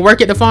you can't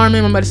work at the farm?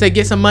 I'm about to say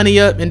get some money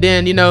up and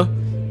then, you know.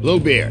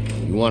 Bluebeard,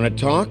 you want to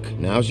talk?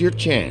 Now's your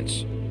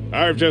chance.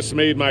 I've just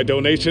made my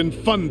donation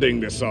funding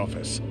this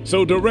office,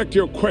 so direct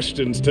your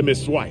questions to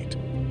Miss White.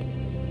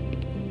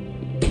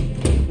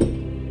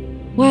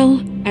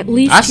 Well, at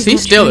least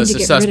he's still a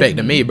suspect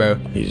to me, bro.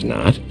 He's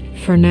not.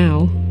 For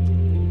now.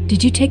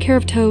 Did you take care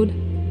of Toad?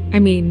 I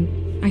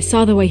mean, I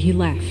saw the way he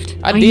left.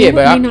 I did,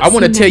 but I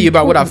want to tell you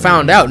about what I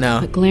found out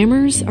now. But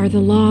glamours are the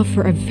law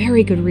for a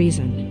very good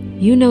reason.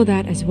 You know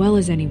that as well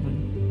as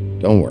anyone.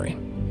 Don't worry.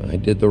 I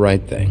did the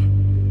right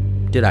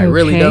thing. Did I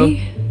really, though?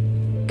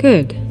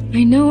 Good.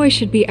 I know I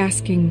should be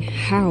asking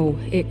how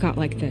it got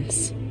like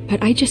this,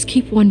 but I just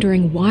keep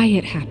wondering why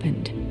it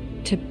happened.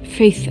 To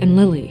Faith and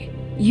Lily.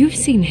 You've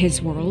seen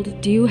his world.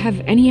 Do you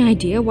have any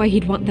idea why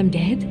he'd want them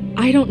dead?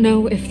 I don't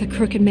know if the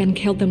Crooked Man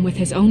killed them with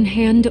his own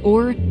hand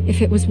or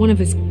if it was one of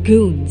his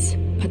goons,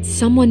 but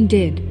someone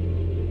did.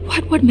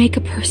 What would make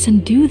a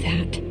person do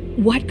that?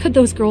 What could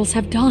those girls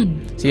have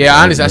done? Yeah,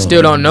 honestly, I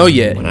still don't know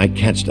yet. When I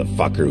catch the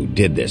fucker who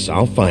did this,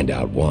 I'll find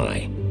out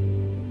why.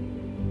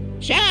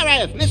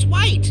 Sheriff, Miss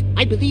White,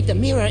 I believe the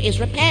mirror is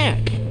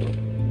repaired.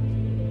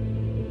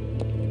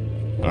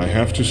 I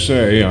have to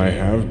say I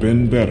have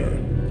been better.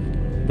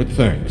 But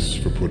thanks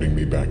for putting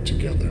me back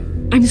together.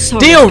 I'm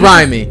sorry. Still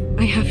rhyming.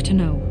 I have to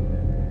know.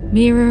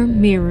 Mirror,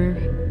 mirror,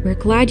 we're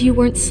glad you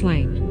weren't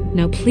slain.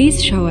 Now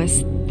please show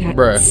us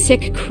that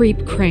sick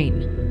creep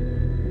Crane.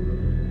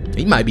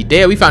 He might be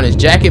dead. We found his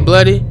jacket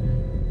bloody.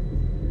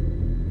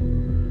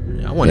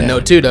 I want to know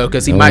too, though,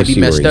 because he might be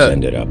messed up.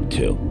 Ended up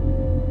too.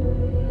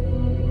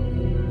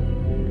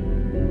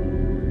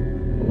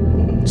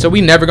 So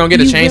we never gonna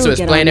get a chance to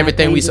explain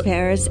everything we saw.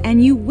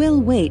 And you will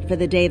wait for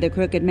the day the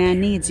Crooked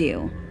Man needs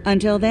you.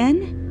 Until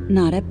then,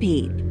 not a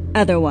peep.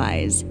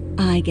 Otherwise,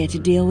 I get to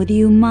deal with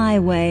you my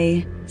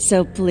way.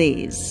 So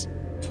please,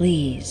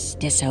 please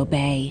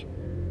disobey.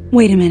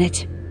 Wait a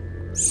minute.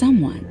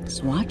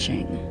 Someone's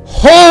watching.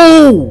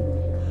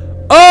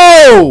 Oh!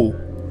 Oh!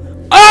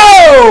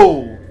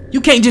 Oh!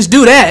 You can't just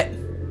do that.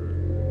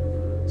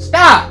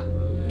 Stop!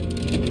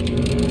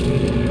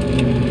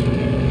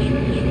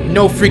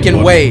 No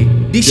freaking way.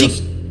 Did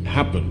she?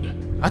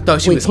 Happened. I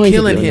thought she was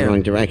killing him. In the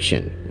wrong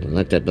direction. And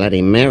looked at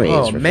Bloody Mary's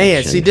reflection.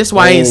 Man, see, this is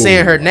why I ain't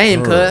saying her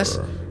name, cuz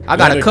I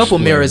got a couple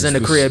mirrors in the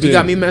crib. You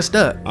got me messed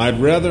up.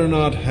 I'd rather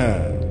not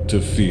have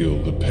to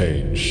feel the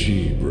pain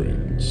she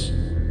brings.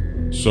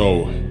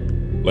 So,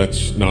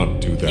 let's not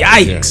do that.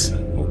 Yikes!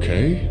 Again,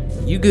 okay?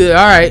 You good?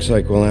 All right. Looks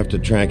like we'll have to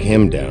track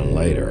him down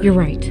later. You're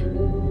right.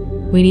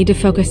 We need to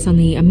focus on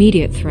the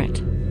immediate threat,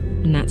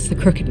 and that's the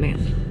Crooked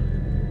Man.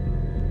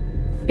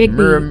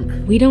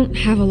 Bigby, we don't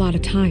have a lot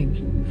of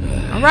time.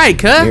 All right,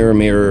 cuz. Mirror,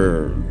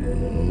 mirror,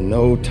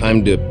 no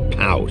time to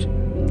pout.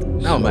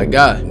 Oh my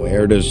God.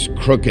 Where does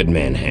Crooked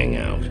Man hang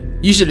out?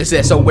 You should have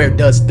said, so where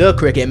does the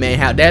Crooked Man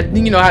hang out? That,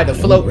 you know how to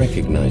float. I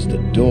recognize the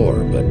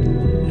door, but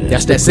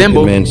that's that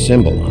symbol. Crooked Man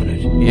symbol on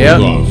it. Yeah.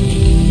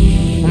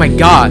 Oh my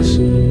gosh.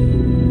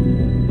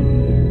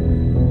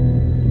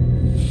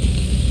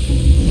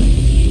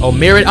 Oh,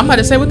 mirror. I'm about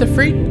to say, what the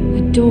freak?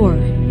 The door.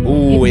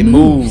 Ooh, it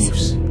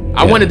moves.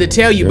 I wanted to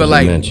tell you, but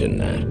like. Mention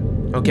that.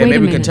 Okay,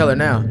 maybe we can tell her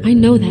now. I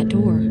know that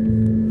door.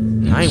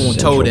 I ain't want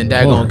Toad and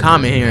daggone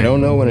comment here. I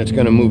don't know when it's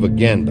gonna move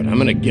again, but I'm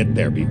gonna get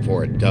there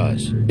before it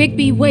does.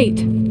 Bigby,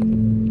 wait.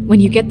 When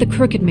you get the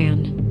Crooked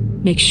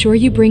Man, make sure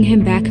you bring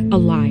him back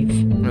alive.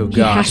 Oh gosh.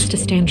 He has to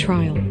stand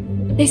trial.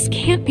 This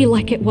can't be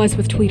like it was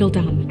with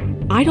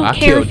Tweedledum. I don't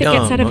care if it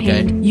gets out of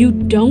hand. You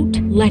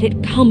don't let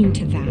it come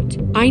to that.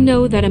 I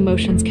know that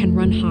emotions can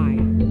run high,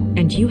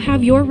 and you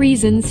have your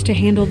reasons to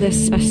handle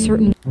this a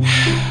certain.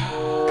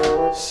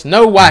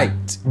 Snow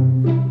White.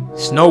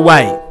 Snow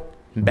White.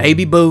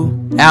 Baby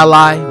boo.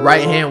 Ally.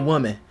 Right hand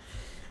woman.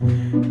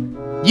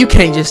 You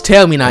can't just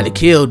tell me not to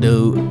kill,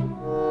 dude.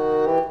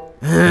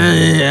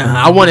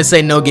 I want to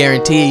say no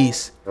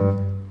guarantees.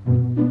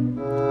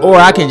 Or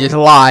I can just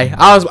lie.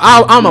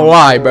 I'm a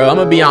lie, bro. I'm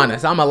gonna be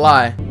honest. I'm a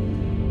lie.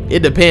 It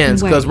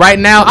depends, because right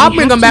now I'll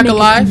bring him back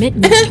alive.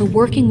 Commitment to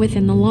working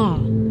within the law.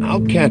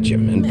 I'll catch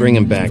him and bring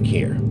him back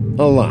here,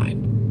 alive.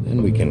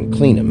 Then we can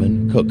clean him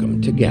and cook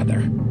him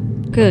together.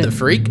 Good. The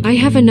freak. I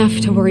have enough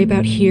to worry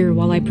about here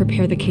while I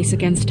prepare the case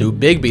against him.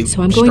 Dude, Bigby.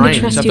 So I'm going to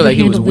trust you to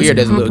handle this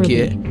as a little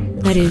properly.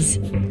 kid. That is,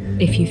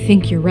 if you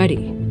think you're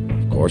ready.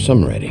 Of course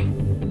I'm ready.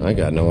 I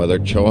got no other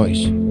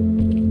choice.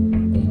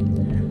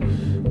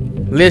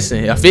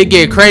 Listen, if it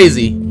get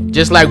crazy,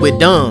 just like with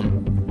Dumb,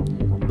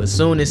 but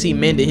soon as he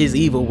mended his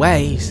evil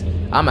ways,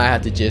 I might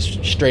have to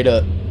just straight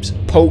up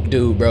poke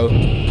dude, bro.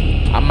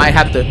 I might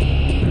have to.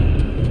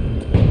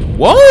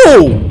 Whoa!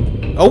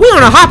 Oh, we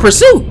on a hot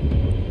pursuit.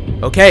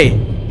 Okay.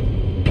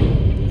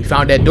 We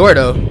found that door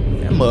though.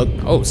 That mug.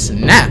 Oh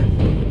snap.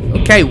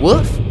 Okay,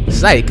 Wolf.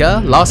 Psycho.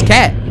 Lost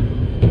cat.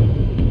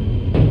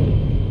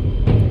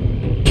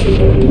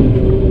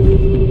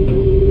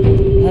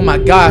 Oh my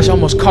gosh, I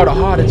almost caught a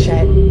heart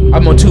attack.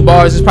 I'm on 2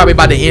 bars. It's probably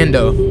about to end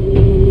though.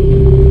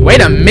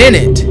 Wait a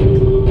minute.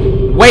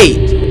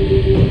 Wait.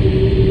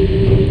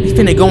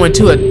 finna go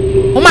into a...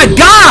 Oh my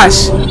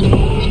gosh!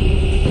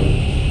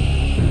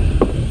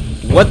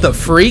 What the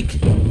freak?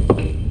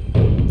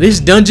 This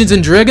Dungeons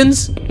and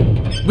Dragons?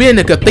 We in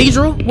the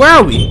cathedral? Where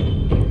are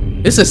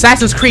we? This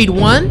Assassin's Creed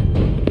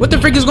 1? What the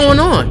freak is going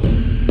on?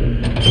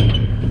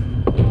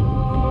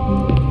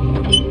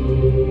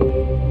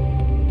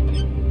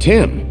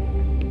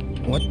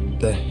 Tim, what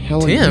the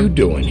hell are you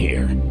doing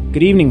here?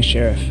 Good evening,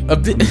 Sheriff.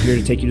 I'm here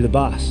to take you to the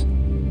boss.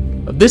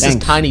 This Thanks,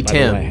 is Tiny by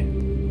Tim. the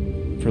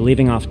way, for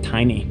leaving off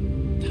Tiny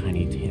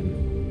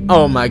Tim.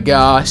 Oh my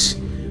gosh.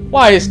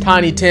 Why is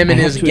Tiny Tim in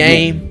his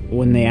game? Admit,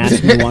 when they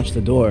asked me to watch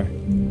the door,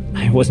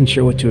 I wasn't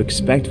sure what to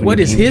expect when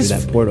you came through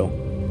that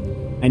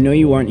portal. I know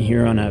you aren't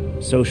here on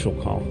a social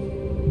call,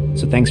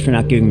 so thanks for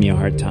not giving me a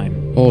hard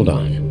time. Hold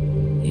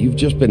on. You've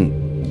just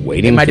been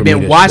waiting. They might have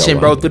been watching,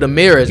 bro, through the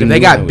mirrors. If they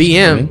got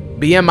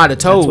BM might have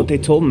told. That's what they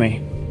told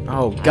me.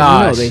 Oh I gosh.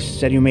 don't know, they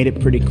said you made it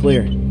pretty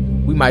clear.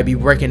 We might be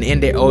working in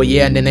there. Oh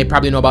yeah, and then they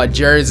probably know about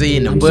Jersey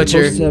and the I'm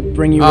Butcher. supposed to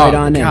bring you right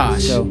on gosh.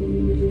 in, so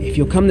if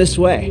you'll come this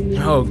way.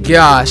 Oh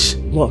gosh.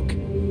 Look,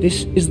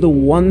 this is the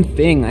one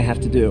thing I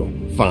have to do.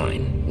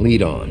 Fine,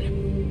 lead on.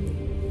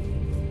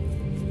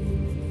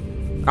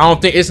 I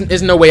don't think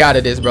it's no way out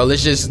of this, bro.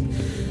 It's just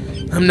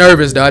I'm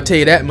nervous though. I tell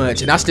you that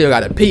much, and I still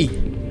gotta pee.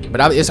 But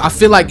I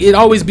feel like it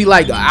always be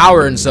like an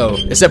hour and so,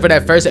 except for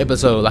that first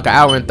episode, like an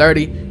hour and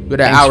 30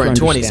 with an hour and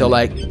 20. So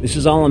like, this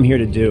is all I'm here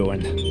to do,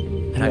 and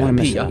I don't want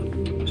to mess up.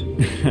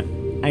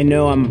 I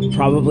know I'm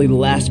probably the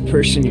last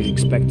person you'd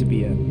expect to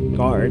be a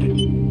guard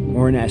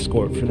or an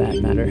escort, for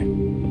that matter.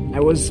 I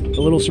was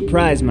a little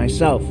surprised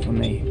myself when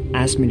they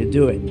asked me to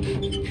do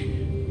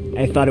it.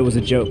 I thought it was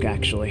a joke,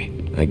 actually.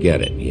 I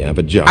get it. You have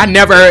a job. I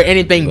never heard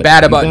anything But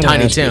bad you about gotta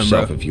Tiny ask Tim, bro.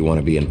 yourself if you want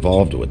to be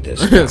involved with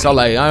this. So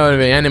like, I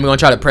ain't even gonna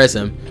try to press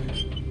him.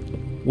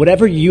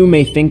 Whatever you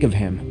may think of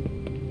him,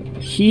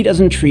 he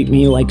doesn't treat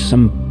me like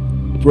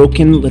some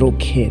broken little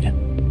kid.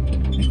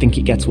 I think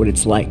he gets what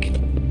it's like.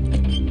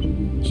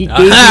 He gave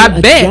me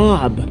a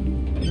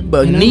job.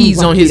 But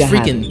knees on his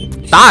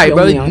freaking thigh,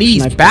 bro.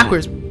 Knees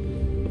backwards.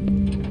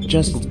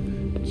 Just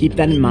keep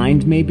that in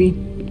mind, maybe.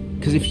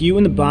 Because if you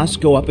and the boss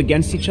go up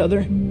against each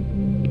other,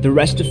 the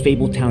rest of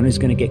Fabletown is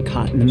going to get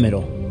caught in the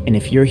middle. And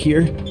if you're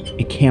here,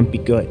 it can't be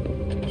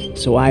good.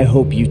 So I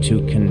hope you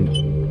two can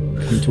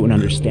come to an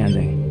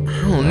understanding.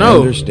 I don't know. I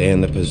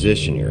understand the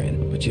position you're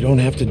in, but you don't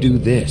have to do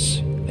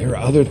this. There are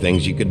other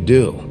things you could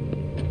do.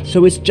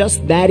 So it's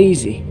just that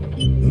easy?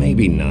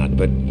 Maybe not,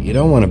 but you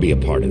don't want to be a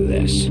part of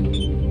this.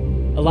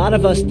 A lot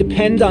of us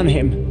depend on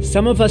him.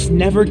 Some of us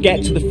never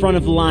get to the front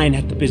of the line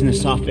at the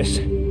business office.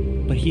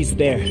 But he's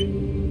there.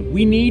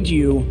 We need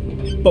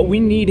you, but we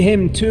need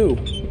him too.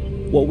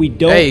 What we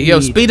don't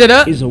need speed it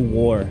up. Is a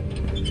war.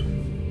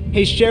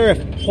 Hey,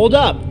 Sheriff, hold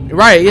up.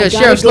 Right, yeah,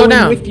 Sheriff, slow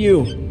down. With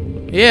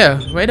you. Yeah,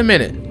 wait a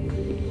minute.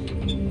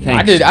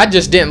 Thanks. I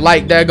just didn't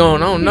like that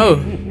going on. No.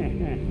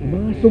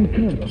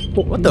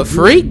 What the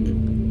freak?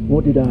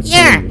 What did I say?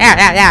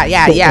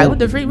 Yeah. What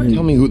the freak?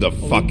 Tell me who the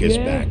fuck is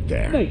back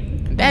there.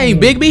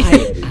 Dang, Bigby.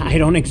 I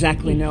don't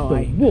exactly know.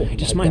 I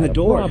just mind the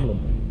door.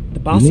 The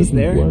boss is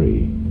there.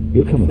 Worry.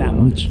 He'll come that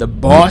around. much. The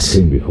boss?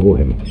 I've been before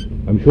him.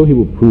 I'm sure he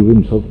will prove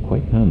himself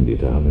quite handy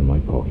to have in my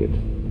pocket.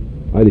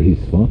 Either he's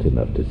smart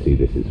enough to see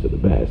this is for the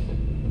best,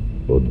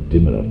 or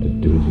dim enough to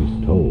do as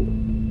he's told.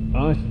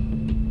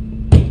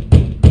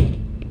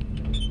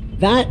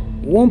 That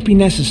won't be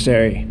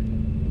necessary.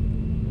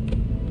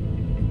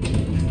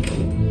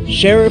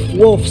 Sheriff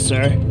Wolf,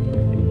 sir.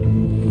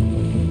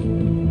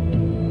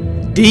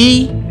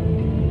 D,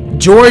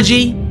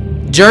 Georgie,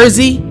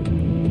 Jersey,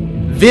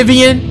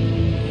 Vivian.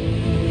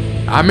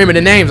 I remember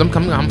the names.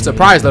 I'm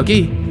surprised,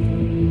 low-key.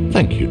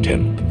 Thank you,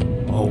 Tim.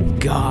 Oh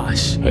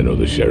gosh. I know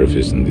the sheriff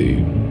isn't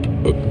the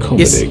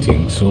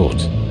accommodating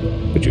sort,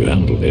 but you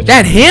handled it.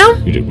 That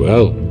him? You did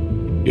well.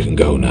 You can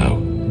go now.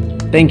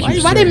 Thank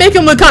you. Why they make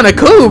him look kind of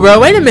cool, bro?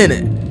 Wait a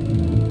minute.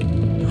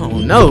 Oh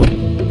no,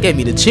 gave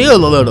me the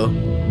chill a little.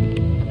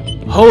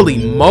 Holy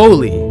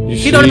moly.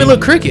 He don't even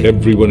look crooked.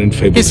 Everyone in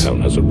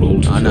Fabletown has a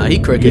role to Oh no, fill. he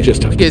crooked. You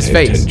just have Look to at his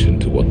pay face. attention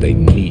to what they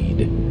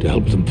need to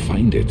help them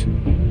find it.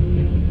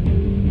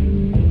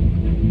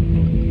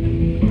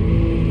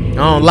 I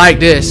don't like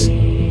this. I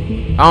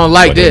don't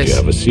like Why don't this. you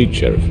have a seat,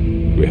 Sheriff?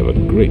 We have a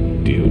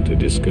great deal to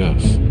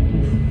discuss.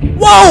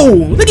 Whoa!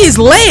 Look at his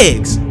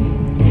legs.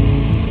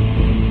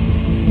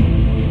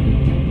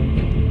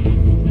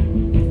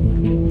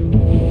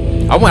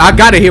 I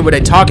gotta hear what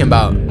they're talking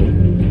about.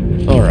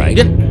 All right,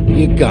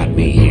 you got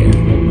me here.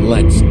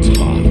 Let's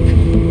talk.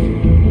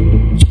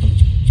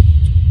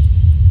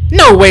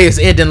 No way it's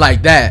ending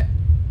like that.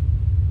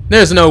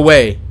 There's no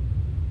way.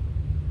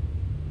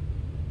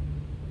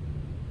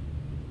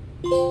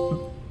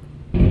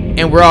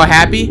 And we're all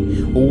happy?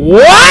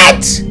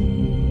 What?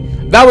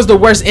 That was the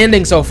worst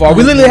ending so far.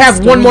 We literally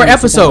have one more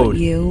episode.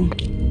 You.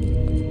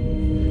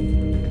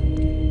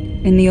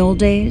 In the old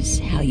days,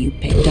 how you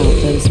picked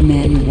out those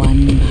men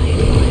one by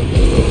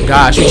one.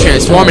 Gosh, you're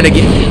transforming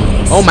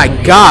again. Oh my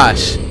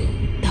gosh.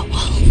 The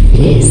wolf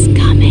is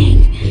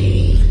coming.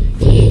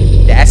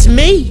 That's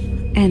me.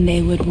 And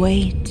they would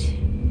wait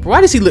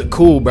Why does he look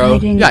cool, bro?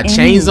 You got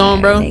chains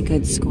on, bro. They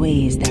could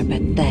squeeze their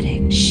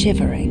pathetic,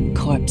 shivering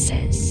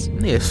corpses.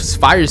 Yeah,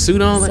 fire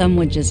suit on. Some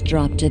would just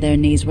drop to their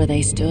knees where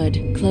they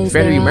stood, close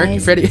their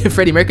eyes,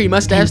 Freddie Mercury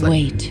mustache, and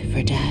wait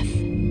for death.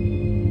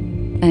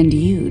 And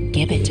you'd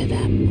give it to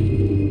them.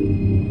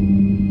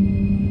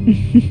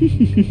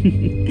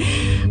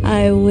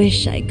 I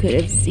wish I could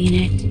have seen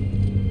it.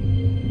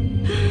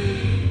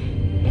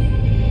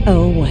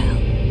 Oh well.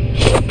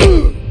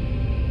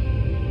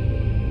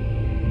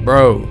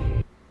 Bro.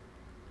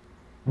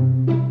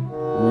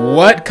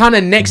 What kind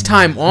of next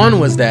time on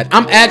was that?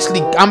 I'm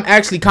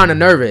actually kind of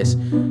nervous.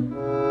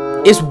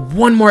 It's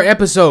one more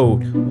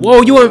episode.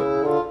 Whoa, you were...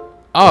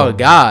 Oh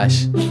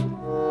gosh.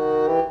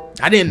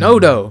 I didn't know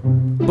though.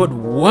 But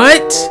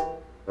what?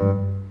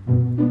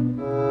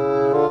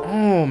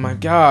 Oh my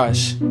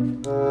gosh.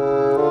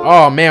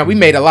 Oh man, we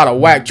made a lot of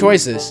whack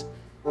choices.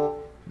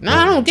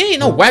 Nah, I don't get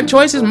no whack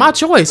choices. My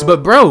choice.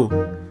 But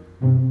bro,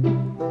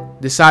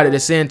 decided to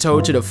send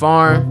Toad to the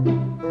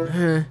farm.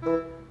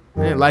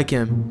 I didn't like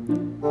him.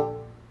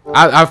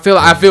 I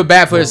feel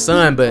bad for his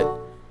son, but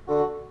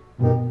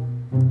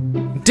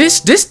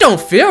this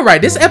don't feel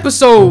right. This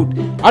episode,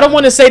 I don't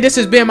want to say this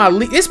has been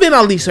it's been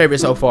my least favorite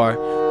so far,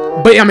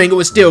 but I mean it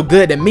was still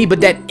good to me.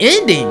 But that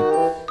ending,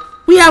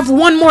 we have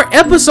one more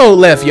episode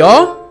left,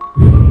 y'all.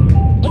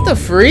 What the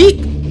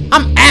freak?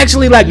 I'm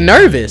actually like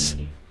nervous.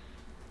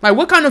 Like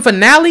what kind of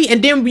finale?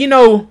 And then you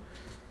know,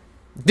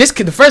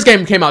 the first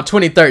game came out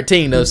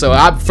 2013 though, so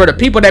for the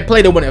people that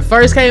played it when it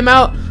first came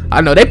out, I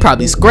know they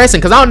probably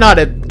stressing because I don't know how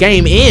the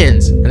game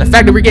ends, and the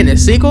fact that we're getting a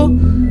sequel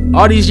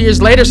all these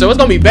years later, so it's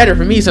gonna be better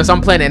for me since I'm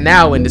playing it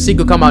now and the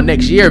sequel come out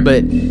next year.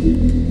 But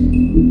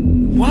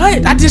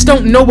what? I just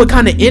don't know what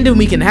kind of ending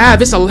we can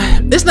have.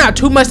 It's not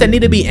too much that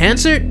need to be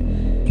answered.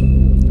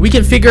 We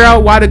can figure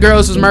out why the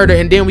girls was murdered,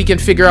 and then we can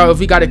figure out if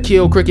we gotta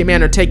kill Crooked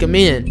Man or take him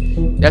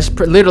in. That's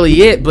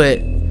literally it. But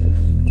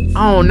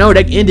I don't know,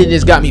 that ending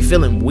just got me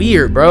feeling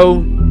weird, bro.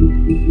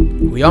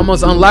 We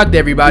almost unlocked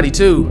everybody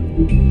too.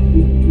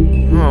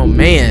 Oh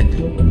man,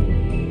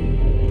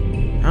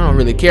 I don't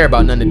really care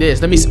about none of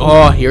this. Let me see.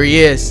 Oh, here he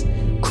is,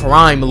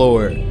 Crime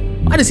Lord.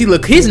 Why does he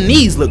look, his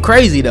knees look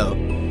crazy though.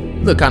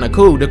 Look kind of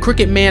cool. The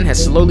Crooked Man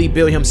has slowly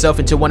built himself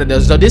into one of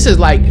those. So this is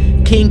like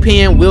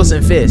Kingpin,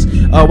 Wilson Fisk,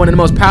 one of the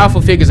most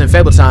powerful figures in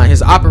Fable time.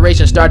 His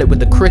operation started with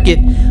the Crooked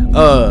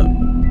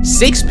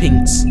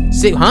sixpence,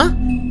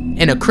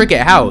 in a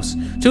Crooked house.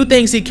 Two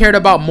things he cared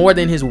about more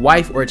than his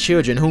wife or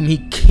children, whom he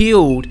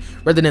killed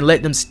rather than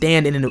let them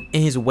stand in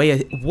his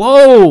way.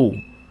 Whoa!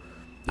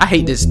 I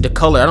hate the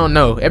color. I don't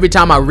know. Every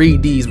time I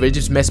read these, but it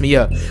just messed me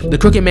up. The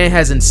Crooked Man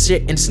has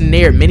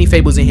ensnared many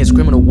fables in his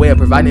criminal web,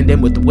 providing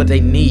them with what they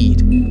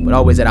need, but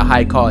always at a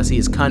high cost. He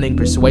is cunning,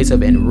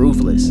 persuasive, and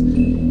ruthless.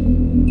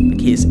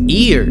 Like his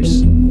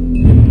ears.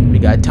 We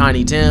got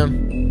Tiny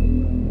Tim.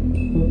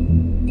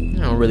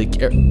 I don't really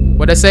care.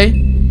 What'd I say?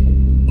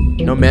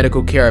 No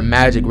medical care or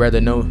magic, rather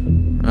no.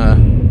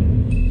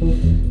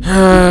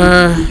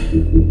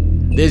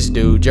 This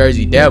dude,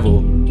 Jersey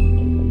Devil,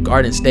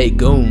 Garden State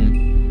Goon.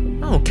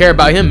 I don't care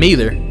about him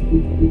either.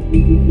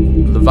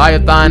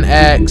 Leviathan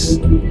Axe.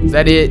 Is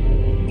that it?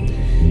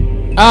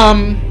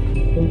 I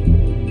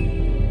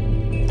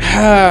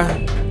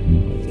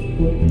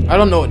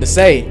don't know what to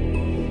say.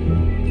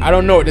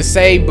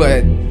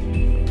 But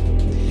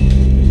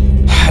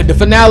the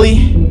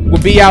finale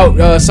will be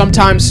out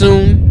sometime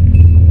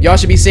soon. Y'all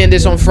should be seeing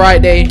this on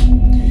Friday.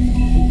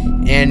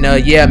 And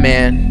yeah,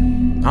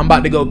 man, I'm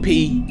about to go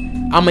pee.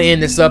 I'm gonna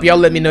end this up. Y'all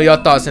let me know your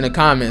thoughts in the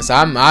comments.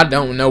 I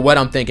don't know what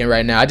I'm thinking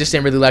right now. I just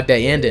didn't really like that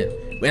ending.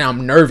 Man,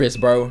 I'm nervous,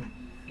 bro.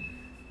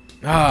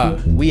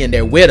 We in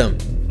there with him.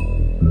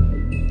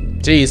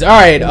 Jeez.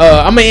 Alright,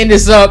 I'm gonna end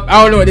this up.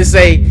 I don't know what to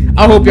say.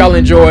 I hope y'all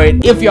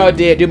enjoyed. If y'all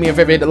did, do me a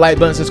favor, hit the like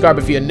button, subscribe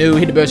if you're new,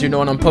 hit the bell so you know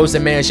when I'm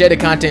posting, man. Share the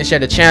content, share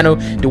the channel,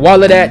 do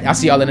all of that. I'll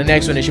see y'all in the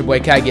next one. It's your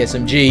boy KAGE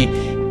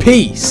SMG.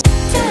 Peace.